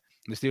Bengals side.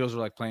 The Steelers were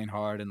like playing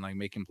hard and like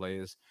making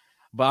plays.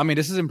 But I mean,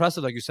 this is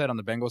impressive, like you said, on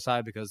the Bengals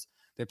side because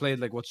they played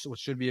like what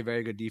should be a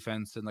very good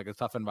defense and like a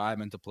tough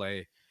environment to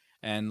play,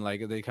 and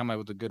like they come out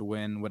with a good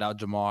win without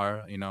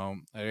Jamar.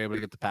 They're able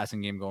to get the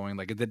passing game going.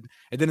 Like it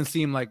didn't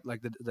seem like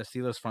the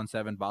Steelers front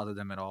seven bothered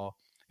them at all.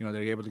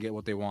 They're able to get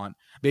what they want.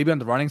 Maybe on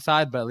the running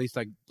side, but at least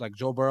like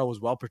Joe Burrow was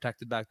well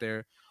protected back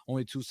there.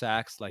 Only 2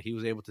 sacks. Like he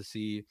was able to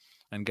see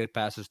and get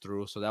passes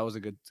through. So that was a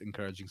good,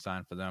 encouraging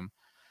sign for them.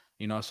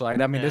 So I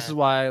mean, this Yeah. is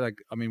why,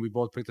 we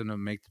both picked them to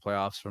make the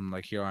playoffs from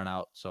here on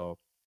out. So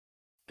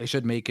they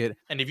should make it.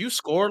 And if you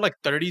score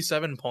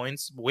 37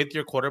 points with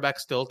your quarterback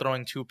still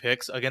throwing 2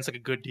 picks against a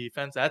good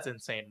defense, that's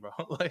insane, bro.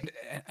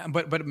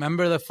 But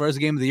remember the first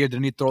game of the year,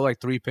 didn't he throw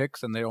 3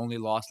 picks and they only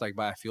lost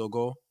by a field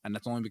goal? And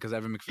that's only because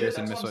Evan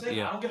McPherson missed what? I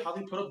don't get how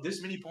they put up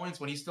this many points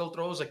when he still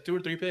throws 2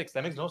 or 3 picks.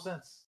 That makes no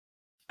sense.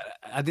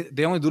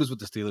 They only do this with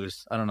the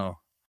Steelers. I don't know.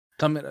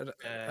 Tell me,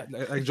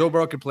 Joe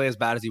Burrow can play as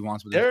bad as he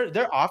wants. But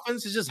their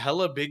offense is just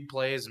hella big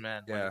plays,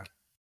 man. Yeah.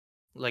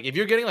 Like if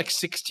you're getting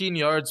 16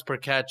 yards per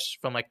catch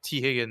from T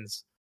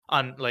Higgins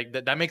on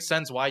that makes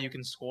sense why you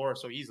can score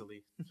so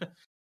easily.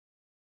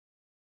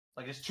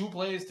 Just 2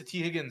 plays to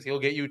T Higgins, he'll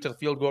get you to the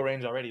field goal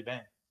range already.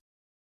 Bang.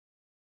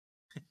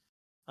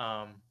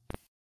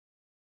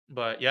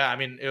 But yeah, I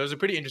mean, it was a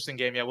pretty interesting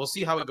game. Yeah, we'll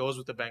see how it goes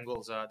with the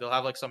Bengals. They'll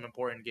have some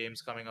important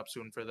games coming up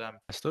soon for them.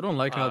 I still don't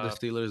like how the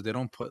Steelers, they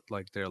don't put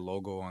their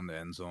logo on the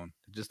end zone.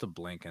 Just a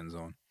blank end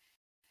zone.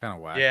 Kind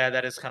of whack. Yeah,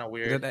 that is kind of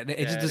weird.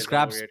 It just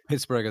describes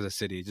Pittsburgh as a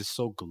city. Just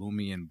so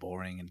gloomy and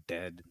boring and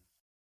dead.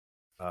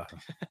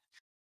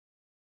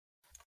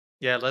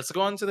 Yeah, let's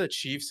go on to the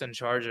Chiefs and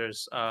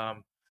Chargers.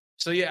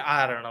 So yeah,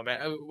 I don't know,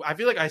 man. I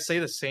feel like I say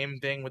the same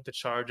thing with the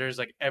Chargers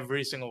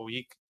every single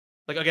week.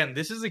 Again,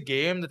 this is a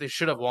game that they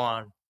should have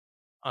won.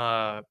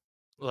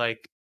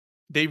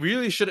 They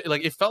really should.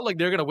 It felt like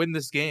they're gonna win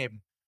this game,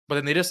 but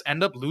then they just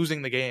end up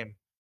losing the game.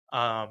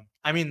 I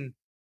mean,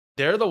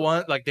 they're the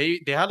one.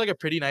 They had a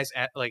pretty nice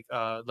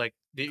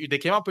they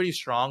came out pretty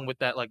strong with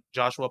that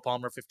Joshua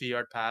Palmer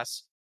 50-yard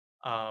pass,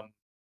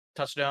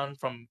 touchdown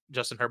from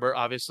Justin Herbert,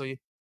 obviously.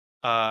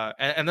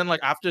 And then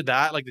after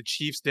that, the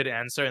Chiefs did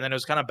answer, and then it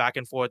was kind of back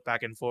and forth.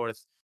 But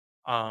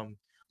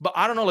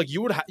I don't know,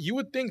 you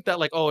would think that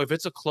if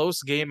it's a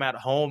close game at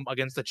home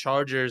against the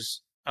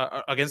Chargers,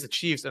 against the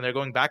Chiefs, and they're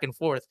going back and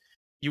forth,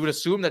 you would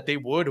assume that they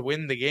would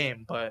win the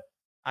game. But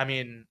I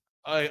mean,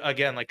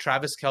 again,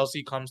 Travis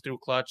Kelce comes through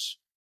clutch.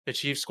 The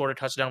Chiefs scored a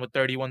touchdown with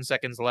 31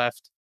 seconds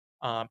left.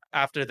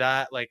 After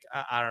that,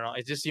 I don't know,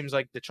 it just seems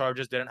like the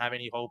Chargers didn't have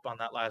any hope on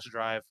that last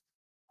drive.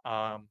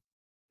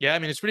 Yeah, I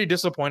mean, it's pretty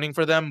disappointing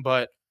for them,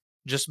 but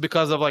just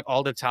because of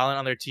all the talent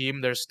on their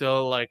team, they're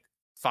still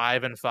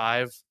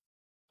 5-5.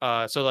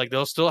 So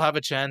they'll still have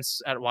a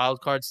chance at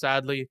wild card.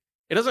 Sadly,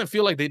 it doesn't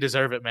feel like they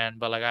deserve it, man.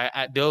 But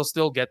they'll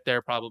still get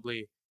there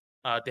probably.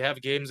 They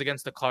have games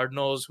against the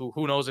Cardinals.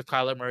 Who knows if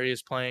Kyler Murray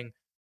is playing?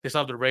 They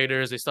still have the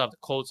Raiders. They still have the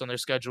Colts on their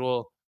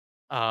schedule.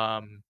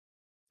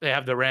 They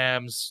have the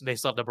Rams. They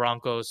still have the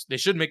Broncos. They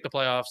should make the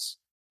playoffs,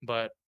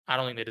 but I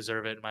don't think they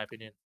deserve it, in my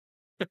opinion.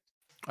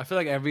 I feel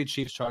like every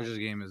Chiefs Chargers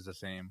game is the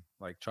same.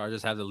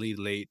 Chargers have the lead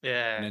late,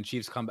 yeah, and then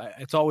Chiefs come back.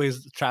 It's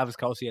always Travis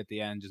Kelce at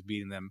the end just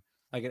beating them.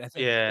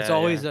 It's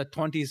always a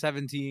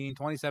 20-17,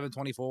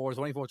 27-24,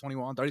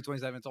 24-21,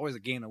 30-27. It's always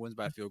a game that wins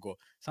by a field goal.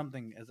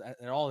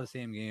 They're all the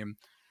same game.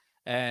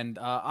 And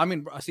I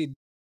mean, see,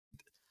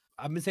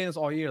 I've been saying this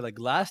all year.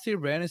 Last year,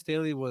 Brandon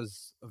Staley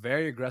was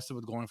very aggressive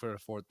with going for a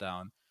 4th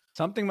down.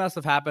 Something must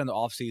have happened in the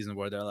offseason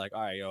where they're all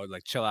right, yo,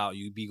 chill out.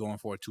 You be going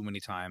for it too many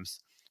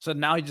times. So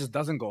now he just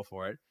doesn't go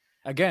for it.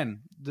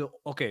 Again,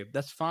 okay,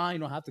 that's fine. You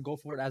don't have to go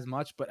for it as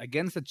much, but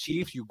against the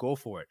Chiefs, you go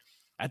for it.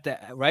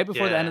 Right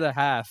before the end of the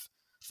half,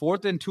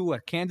 4th and 2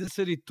 at Kansas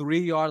City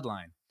 3-yard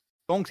line.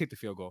 Don't take the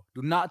field goal.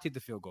 Do not take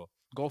the field goal.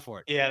 Go for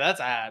it. Yeah,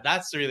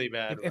 that's really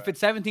bad. If it's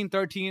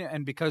 17-13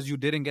 and because you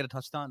didn't get a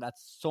touchdown,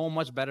 that's so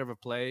much better of a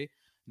play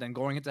than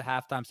going into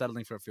halftime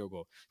settling for a field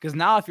goal. Because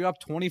now if you're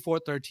up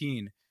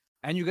 24-13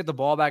 and you get the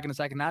ball back in the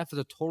second half, it's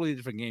a totally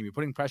different game. You're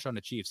putting pressure on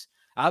the Chiefs.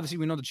 Obviously,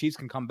 we know the Chiefs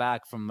can come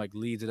back from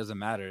leads. It doesn't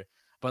matter.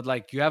 But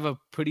you have a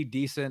pretty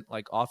decent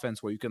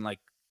offense where you can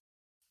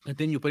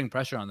continue putting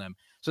pressure on them.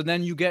 So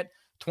then you get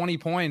 20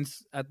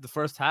 points at the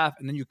first half,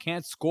 and then you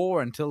can't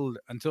score until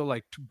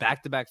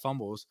back-to-back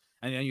fumbles,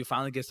 and then you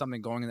finally get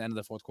something going in the end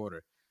of the 4th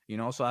quarter.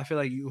 So I feel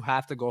like you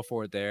have to go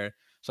for it there.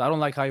 So I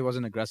don't like how he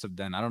wasn't aggressive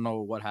then. I don't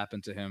know what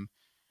happened to him.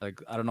 I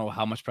don't know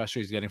how much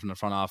pressure he's getting from the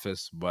front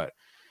office, but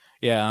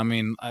yeah, I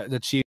mean, the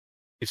Chiefs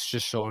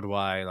just showed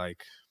why.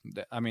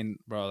 I mean,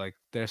 bro,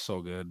 they're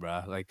so good,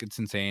 bro. It's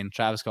insane.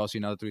 Travis Kelce,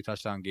 another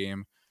 3-touchdown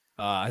game.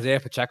 Isaiah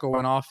Pacheco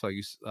went off.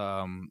 You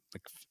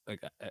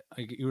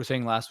were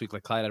saying last week,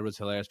 Clyde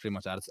Edwards-Helaire is pretty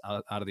much out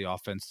of the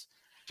offense.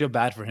 I feel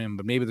bad for him,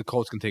 but maybe the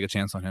Colts can take a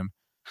chance on him.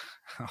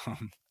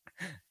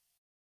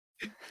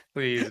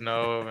 Please,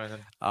 no, man.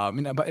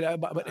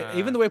 But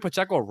even the way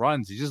Pacheco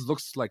runs, he just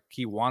looks like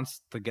he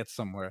wants to get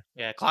somewhere.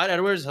 Yeah, Clyde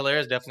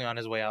Edwards-Helaire is definitely on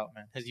his way out,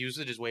 man. His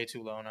usage is way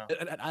too low now.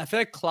 I feel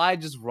like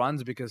Clyde just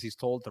runs because he's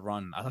told to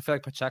run. I feel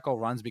like Pacheco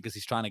runs because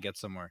he's trying to get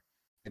somewhere.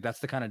 That's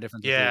the kind of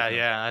difference. Yeah,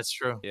 that's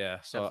true. Yeah,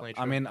 so Definitely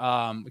true. I mean,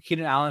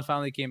 Keenan Allen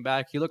finally came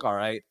back. He looked all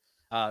right.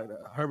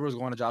 Herbert was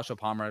going to Joshua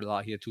Palmer a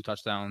lot. He had 2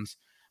 touchdowns.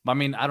 But I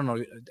mean, I don't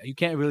know. You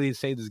can't really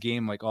say this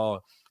game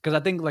because I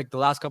think the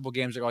last couple of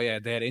games, they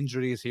had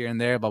injuries here and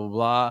there, blah blah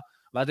blah.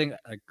 But I think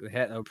they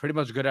had pretty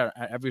much good at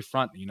every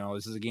front.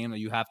 This is a game that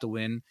you have to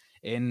win.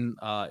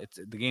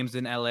 The game's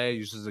in LA.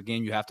 This is a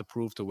game you have to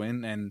prove to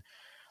win. And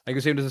Like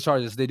you're saying to the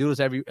Chargers, they do this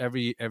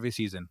every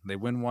season. They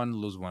win one,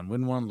 lose one,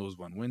 win one, lose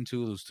one, win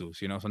two, lose two.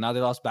 You know, so now they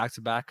lost back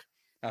to back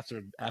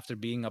after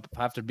being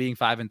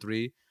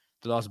 5-3.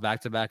 They lost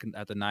back to back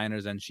at the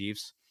Niners and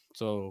Chiefs.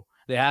 So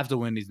they have to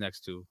win these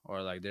next two,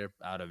 or like they're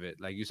out of it.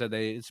 Like you said,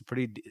 it's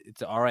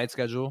an all right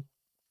schedule,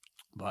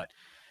 but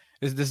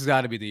this has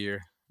got to be the year.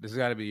 This has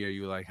got to be the year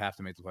you like have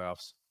to make the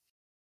playoffs.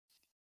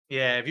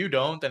 Yeah, if you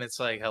don't, then it's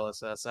like hella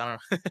sus. I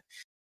don't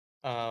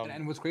know.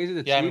 And what's crazy,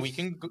 the yeah, Chiefs. I mean, we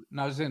can.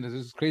 No, I was saying this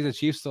is crazy. The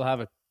Chiefs still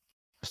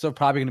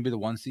probably going to be the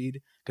 1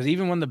 seed, because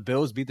even when the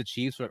Bills beat the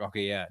Chiefs, we're like,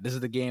 okay, yeah, this is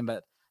the game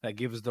that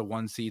gives the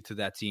 1 seed to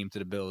that team, to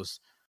the Bills,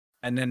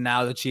 and then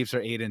now the Chiefs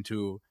are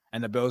 8-2,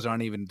 and the Bills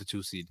aren't even the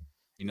 2 seed.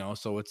 You know,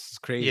 so it's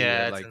crazy.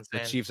 Yeah, like it's the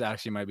insane. Chiefs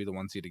actually might be the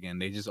 1 seed again.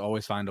 They just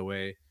always find a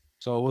way.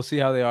 So we'll see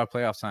how they are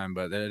playoff time,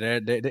 but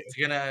It's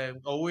gonna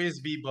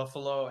always be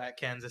Buffalo at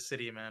Kansas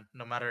City, man.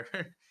 No matter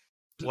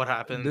what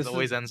happens,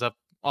 always ends up.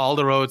 All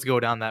the roads go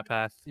down that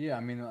path. Yeah, I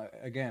mean,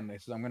 again,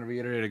 I'm going to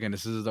reiterate again.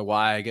 This is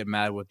why I get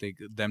mad with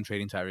them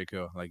trading Tyreek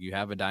Hill. Like, you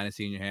have a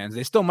dynasty in your hands.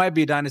 They still might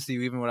be a dynasty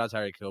even without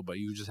Tyreek Hill, but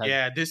you just have.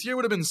 Yeah, this year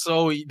would have been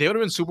they would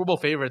have been Super Bowl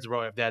favorites,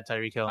 bro, if they had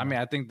Tyreek Hill. I mean,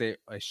 I think they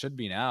should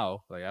be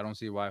now. Like, I don't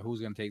see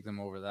who's going to take them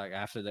over that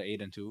after the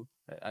 8-2.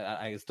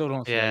 I still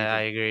don't see. Yeah,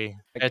 I agree.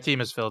 That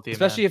team is filthy,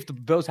 especially man. if the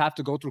Bills have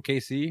to go through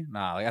KC.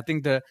 Nah, like I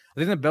think the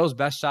Bills'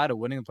 best shot of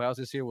winning the playoffs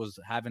this year was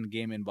having a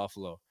game in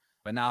Buffalo.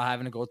 But now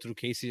having to go through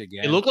KC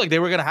again. It looked like they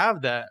were going to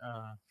have that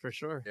for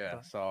sure.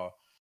 Yeah, so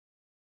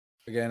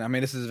again, I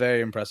mean, this is very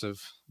impressive.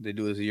 They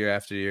do this year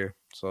after year.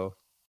 So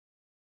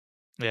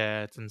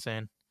yeah, it's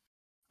insane.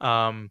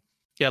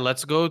 Yeah,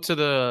 let's go to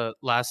the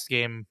last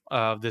game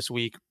of this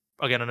week.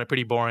 Again, on a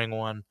pretty boring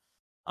one.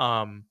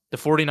 The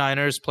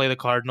 49ers play the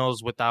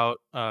Cardinals without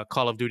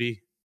Call of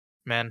Duty,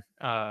 man.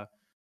 I'm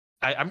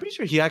pretty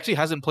sure he actually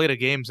hasn't played a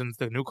game since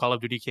the new Call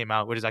of Duty came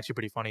out, which is actually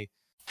pretty funny.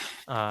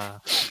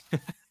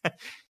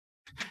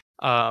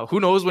 Who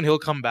knows when he'll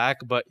come back?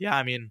 But yeah,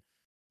 I mean,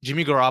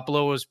 Jimmy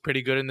Garoppolo was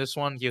pretty good in this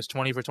one. He was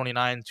 20 for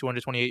 29,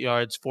 228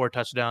 yards, 4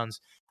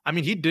 touchdowns. I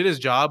mean, he did his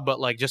job, but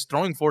like just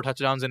throwing 4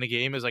 touchdowns in a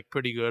game is like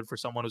pretty good for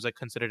someone who's like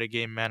considered a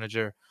game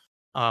manager.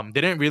 They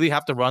didn't really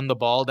have to run the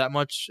ball that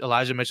much.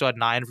 Elijah Mitchell had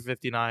 9 for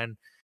 59.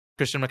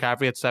 Christian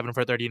McCaffrey had 7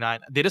 for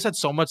 39. They just had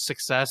so much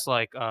success,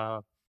 like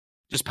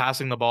just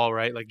passing the ball,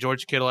 right? Like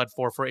George Kittle had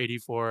 4 for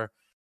 84.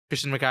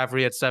 Christian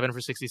McCaffrey had 7 for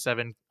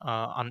 67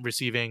 on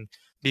receiving.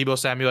 Deebo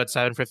Samuel had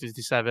 7 for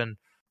 57.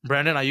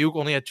 Brandon Ayuk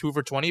only had 2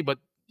 for 20, but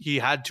he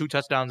had 2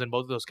 touchdowns in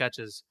both of those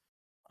catches.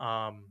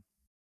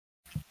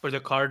 For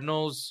the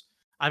Cardinals,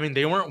 I mean,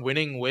 they weren't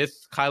winning with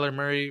Kyler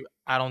Murray.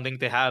 I don't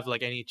think they have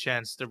like any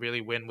chance to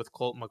really win with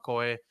Colt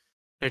McCoy.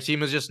 Their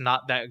team is just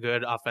not that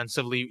good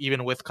offensively,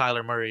 even with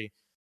Kyler Murray.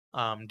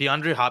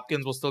 DeAndre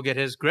Hopkins will still get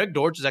his. Greg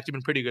Dortch has actually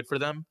been pretty good for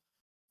them.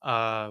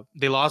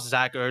 They lost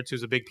Zach Ertz,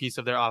 who's a big piece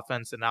of their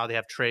offense, and now they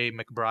have Trey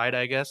McBride,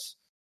 I guess.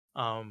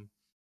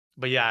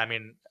 But yeah, I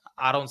mean,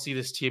 I don't see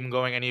this team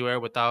going anywhere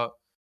without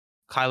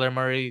Kyler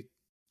Murray.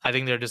 I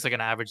think they're just like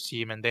an average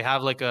team, and they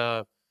have like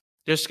their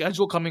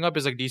schedule coming up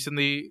is decent.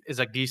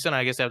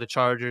 I guess they have the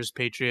Chargers,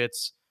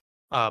 Patriots,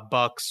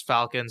 Bucks,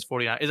 Falcons,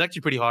 49. It's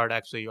actually pretty hard,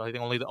 actually. I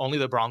think only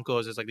the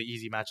Broncos is like the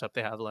easy matchup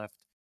they have left.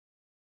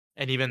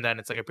 And even then,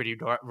 it's like a pretty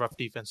rough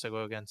defense to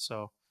go against.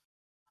 So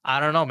I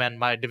don't know, man.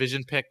 My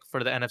division pick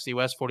for the NFC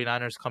West,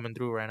 49ers coming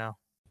through right now.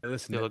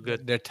 Listen, they look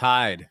good. They're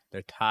tied.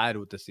 They're tied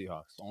with the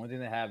Seahawks. The only thing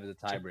they have is a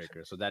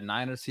tiebreaker. So that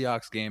Niners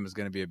Seahawks game is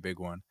going to be a big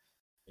one.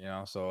 You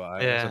know, so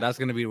that's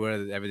going to be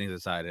where everything's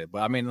decided.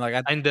 But I mean,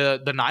 like, and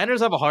the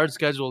Niners have a hard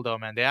schedule though,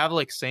 man. They have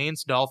like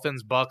Saints,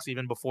 Dolphins, Bucks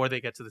even before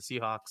they get to the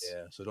Seahawks.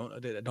 Yeah, so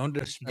don't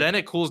disrespect. Then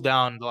it cools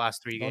down the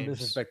last 3 games. Don't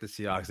disrespect the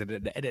Seahawks.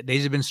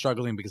 They've been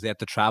struggling because they have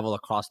to travel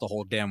across the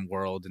whole damn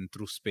world and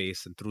through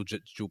space and through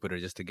Jupiter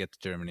just to get to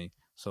Germany.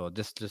 So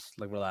just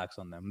like relax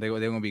on them. They're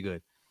gonna be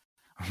good.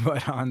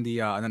 But on the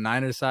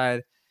Niners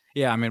side,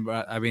 yeah, I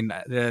mean,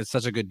 they're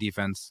such a good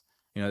defense.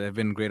 You know, they've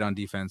been great on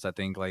defense. I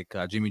think like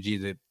Jimmy G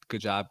did a good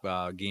job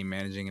game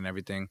managing and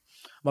everything.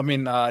 But I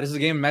mean, this is a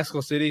game in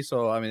Mexico City,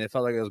 so I mean, it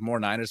felt like there was more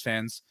Niners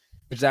fans,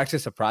 which is actually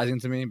surprising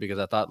to me because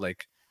I thought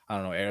like I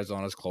don't know,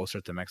 Arizona's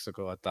closer to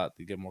Mexico. I thought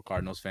you'd get more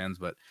Cardinals fans,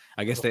 but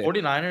I guess the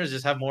 49ers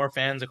just have more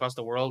fans across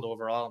the world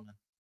overall, man.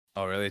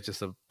 Oh, really? It's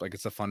just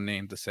it's a fun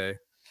name to say.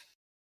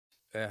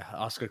 Yeah,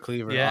 Oscar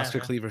Cleaver. Yeah, Oscar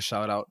Cleaver,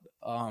 shout out.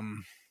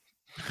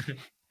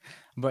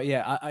 But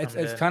yeah,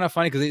 it's kind of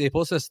funny because they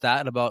posted a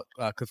stat about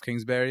Cliff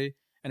Kingsbury,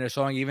 and they're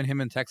showing even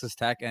him in Texas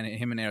Tech and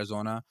him in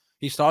Arizona.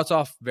 He starts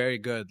off very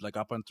good, like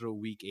up until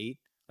week 8.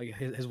 Like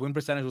his win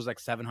percentage was like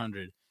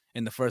 700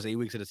 in the first 8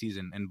 weeks of the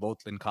season, in both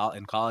in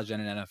college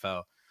and in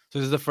NFL. So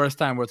this is the first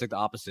time where it's like the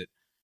opposite.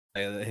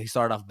 Like, he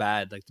started off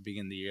bad like the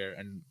beginning of the year,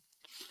 and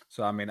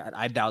so I mean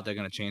I doubt they're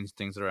gonna change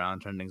things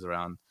around, turn things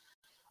around.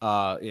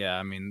 Yeah,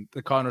 I mean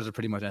the Cardinals are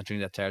pretty much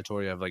entering that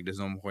territory of like there's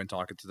no point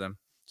talking to them.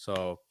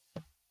 So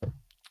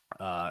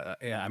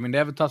yeah, I mean they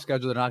have a tough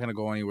schedule. They're not gonna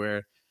go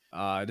anywhere.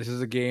 This is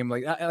a game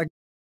like I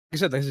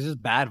said, this is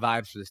just bad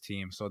vibes for this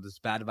team. So this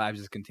bad vibes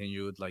just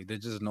continued. Like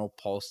there's just no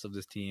pulse of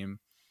this team.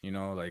 You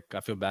know, like I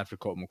feel bad for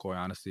Colt McCoy,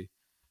 honestly.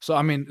 So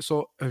I mean,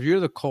 so if you're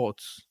the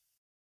Colts,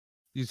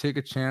 you take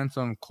a chance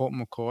on Colt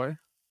McCoy.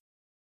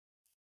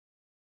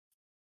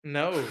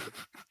 No.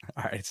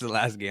 All right, it's the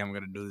last game I'm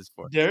gonna do this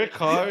for. Derek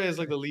Carr is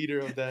like the leader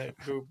of that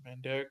group, man.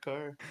 Derek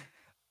Carr.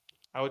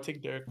 I would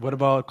take Derek Carr. What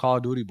about Call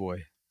of Duty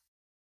boy?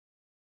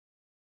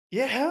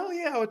 Yeah, hell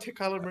yeah. I would take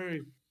Kyler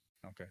Murray.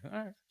 Okay,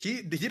 all right.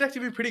 He'd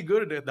actually be pretty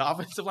good at it. The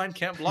offensive line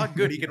can't block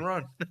good. He can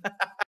run.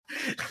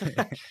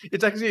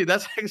 That's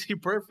actually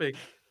perfect.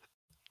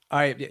 All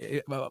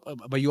right,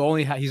 but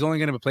he's only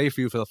gonna play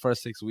for you for the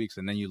first 6 weeks,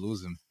 and then you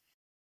lose him.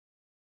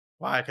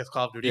 Why? Because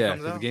Call of Duty Yeah,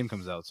 comes because out? the game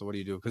comes out. So what do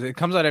you do? Because it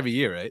comes out every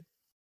year, right?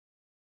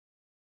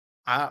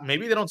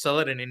 Maybe they don't sell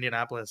it in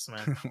Indianapolis,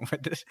 man. You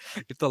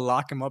have to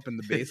lock him up in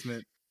the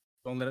basement.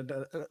 Don't let it.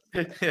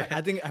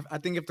 I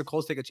think if the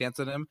Colts take a chance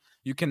on him,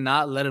 you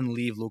cannot let him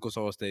leave Lucas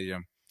Oil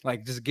Stadium.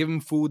 Like, just give him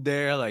food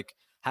there. Like,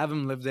 have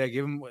him live there.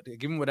 Give him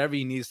whatever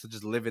he needs to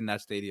just live in that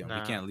stadium.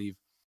 Nah. He can't leave.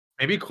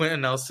 Maybe Quentin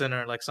Nelson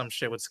or like some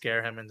shit would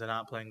scare him into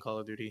not playing Call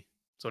of Duty.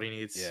 That's what he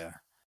needs. Yeah,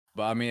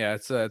 but I mean, yeah,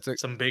 it's a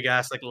Some big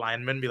ass like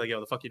lineman be like,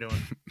 "Yo, the fuck you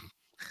doing?"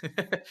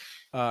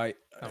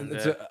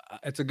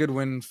 it's a good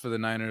win for the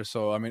Niners.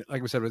 So I mean,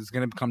 like we said, it's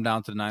going to come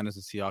down to the Niners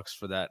and Seahawks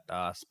for that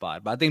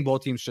spot. But I think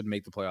both teams should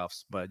make the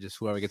playoffs. But just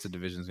whoever gets the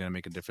division is going to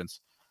make a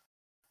difference.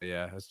 But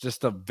yeah, it's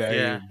just a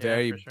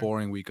very for sure.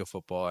 boring week of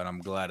football, and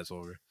I'm glad it's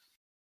over.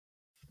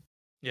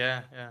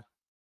 Yeah.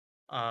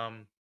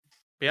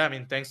 But yeah, I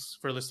mean, thanks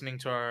for listening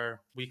to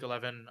our Week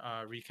 11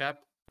 recap.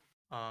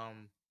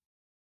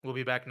 We'll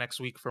be back next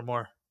week for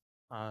more.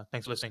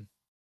 Thanks for listening.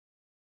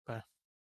 Bye.